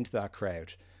walks out into that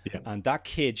crowd and that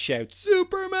kid shouts,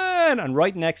 "Superman!" and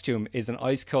right next to him is an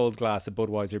ice cold glass of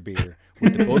Budweiser beer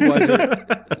with the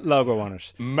Budweiser logo on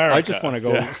it. America. I just want to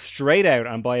go straight out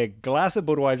and buy a glass of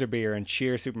Budweiser beer and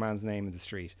cheer Superman's name in the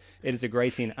street. It is a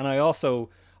great scene. And I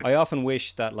often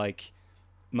wish that like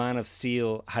Man of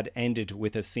Steel had ended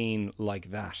with a scene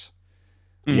like that,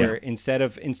 where instead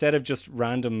of just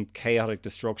random chaotic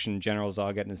destruction, General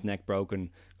Zod getting his neck broken,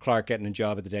 Clark getting a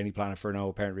job at the Daily Planet for no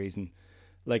apparent reason,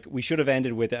 Like, we should have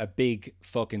ended with a big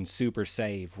fucking super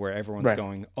save where everyone's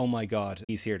going, oh my God,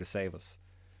 he's here to save us.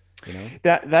 You know?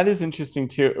 That is interesting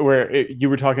too, where you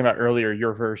were talking about earlier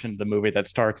your version of the movie that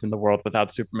starts in the world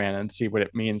without Superman and see what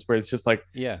it means, where it's just like,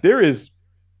 there is,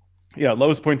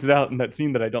 Lois pointed out in that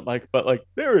scene that I don't like, but like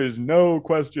there is no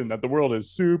question that the world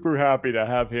is super happy to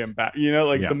have him back.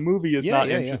 The movie is not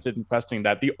interested in questioning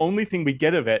that. The only thing we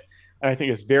get of it, and I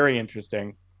think is very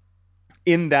interesting,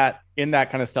 in that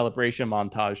kind of celebration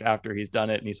montage after he's done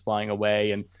it and he's flying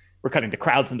away and we're cutting to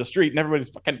crowds in the street and everybody's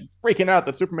fucking freaking out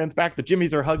that Superman's back, the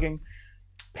Jimmies are hugging.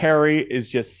 Perry is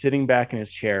just sitting back in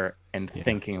his chair and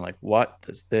thinking like, what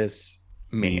does this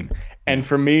mean? And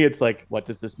for me, it's like, what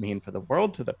does this mean for the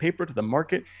world, to the paper, to the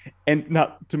market, and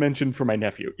not to mention for my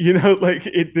nephew? He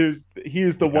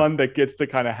is the one that gets to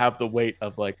kind of have the weight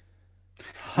of like,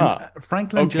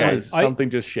 Frank Langella's something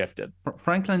just shifted.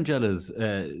 Frank Langella's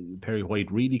Perry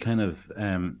White really kind of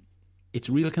it's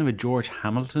real kind of a George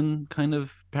Hamilton kind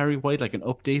of Perry White, like an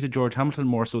updated George Hamilton,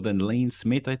 more so than Lane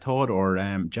Smith, I thought, or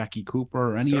Jackie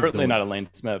Cooper, or any of those. Certainly not a Lane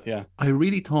Smith, yeah. I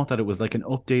really thought that it was like an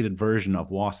updated version of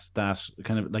what that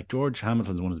kind of, like George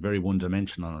Hamilton's one is very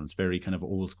one-dimensional and it's very kind of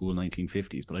old school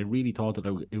 1950s, but I really thought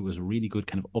that it was really good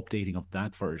kind of updating of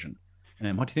that version.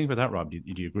 What do you think about that, Rob? Do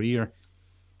you agree? Or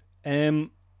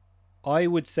I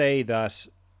would say that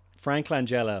Frank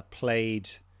Langella played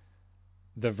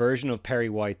the version of Perry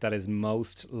White that is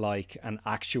most like an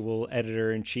actual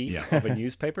editor-in-chief of a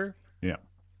newspaper. Yeah.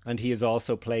 And he has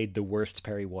also played the worst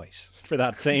Perry White for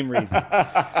that same reason.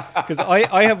 Because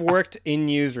I have worked in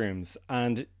newsrooms,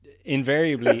 and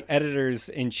invariably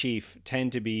editors-in-chief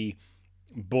tend to be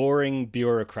boring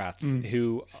bureaucrats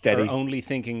who are only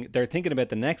thinking about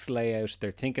the next layout.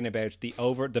 They're thinking about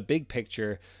the big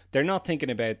picture. They're not thinking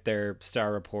about their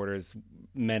star reporters'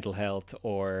 mental health,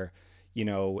 or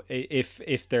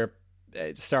if their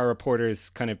star reporters'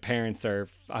 kind of parents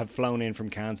have flown in from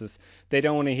Kansas, they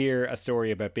don't want to hear a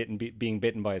story about being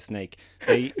bitten by a snake.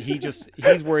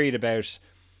 He's worried about,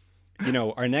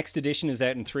 our next edition is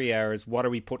out in 3 hours. What are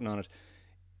we putting on it?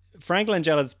 Frank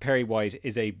Langella's Perry White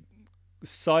is a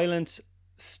silent,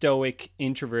 stoic,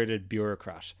 introverted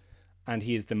bureaucrat, and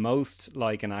he is the most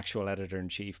like an actual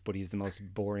editor-in-chief, but he's the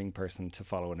most boring person to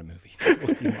follow in a movie. That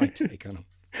would be my take on him.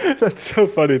 That's so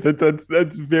funny.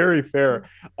 That's very fair.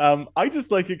 I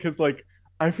just like it because like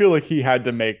I feel like he had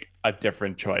to make a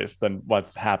different choice than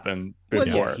what's happened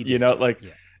before.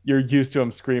 You're used to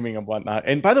him screaming and whatnot.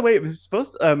 And by the way, it was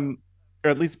supposed or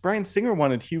at least Bryan Singer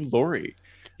wanted Hugh Laurie.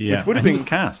 Yeah, which would have been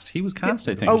cast. He was cast,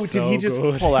 I think. Oh, did he just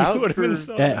pull out? House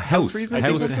reasons.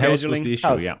 House was the issue.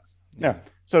 House. Yeah.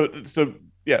 So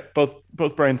yeah,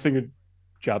 both Bryan Singer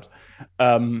jobs.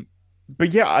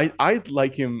 But yeah, I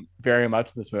like him very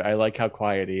much in this movie. I like how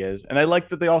quiet he is, and I like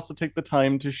that they also take the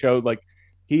time to show like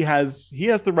he has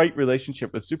the right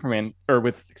relationship with Superman, or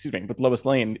with Lois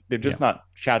Lane. They're just not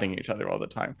shouting at each other all the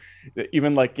time.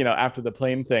 Even like after the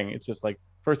plane thing, it's just like,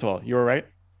 first of all, you were right.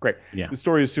 Great. Yeah. The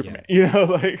story is Superman. I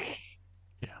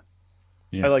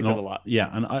like that a lot. Yeah,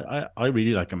 and I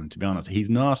really like him, to be honest.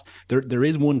 He's not there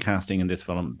is one casting in this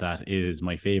film that is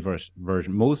my favorite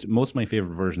version. Most of my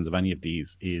favorite versions of any of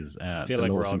these is I feel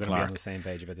like we're all going to be on the same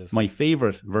page about this. My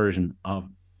favorite version of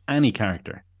any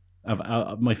character,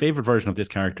 my favorite version of this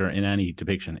character in any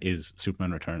depiction is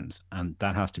Superman Returns, and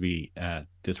that has to be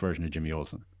this version of Jimmy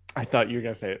Olsen. I thought you were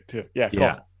going to say it too. Yeah, cool.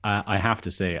 Yeah. I have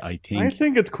to say, I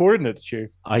think it's Coordinates, Chief.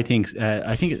 I can't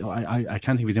think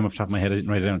of his name off the top of my head. I didn't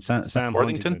write it down. Sam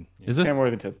Worthington, is it? Sam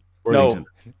Worthington. No,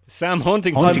 Sam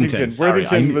Huntington.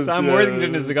 Sam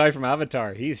Worthington is the guy from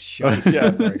Avatar. He's shit.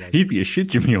 He'd be a shit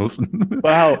Jimmy Olsen.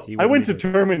 Wow, I went to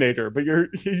Terminator, but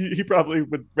he probably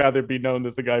would rather be known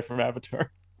as the guy from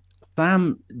Avatar.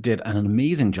 Sam did an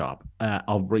amazing job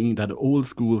of bringing that old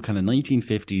school kind of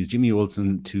 1950s Jimmy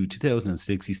Olsen to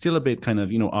 2006. He's still a bit kind of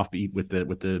offbeat with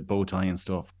the bow tie and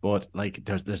stuff, but like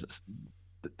there's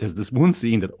this one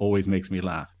scene that always makes me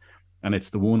laugh, and it's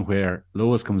the one where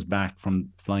Lois comes back from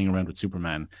flying around with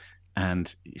Superman,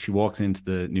 and she walks into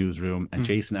the newsroom, and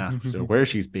Jason asks her where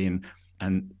she's been,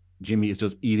 and Jimmy is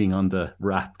just eating on the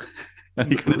wrap. And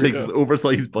he kind of takes this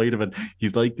oversized bite of it.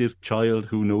 He's like this child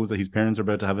who knows that his parents are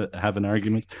about to have an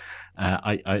argument.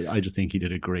 I just think he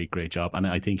did a great job, and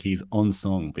I think he's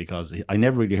unsung because I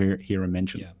never really hear him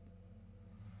mentioned. Yeah.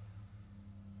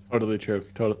 Totally true.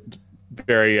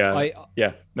 Very. I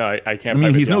can't. I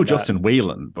mean, he's no Justin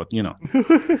Whalen, but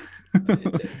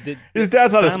his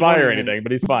dad's not a spy or anything,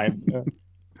 but he's fine. Yeah.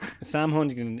 Sam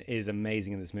Huntington is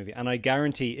amazing in this movie, and I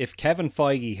guarantee if Kevin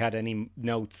Feige had any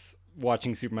notes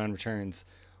watching Superman Returns,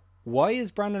 why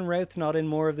is Brandon Routh not in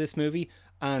more of this movie?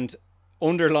 And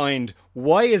underlined,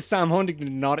 why is Sam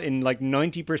Huntington not in like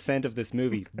 90% of this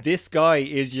movie? This guy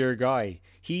is your guy.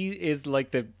 He is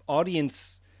like the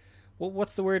audience. Well,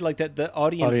 what's the word? Like that the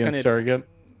audience kind of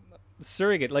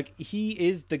surrogate. Like he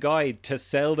is the guy to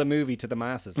sell the movie to the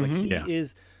masses. Like he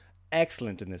is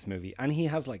excellent in this movie, and he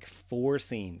has like 4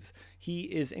 scenes. He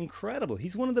is incredible.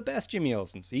 He's one of the best Jimmy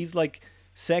Olsens. He's like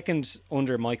second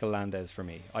under Michael Landis for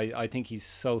me. I think he's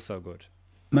so good.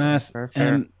 Matt,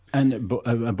 and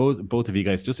both of you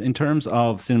guys, just in terms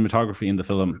of cinematography in the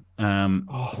film,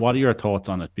 what are your thoughts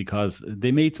on it? Because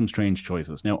they made some strange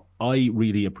choices. Now, I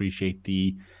really appreciate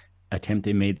the attempt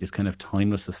they made, this kind of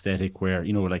timeless aesthetic where,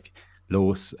 you know, like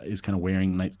Lois is kind of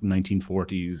wearing like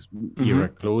 1940s era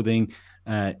clothing.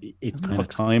 It's kind of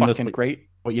timeless, fucking great.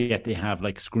 But yet they have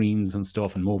like screens and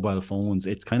stuff and mobile phones.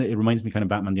 It reminds me kind of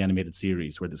Batman the Animated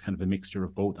Series, where there's kind of a mixture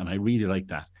of both, and I really like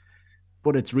that.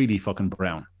 But it's really fucking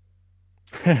brown.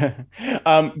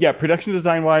 Production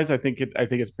design wise, I think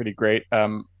it's pretty great.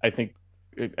 I think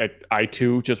I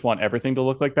too just want everything to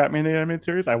look like Batman the Animated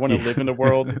Series. I want to live in a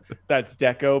world that's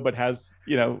deco but has,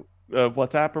 you know,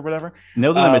 WhatsApp or whatever.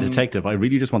 Now that I'm a detective, I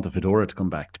really just want the fedora to come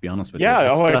back, to be honest with you.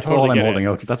 That's totally all I'm holding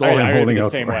out. That's all I'm holding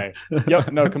out. Same way.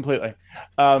 Yep, no, completely.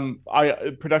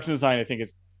 Production design, I think,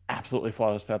 is absolutely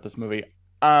flawless throughout this movie.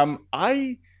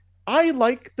 I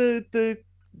like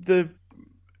the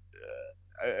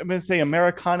I'm going to say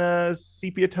Americana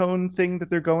sepia tone thing that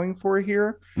they're going for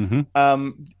here.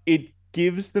 It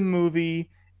gives the movie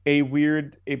a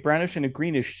brownish and a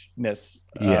greenishness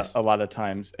a lot of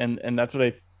times, and that's what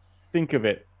I think of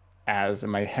it as in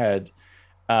my head.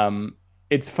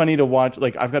 It's funny to watch.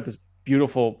 Like, I've got this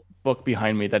beautiful book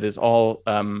behind me that is all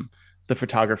the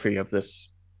photography of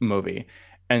this movie,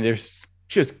 and there's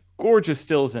just gorgeous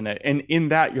stills in it, and in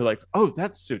that you're like, oh,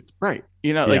 that suit's bright,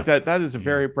 you know, like that is a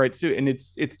very bright suit, and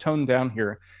it's toned down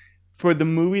here for the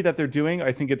movie that they're doing.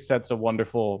 I think it sets a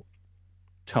wonderful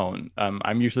tone.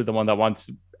 I'm usually the one that wants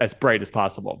as bright as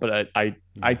possible, but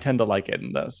I tend to like it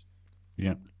in those.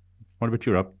 What about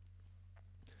you, Rob?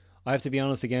 I have to be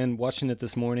honest, again, watching it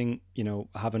this morning, you know,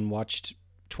 having watched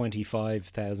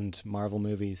 25,000 Marvel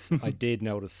movies, I did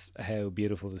notice how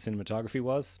beautiful the cinematography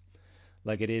was.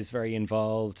 Like, it is very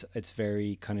involved. It's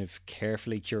very kind of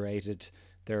carefully curated.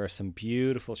 There are some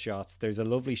beautiful shots. There's a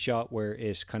lovely shot where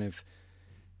it kind of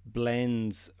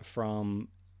blends from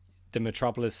the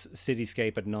Metropolis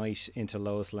cityscape at night into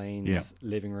Lois Lane's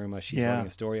living room as she's writing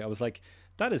a story. I was like,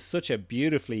 that is such a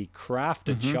beautifully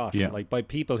crafted shot, like by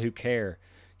people who care,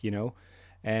 you know.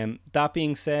 That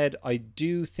being said, I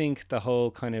do think the whole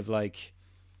kind of like,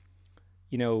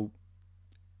 you know,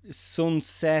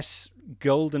 sunset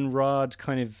goldenrod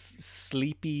kind of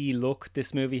sleepy look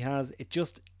this movie has, it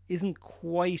just isn't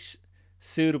quite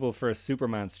suitable for a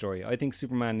Superman story. I think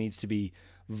Superman needs to be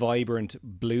vibrant,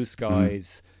 blue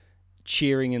skies,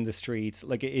 cheering in the streets.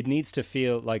 Like, it needs to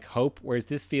feel like hope, whereas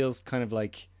this feels kind of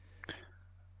like,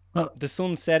 well, the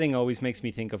sun setting always makes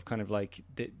me think of kind of like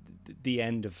the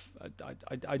end of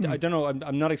I don't know,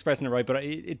 I'm not expressing it right, but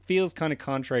it feels kind of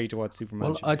contrary to what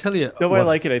Superman should. I tell you, the way I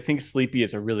like it, I think sleepy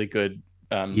is a really good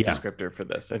descriptor for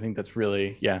this. I think that's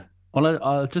really Well,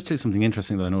 I'll just tell you something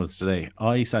interesting that I noticed today.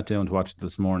 I sat down to watch it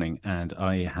this morning, and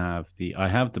I have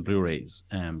the Blu-rays.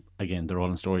 Again, they're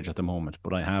all in storage at the moment,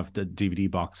 but I have the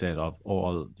DVD box set of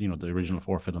all, you know, the original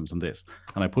 4 films and this,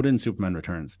 and I put in Superman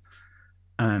Returns,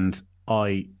 and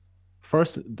the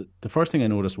first thing I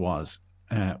noticed was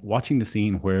watching the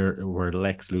scene where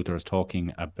Lex Luthor is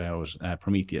talking about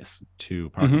Prometheus to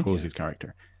Parker Posey's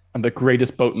character. On the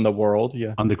greatest boat in the world,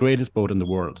 On the greatest boat in the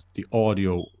world. The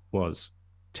audio was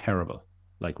terrible.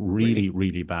 Like,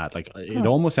 really bad. Like, it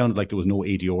almost sounded like there was no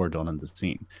ADR done in the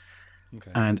scene.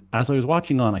 Okay. And as I was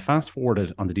watching I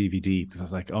fast-forwarded on the DVD, because I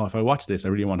was like, oh, if I watch this, I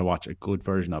really want to watch a good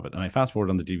version of it. And I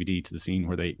fast-forwarded on the DVD to the scene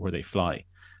where they fly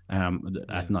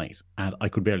at night, and I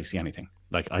could barely see anything.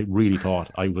 Like, I really thought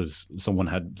someone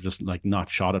had just like not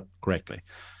shot it correctly.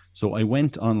 So I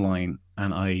went online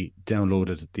and I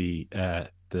downloaded the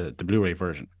Blu-ray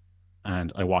version,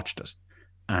 and I watched it,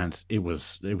 and it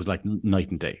was like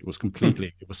night and day. It was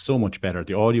completely it was so much better.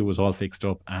 The audio was all fixed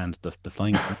up, and the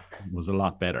flying was a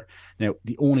lot better. Now,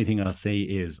 the only thing I'll say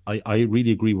is I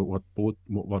really agree with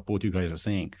what both you guys are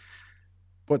saying,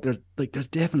 but there's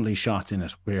definitely shots in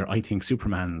it where I think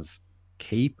Superman's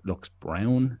cape looks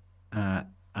brown,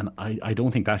 and I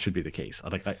don't think that should be the case.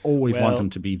 I always want him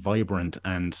to be vibrant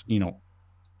and, you know,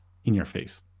 in your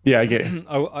face. Yeah, I get it.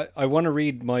 I want to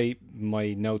read my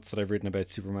notes that I've written about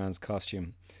Superman's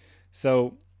costume.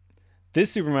 So,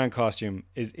 this Superman costume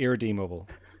is irredeemable.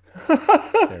 There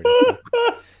it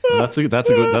is.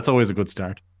 That's always a good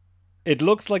start. It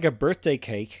looks like a birthday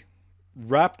cake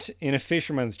wrapped in a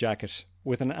fisherman's jacket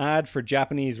with an ad for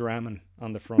Japanese ramen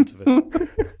on the front of it.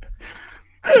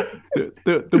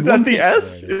 Is that the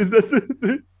S? Is that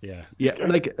the... Yeah.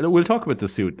 Like, we'll talk about the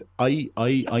suit. I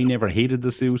never hated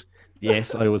the suit.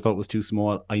 Yes, I always thought it was too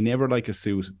small. I never like a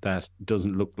suit that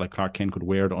doesn't look like Clark Kent could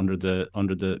wear it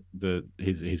under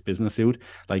his business suit.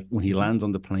 Like when he lands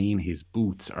on the plane, his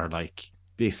boots are like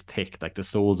this thick, like the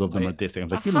soles of them are this thick. I'm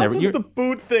like, the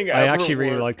boot thing? I actually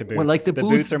really like the boots. Well, like the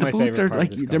boots are my favorite part.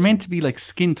 Like they're meant to be like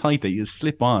skin tight that you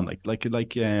slip on, like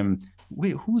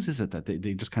wait, whose is it that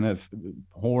they just kind of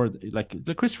hoard, like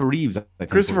Christopher Reeves?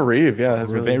 Christopher Reeve, yeah, that's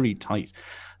really very tight.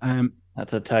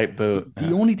 That's a tight boot.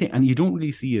 The only thing, and you don't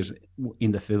really see it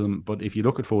in the film, but if you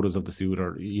look at photos of the suit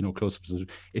or close-ups,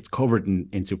 it's covered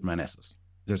in Superman S's.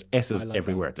 There's S's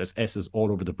everywhere. That. There's S's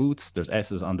all over the boots. There's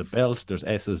S's on the belt. There's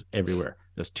S's everywhere.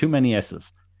 There's too many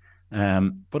S's.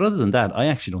 But other than that, I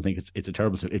actually don't think it's a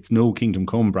terrible suit. It's no Kingdom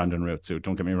Come Brandon Routh suit.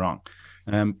 Don't get me wrong.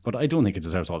 But I don't think it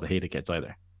deserves all the hate it gets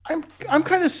either. I'm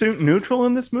kind of suit neutral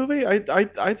in this movie.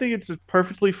 I think it's a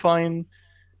perfectly fine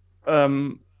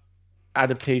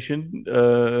adaptation,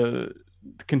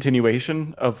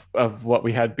 continuation of what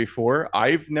we had before.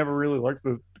 I've never really liked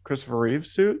the Christopher Reeve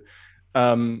suit.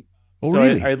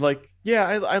 Really? I like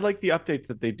the updates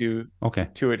that they do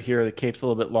to it here. The cape's a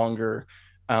little bit longer.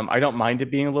 I don't mind it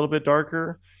being a little bit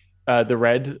darker. The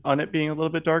red on it being a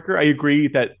little bit darker. I agree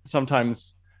that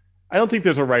sometimes I don't think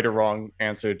there's a right or wrong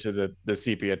answer to the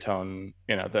sepia tone,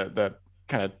 the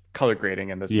kind of color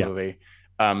grading in this movie.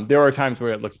 There are times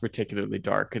where it looks particularly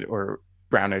dark or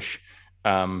brownish,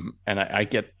 and I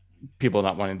get people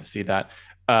not wanting to see that.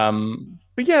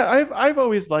 But yeah, I've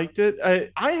always liked it.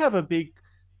 I have a big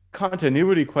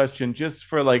continuity question just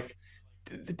for like,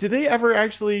 did they ever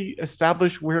actually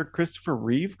establish where Christopher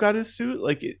Reeve got his suit?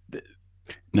 Like,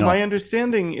 no. My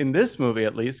understanding in this movie,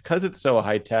 at least, because it's so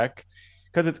high tech,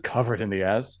 because it's covered in the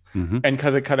S, and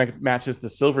because it kind of matches the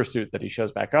silver suit that he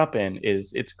shows back up in,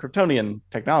 it's Kryptonian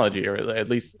technology, or at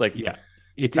least like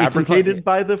fabricated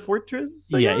by the Fortress.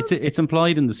 It's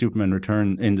implied in the Superman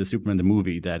the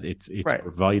movie that it's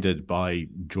provided by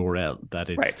Jor-El, that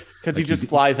it's right, because he just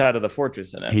flies out of the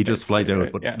Fortress in it. He just flies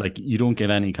out, but like you don't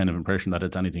get any kind of impression that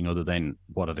it's anything other than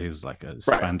what it is, like a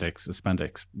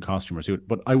spandex costume or suit.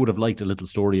 But I would have liked a little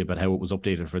story about how it was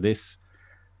updated for this,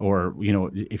 or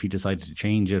if he decided to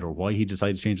change it, or why he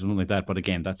decided to change something like that. But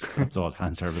again, that's all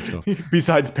fan service stuff.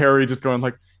 Besides Perry just going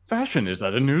like, "Fashion, is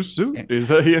that a new suit? Is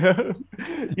that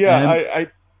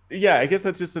I guess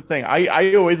that's just the thing.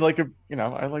 I always like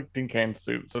I like Dean Cain's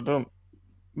suit, so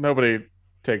nobody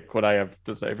take what I have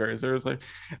to say very seriously.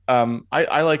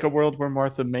 I like a world where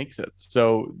Martha makes it,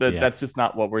 so that's just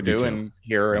not what we're doing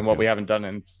here, and what we haven't done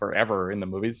in forever in the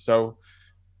movies. So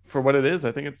for what it is,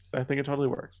 I think it totally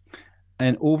works.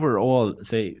 And overall,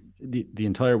 say the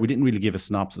entire, we didn't really give a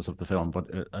synopsis of the film, but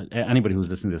anybody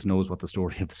who's listening to this knows what the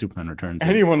story of Superman Returns is.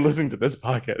 Anyone listening to this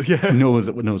podcast,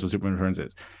 knows what Superman Returns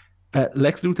is.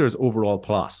 Lex Luthor's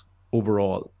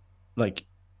overall, like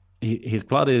his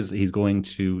plot is he's going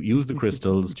to use the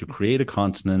crystals to create a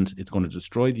continent. It's going to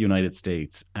destroy the United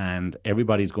States, and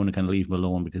everybody's going to kind of leave him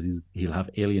alone because he'll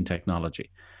have alien technology.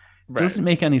 Right. Doesn't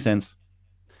make any sense.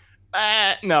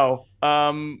 No.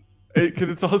 Because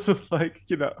it's also like,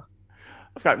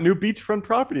 I've got new beachfront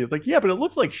property. It's like, yeah, but it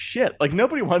looks like shit. Like,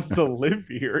 nobody wants to live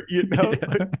here,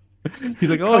 Like, he's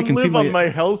like, I can live on my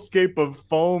hellscape of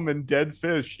foam and dead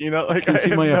fish. Like, I can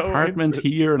see my apartment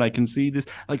here, and I can see this.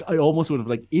 Like, I almost would have,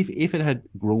 like, if it had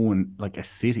grown like a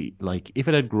city, like if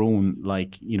it had grown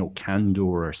like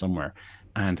Kandor or somewhere,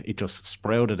 and it just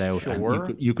sprouted out,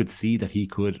 and you could see that he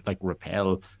could like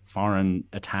repel foreign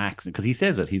attacks, because he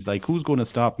says it. He's like, who's going to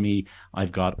stop me?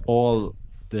 I've got all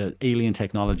the alien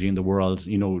technology in the world.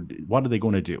 What are they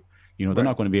going to do? They're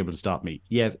not going to be able to stop me.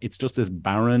 Yet it's just this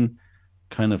barren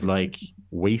kind of like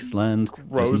wasteland.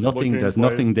 There's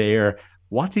nothing there.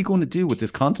 What's he going to do with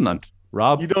this continent,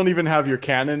 Rob? You don't even have your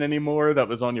cannon anymore that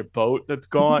was on your boat. That's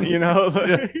gone.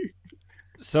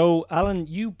 So, Alan,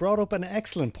 you brought up an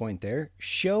excellent point there.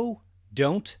 Show,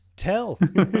 don't tell.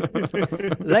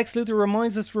 Lex Luthor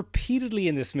reminds us repeatedly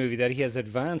in this movie that he has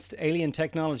advanced alien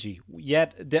technology.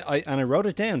 Yet, I wrote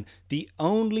it down, the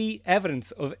only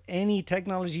evidence of any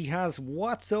technology he has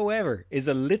whatsoever is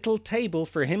a little table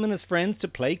for him and his friends to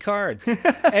play cards.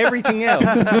 Everything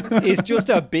else is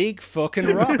just a big fucking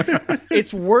rock.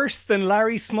 It's worse than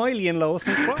Larry Smiley and Lois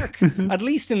and Clark. At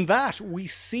least in that, we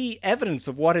see evidence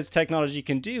of what his technology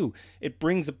can do. It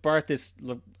brings apart this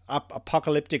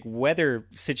apocalyptic weather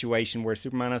situation where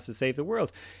Superman has to save the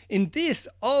world. In this,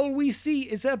 all we see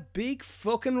is a big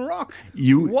fucking rock.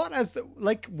 What?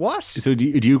 So do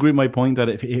you agree with my point that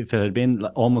if it had been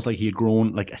almost like he had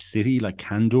grown like a city, like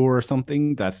Kandor or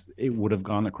something, that it would have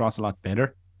gone across a lot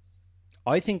better?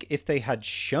 I think if they had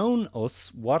shown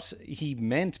us what he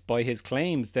meant by his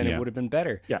claims, then it would have been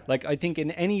better. Yeah. Like, I think in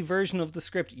any version of the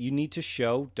script, you need to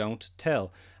show, don't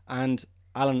tell. And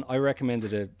Alan, I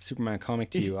recommended a Superman comic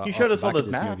to you. He showed us all those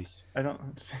maps. I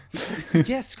don't.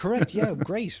 Yes, correct. Yeah,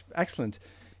 great, excellent.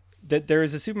 There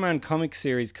is a Superman comic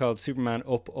series called Superman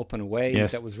Up, Up and Away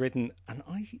that was written, and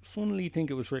I funnily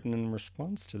think it was written in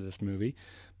response to this movie,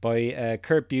 by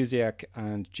Kurt Busiek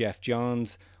and Jeff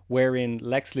Johns, wherein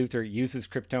Lex Luthor uses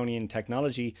Kryptonian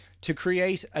technology to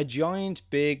create a giant,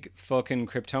 big, fucking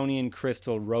Kryptonian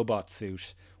crystal robot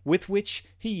suit with which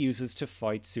he uses to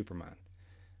fight Superman.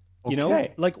 You know,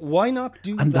 like, why not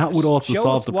do that? And that would also Show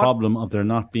solve us the what- problem of there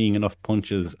not being enough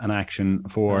punches and action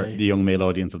for the young male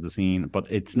audience of the scene. But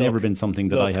it's never been something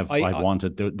that I've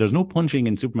wanted. There's no punching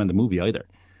in Superman the movie either.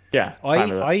 Yeah,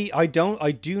 I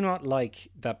do not like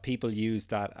that people use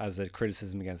that as a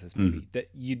criticism against this movie. That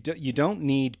you don't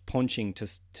need punching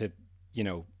to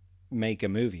make a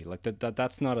movie like that.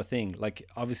 That's not a thing. Like,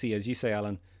 obviously, as you say,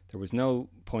 Alan, there was no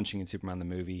punching in Superman the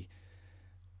movie,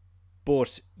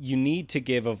 but you need to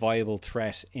give a viable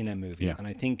threat in a movie. And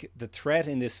I think the threat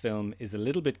in this film is a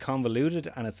little bit convoluted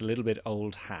and it's a little bit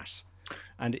old hat.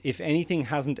 And if anything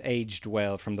hasn't aged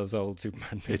well from those old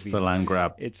Superman movies, It's the land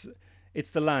grab.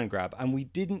 It's the land grab, and we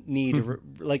didn't need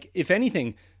like, if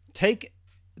anything, take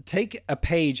a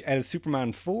page out of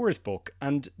Superman 4's book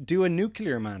and do a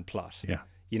Nuclear Man plot. Yeah.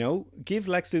 You know, give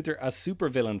Lex Luthor a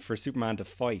supervillain for Superman to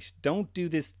fight. Don't do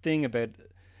this thing about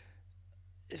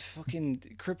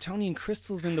fucking Kryptonian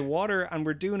crystals in the water and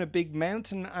we're doing a big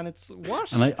mountain and it's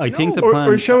what? And I think the plan...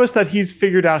 Or show us that he's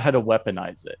figured out how to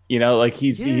weaponize it. You know, like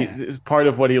he's part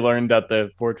of what he learned at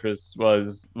the fortress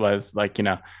was like,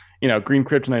 green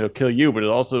kryptonite will kill you, but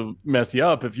it'll also mess you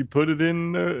up if you put it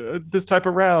in this type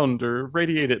of round or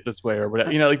radiate it this way or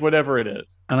whatever, like whatever it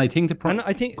is. And I think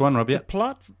go on, Rob. The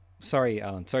plot. Sorry,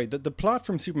 Alan. Sorry. The plot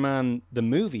from Superman the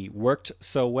movie worked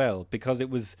so well because it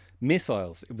was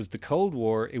missiles. It was the Cold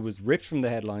War. It was ripped from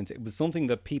the headlines. It was something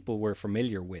that people were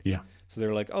familiar with. Yeah. So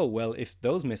they're like, oh, well, if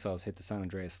those missiles hit the San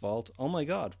Andreas Fault, oh my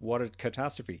God, what a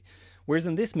catastrophe. Whereas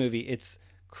in this movie, it's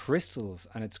crystals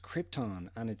and it's Krypton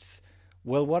and it's,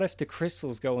 well, what if the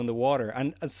crystals go in the water?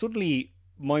 And suddenly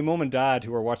my mom and dad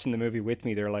who are watching the movie with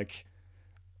me, they're like,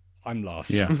 I'm lost.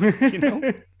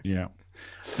 Yeah. Yeah.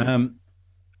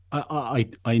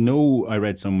 I know I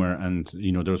read somewhere, and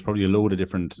there was probably a load of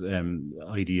different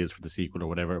ideas for the sequel or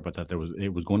whatever, but that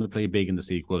it was going to play big in the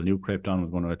sequel. New Krypton was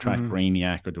going to attract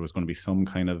Brainiac, or there was going to be some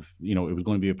kind of it was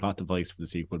going to be a plot device for the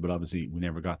sequel, but obviously we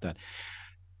never got that.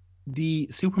 The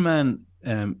Superman,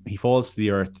 he falls to the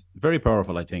earth, very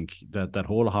powerful. I think that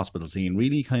whole hospital scene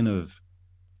really kind of.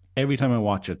 Every time I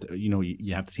watch it,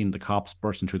 you have to see the cops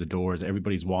bursting through the doors.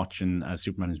 Everybody's watching as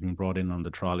Superman is being brought in on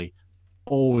the trolley.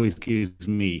 Always gives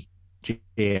me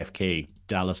JFK,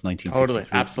 Dallas 1963. Totally,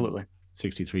 absolutely.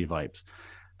 63 vibes.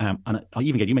 And I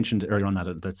even you mentioned earlier on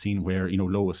that scene where,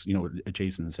 Lois,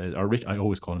 Jason says, or Rich, I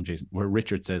always call him Jason, where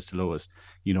Richard says to Lois,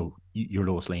 you're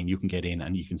Lois Lane, you can get in,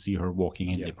 and you can see her walking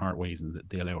in, they part ways and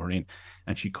they allow her in.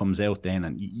 And she comes out then,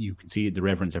 and you can see the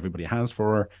reverence everybody has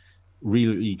for her.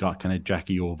 Really got kind of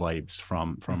Jackie O vibes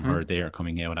from her there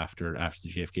coming out after the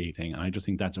JFK thing. And I just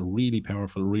think that's a really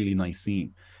powerful, really nice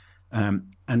scene.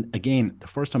 And again, the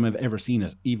first time I've ever seen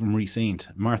it, even Marie Saint,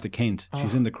 Martha Kent,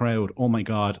 she's in the crowd. Oh my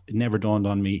God, it never dawned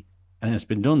on me. And it's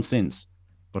been done since,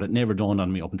 but it never dawned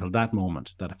on me up until that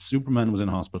moment that if Superman was in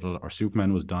hospital or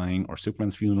Superman was dying or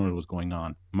Superman's funeral was going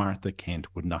on, Martha Kent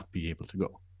would not be able to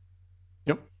go.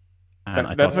 Yep.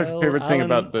 And that's my favorite thing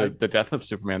about the death of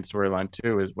Superman storyline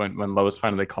too, is when Lois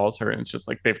finally calls her, and it's just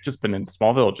like they've just been in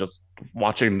Smallville just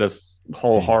watching this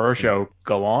whole horror show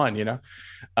go on, No,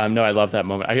 I love that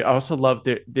moment. I also love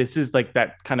that this is like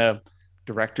that kind of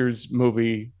director's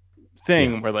movie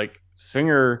thing where like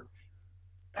Singer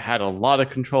had a lot of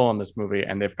control on this movie,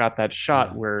 and they've got that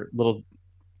shot where little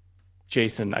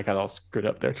Jason, I got all screwed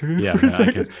up there too for a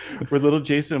second, where little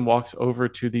Jason walks over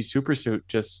to the super suit,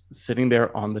 just sitting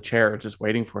there on the chair, just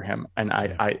waiting for him. And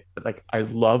I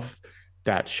love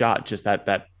that shot. Just that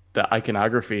the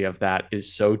iconography of that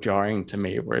is so jarring to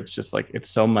me, where it's just like, it's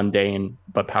so mundane,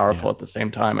 but powerful at the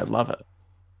same time. I love it.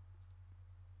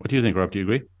 What do you think, Rob? Do you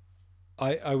agree?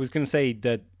 I was going to say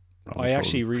that I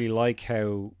actually really like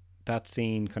how that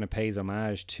scene kind of pays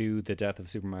homage to the Death of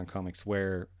Superman comics,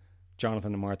 where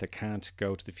Jonathan and Martha can't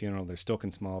go to the funeral. They're stuck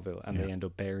in Smallville, and they end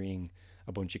up burying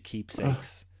a bunch of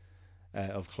keepsakes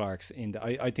of Clark's.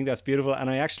 I think that's beautiful, and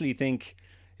I actually think,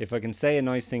 if I can say a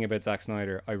nice thing about Zack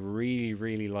Snyder, I really,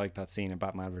 really like that scene in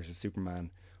Batman versus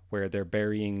Superman where they're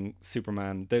burying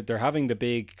Superman. They're having the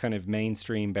big kind of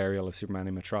mainstream burial of Superman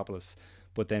in Metropolis,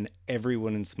 but then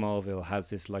everyone in Smallville has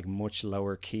this like much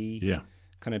lower key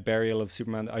kind of burial of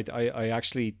Superman. I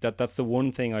actually, that's the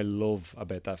one thing I love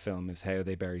about that film, is how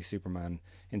they bury Superman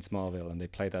in Smallville, and they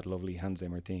play that lovely Hans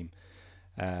Zimmer theme.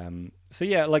 So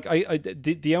yeah, like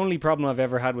the only problem I've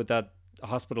ever had with that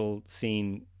hospital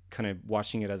scene, kind of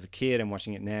watching it as a kid and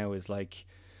watching it now, is like,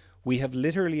 we have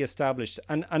literally established,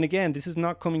 and again, this is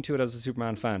not coming to it as a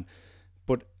Superman fan,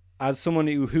 but as someone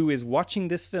who is watching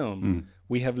this film,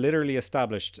 we have literally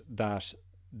established that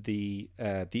the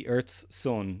Earth's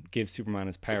sun gives Superman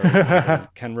his powers,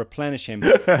 can replenish him.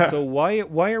 So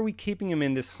why are we keeping him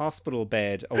in this hospital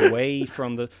bed away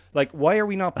from the, like, why are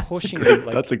we not pushing him?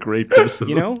 Like, that's a great criticism.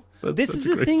 You know, this is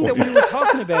the thing that we were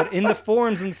talking about in the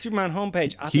forums and the Superman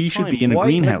homepage at the time. He should be in a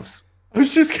greenhouse. I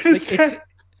was just gonna say.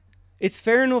 It's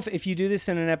fair enough if you do this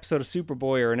in an episode of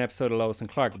Superboy or an episode of Lois and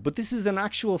Clark, but this is an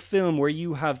actual film where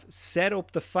you have set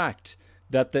up the fact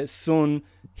that the sun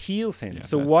heals him.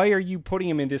 So why are you putting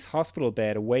him in this hospital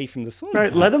bed away from the sun?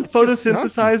 Right, let him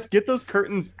photosynthesize, get those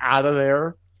curtains out of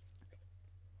there.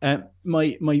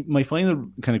 My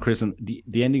final kind of criticism,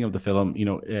 the ending of the film, you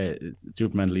know,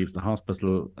 Superman leaves the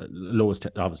hospital. Lois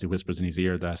obviously whispers in his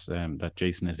ear that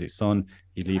Jason is his son.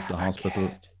 He leaves the hospital.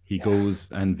 He goes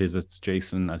and visits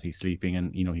Jason as he's sleeping,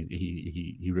 and you know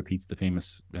he repeats the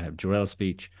famous Jor-El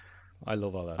speech. I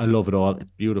love all that. I love it all.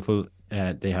 It's beautiful.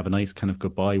 They have a nice kind of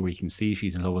goodbye where you can see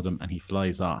she's in love with him, and he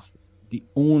flies off. The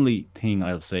only thing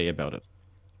I'll say about it,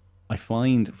 I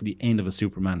find for the end of a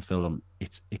Superman film,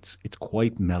 it's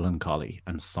quite melancholy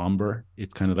and somber.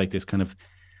 It's kind of like this kind of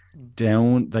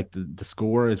down, like the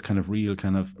score is kind of real,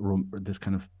 kind of this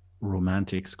kind of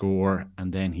romantic score,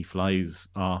 and then he flies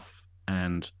off,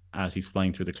 and as he's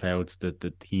flying through the clouds,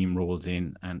 the theme rolls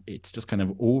in, and it's just kind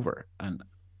of over. And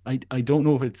I don't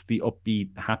know if it's the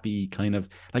upbeat, happy kind of,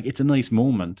 like, it's a nice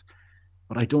moment,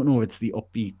 but I don't know if it's the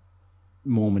upbeat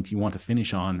moment you want to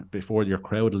finish on before your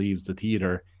crowd leaves the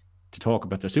theater to talk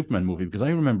about their Superman movie. Because I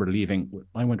remember leaving,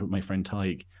 I went with my friend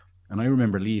Tig, and I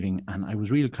remember leaving, and I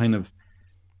was real kind of,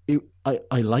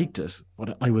 I liked it,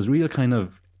 but I was real kind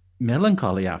of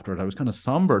melancholy after it. I was kind of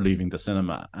somber leaving the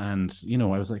cinema, and you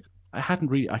know, I was like, I couldn't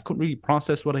really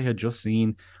process what I had just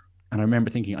seen. And I remember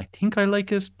thinking, I think I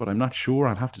like it, but I'm not sure.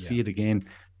 I'll have to see it again.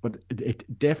 But it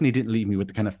definitely didn't leave me with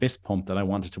the kind of fist pump that I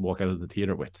wanted to walk out of the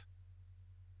theater with.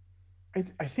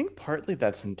 I think partly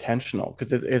that's intentional,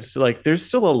 because it's like there's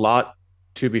still a lot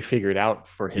to be figured out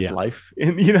for his life,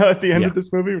 in, you know, at the end of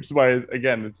this movie, which is why,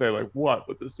 again, it's say like, what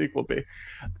would the sequel be?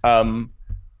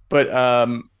 But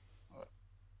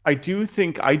I do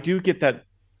get that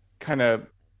kind of,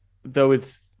 though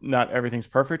it's not everything's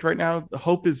perfect right now, the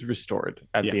hope is restored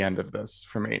at the end of this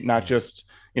for me. Not just,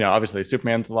 you know, obviously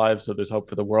Superman's alive, so there's hope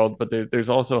for the world, but there's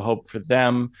also hope for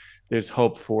them. There's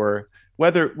hope for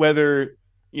whether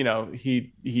you know,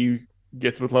 he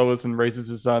gets with Lois and raises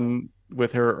his son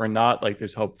with her or not. Like,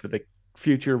 there's hope for the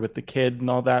future with the kid and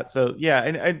all that. So yeah,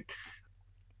 and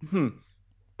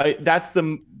that's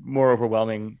the more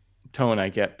overwhelming tone I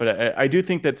get. But I do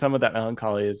think that some of that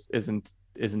melancholy is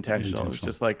intentional. It's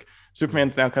just like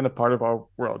Superman's now kind of part of our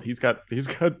world. He's got his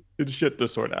shit to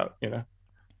sort out, you know.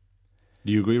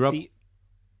 Do you agree, Rob?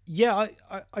 Yeah,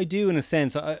 I do, in a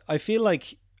sense. I feel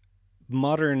like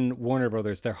modern Warner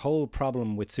Brothers, their whole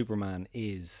problem with Superman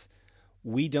is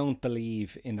we don't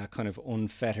believe in that kind of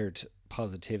unfettered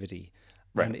positivity.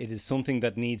 Right. And it is something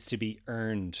that needs to be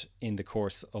earned in the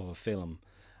course of a film.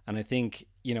 And I think,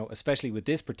 you know, especially with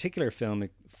this particular film,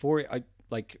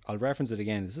 I'll reference it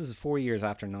again. This is 4 years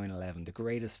after 9/11, the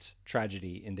greatest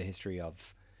tragedy in the history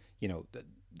of, you know,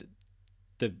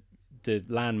 the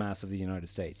landmass of the United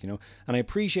States, you know. And I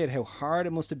appreciate how hard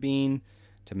it must have been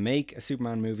to make a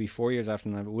Superman movie 4 years after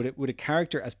 9/11 with a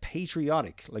character as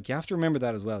patriotic. Like, you have to remember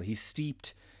that as well. He's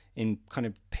steeped in kind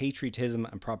of patriotism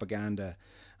and propaganda,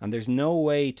 and there's no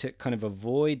way to kind of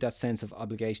avoid that sense of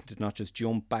obligation to not just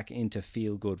jump back into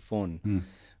feel good fun.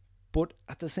 But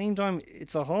at the same time,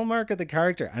 it's a hallmark of the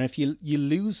character. And if you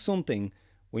lose something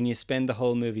when you spend the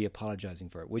whole movie apologizing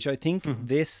for it, which I think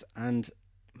this and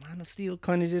Man of Steel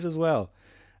kind of did as well.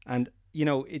 And, you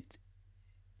know,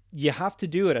 you have to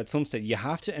do it at some stage. You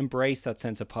have to embrace that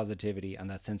sense of positivity and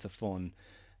that sense of fun.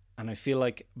 And I feel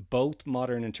like both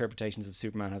modern interpretations of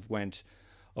Superman have went,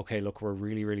 okay, look, we're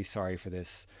really, really sorry for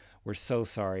this. We're so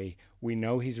sorry. We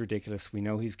know he's ridiculous. We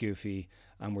know he's goofy.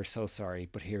 And we're so sorry.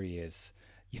 But here he is.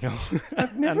 You know,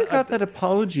 I've never got that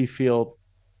apology feel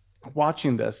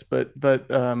watching this, but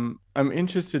I'm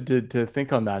interested to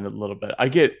think on that a little bit. I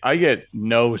get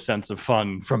no sense of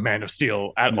fun from Man of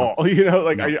Steel at No. all. You know,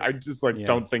 like No. I just like Yeah.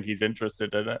 don't think he's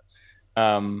interested in it.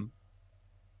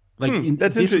 Like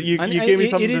That's interesting. You gave me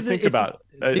something to think about.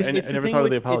 I never thought of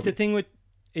the apology.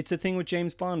 It's a thing with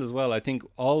James Bond as well. I think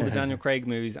all the Daniel Craig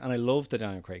movies, and I love the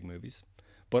Daniel Craig movies,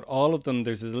 but all of them,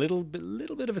 there's a little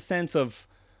bit of a sense of,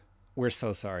 we're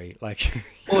so sorry. Like,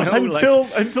 until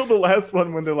the last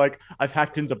one when they're like, I've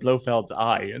hacked into Blofeld's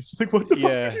eye. It's like, what the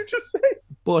fuck did you just say?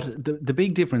 But the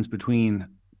big difference between,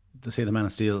 say, the Man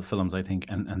of Steel films, I think,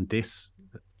 and this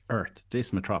Earth,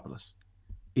 this Metropolis,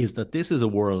 is that this is a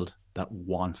world that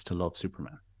wants to love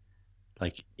Superman.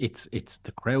 Like, it's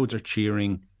the crowds are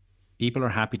cheering, people are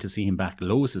happy to see him back.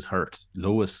 Lois is hurt.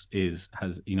 Lois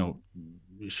has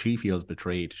she feels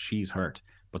betrayed. She's hurt.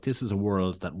 But this is a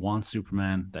world that wants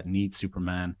Superman, that needs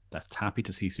Superman, that's happy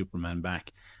to see Superman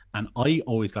back. And I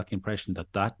always got the impression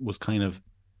that was kind of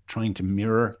trying to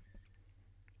mirror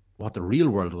what the real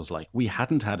world was like. We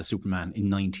hadn't had a Superman in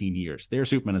 19 years. Their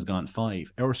Superman has gone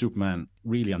 5. Our Superman,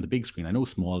 really, on the big screen, I know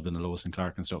Smallville and Lois and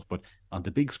Clark and stuff, but on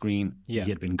the big screen, he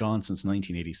had been gone since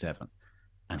 1987.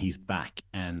 And he's back.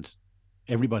 And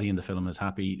everybody in the film is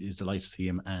happy, is delighted to see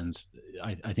him. And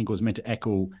I think it was meant to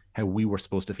echo how we were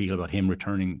supposed to feel about him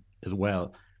returning as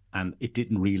well. And it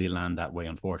didn't really land that way,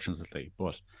 unfortunately.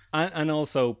 But and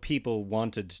also people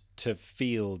wanted to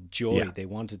feel joy. They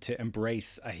wanted to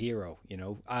embrace a hero,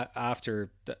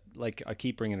 after like I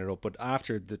keep bringing it up, but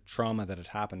after the trauma that had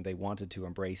happened, they wanted to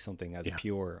embrace something as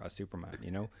pure as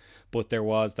Superman, but there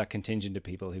was that contingent of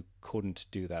people who couldn't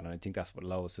do that. And I think that's what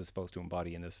Lois is supposed to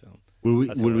embody in this film. Will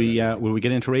we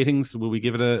get into ratings? Will we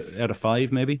give it a out of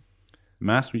 5 maybe?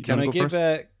 Matt,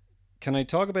 can I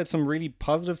talk about some really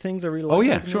positive things I really like? Oh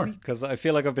yeah, sure. Because I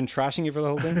feel like I've been trashing you for the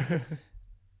whole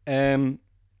thing.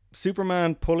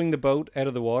 Superman pulling the boat out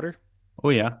of the water. Oh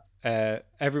yeah.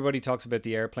 Everybody talks about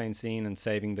the airplane scene and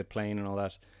saving the plane and all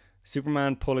that.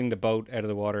 Superman pulling the boat out of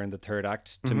the water in the third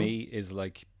act, to me, is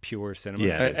like pure cinema.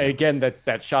 Yeah. Again,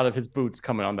 that shot of his boots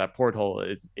coming on that porthole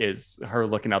is her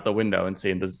looking out the window and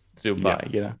seeing the zoom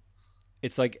by.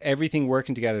 It's like everything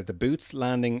working together. The boots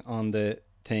landing on the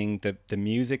thing, the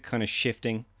music kind of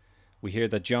shifting. We hear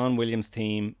the John Williams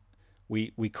theme.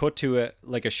 We cut to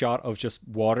a shot of just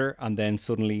water, and then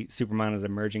suddenly Superman is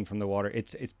emerging from the water.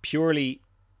 It's purely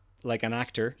like an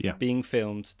actor being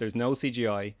filmed. There's no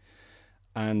CGI,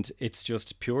 and it's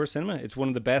just pure cinema. It's one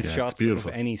of the best shots of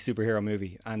any superhero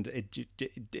movie, and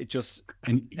it just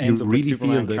ends up with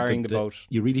Superman carrying the boat.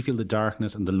 You really feel the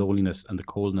darkness and the loneliness and the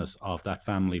coldness of that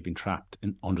family being trapped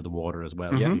under the water as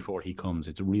well before he comes.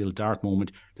 It's a real dark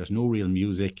moment. There's no real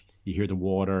music. You hear the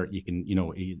water. You can,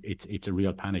 it's a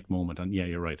real panic moment. And yeah,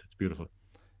 you're right. It's beautiful.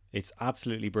 It's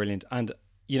absolutely brilliant. And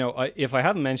if I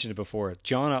haven't mentioned it before,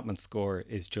 John Ottman's score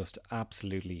is just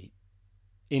absolutely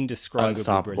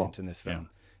indescribably brilliant in this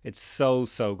film. It's so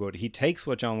good. He takes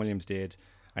what John Williams did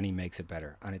and he makes it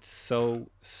better, and it's so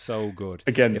good.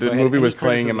 Again, the movie was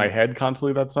playing in my head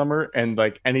constantly that summer, and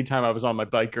like anytime I was on my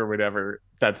bike or whatever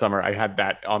that summer, I had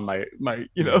that on my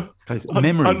Guys, on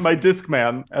my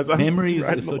Discman as Memories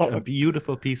is such a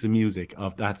beautiful piece of music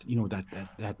of that,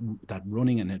 that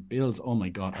running, and it builds. Oh my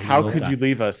god, how could you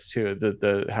leave us to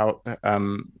the how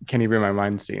Can You Read My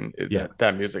Mind scene?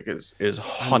 That music is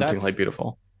hauntingly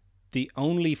beautiful. The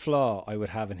only flaw I would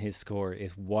have in his score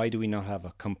is, why do we not have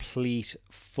a complete,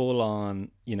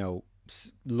 full-on,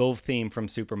 love theme from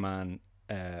Superman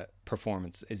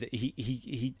performance? Is it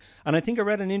he? And I think I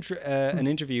read an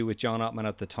interview with John Ottman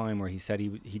at the time where he said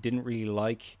he didn't really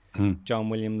like John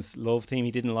Williams' love theme.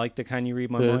 He didn't like the "Can You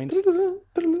Read My Mind?"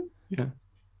 Yeah.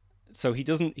 So he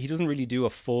doesn't really do a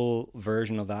full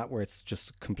version of that where it's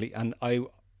just complete. And I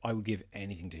would give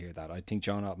anything to hear that. I think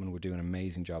John Ottman would do an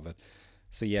amazing job at.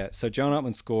 So yeah, John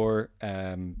Ottman's score,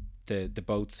 the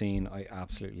boat scene, I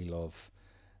absolutely love.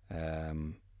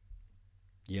 No,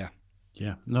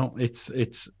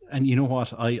 it's and you know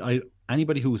what, I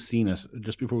anybody who's seen it,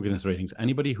 just before we get into ratings,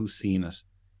 anybody who's seen it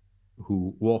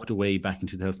who walked away back in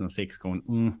 2006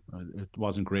 going, it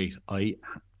wasn't great, I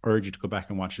urge you to go back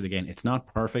and watch it again. It's not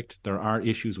perfect, there are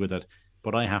issues with it,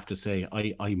 but I have to say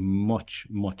I much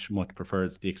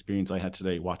preferred the experience I had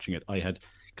today watching it. I had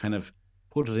kind of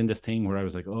put it in this thing where I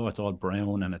was like, oh, it's all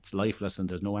brown and it's lifeless and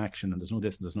there's no action and there's no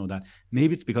this and there's no that.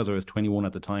 Maybe it's because I was 21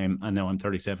 at the time and now I'm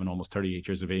 37, almost 38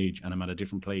 years of age, and I'm at a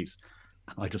different place.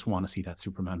 And I just want to see that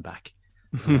Superman back.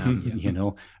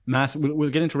 Matt, we'll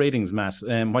get into ratings, Matt.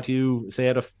 What do you say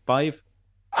out of 5?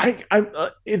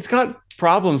 It's got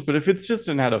problems, but if it's just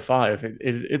an out of 5,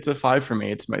 it's a 5 for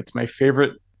me. It's my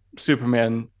favorite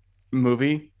Superman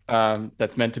movie.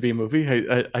 that's meant to be a movie.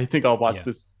 I think I'll watch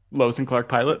this Lois and Clark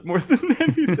pilot more than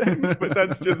anything, but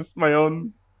that's just my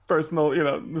own personal,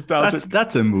 nostalgic.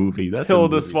 That's a movie. That's pill a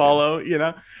movie, to swallow,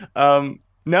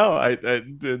 No, I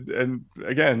did, and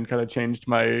again, kind of changed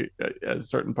a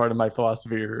certain part of my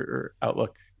philosophy or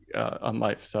outlook on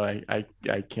life. So I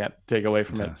can't take away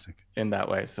from it in that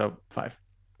way. So 5.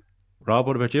 Rob,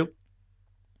 what about you?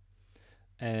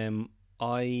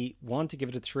 I want to give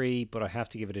it a 3, but I have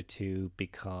to give it a 2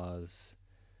 because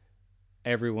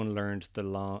everyone learned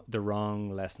the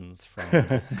wrong lessons from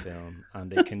this film,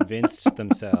 and they convinced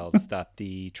themselves that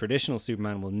the traditional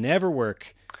Superman will never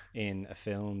work in a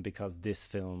film because this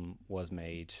film was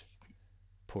made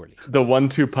poorly. The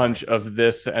 1-2 punch of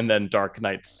this and then Dark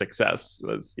Knight's success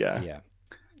was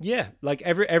Yeah, like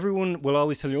everyone will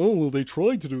always tell you, oh, well, they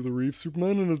tried to do the Reeve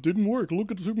Superman and it didn't work.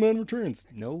 Look at Superman Returns.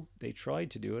 No, they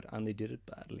tried to do it and they did it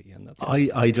badly. And that's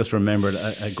I just remembered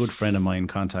a good friend of mine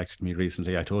contacted me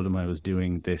recently. I told him I was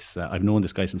doing this. I've known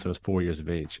this guy since I was 4 years of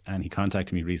age, and he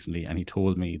contacted me recently and he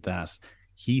told me that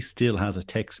he still has a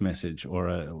text message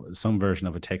or some version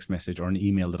of a text message or an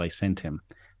email that I sent him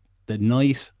the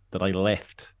night that I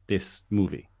left this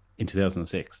movie in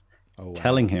 2006,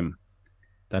 telling him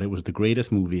that it was the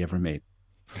greatest movie ever made.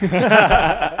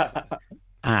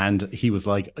 And he was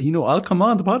like, I'll come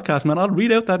on the podcast, man. I'll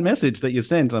read out that message that you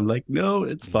sent. I'm like, no,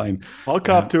 it's fine. I'll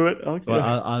cop to it.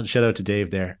 I'll shout out to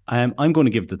Dave there. I'm going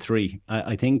to give it a 3.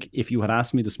 I think if you had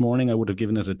asked me this morning, I would have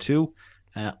given it a 2.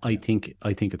 I think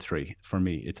a 3 for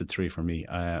me. It's a 3 for me.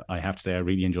 I have to say I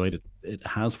really enjoyed it. It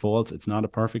has faults. It's not a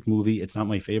perfect movie. It's not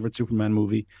my favorite Superman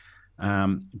movie.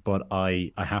 But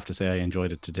I have to say I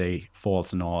enjoyed it today,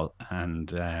 faults and all,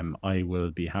 and I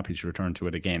will be happy to return to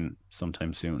it again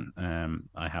sometime soon.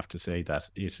 I have to say that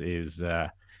it is,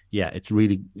 it's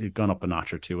really gone up a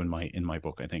notch or 2 in my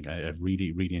book. I think I've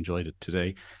really, really enjoyed it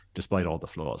today, despite all the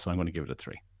flaws. So I'm going to give it a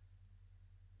 3.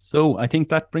 So I think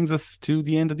that brings us to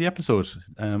the end of the episode.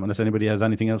 Unless anybody has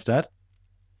anything else to add.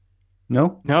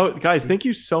 No, guys, thank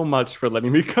you so much for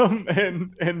letting me come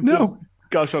and just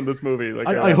gush on this movie. Like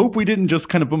I hope we didn't just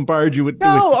kind of bombard you with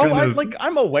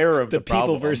I'm aware of the people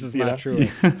problem, versus Matt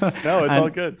Truex. No, it's all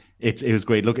good. It was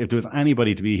great. Look, if there was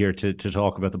anybody to be here to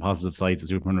talk about the positive sides of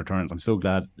Superman Returns, I'm so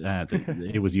glad that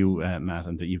it was you, Matt,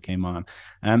 and that you came on.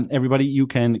 Everybody, you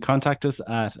can contact us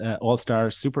at All-Star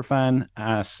Superfan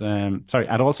at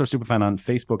All-Star Superfan on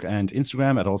Facebook and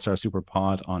Instagram, at All-Star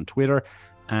Superpod on Twitter.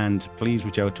 And please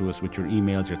reach out to us with your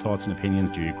emails, your thoughts and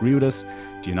opinions. Do you agree with us?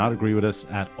 Do you not agree with us?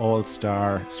 At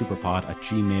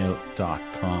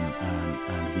allstarsuperpod@gmail.com.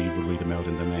 And we will read them out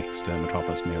in the next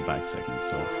Metropolis mailbag segment.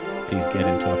 So please get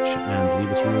in touch and leave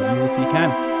us a review if you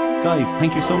can. Guys,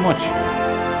 thank you so much.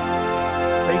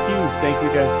 Thank you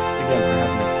guys again for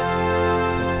having me.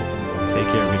 Take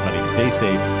care, everybody. Stay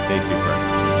safe. Stay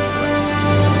super.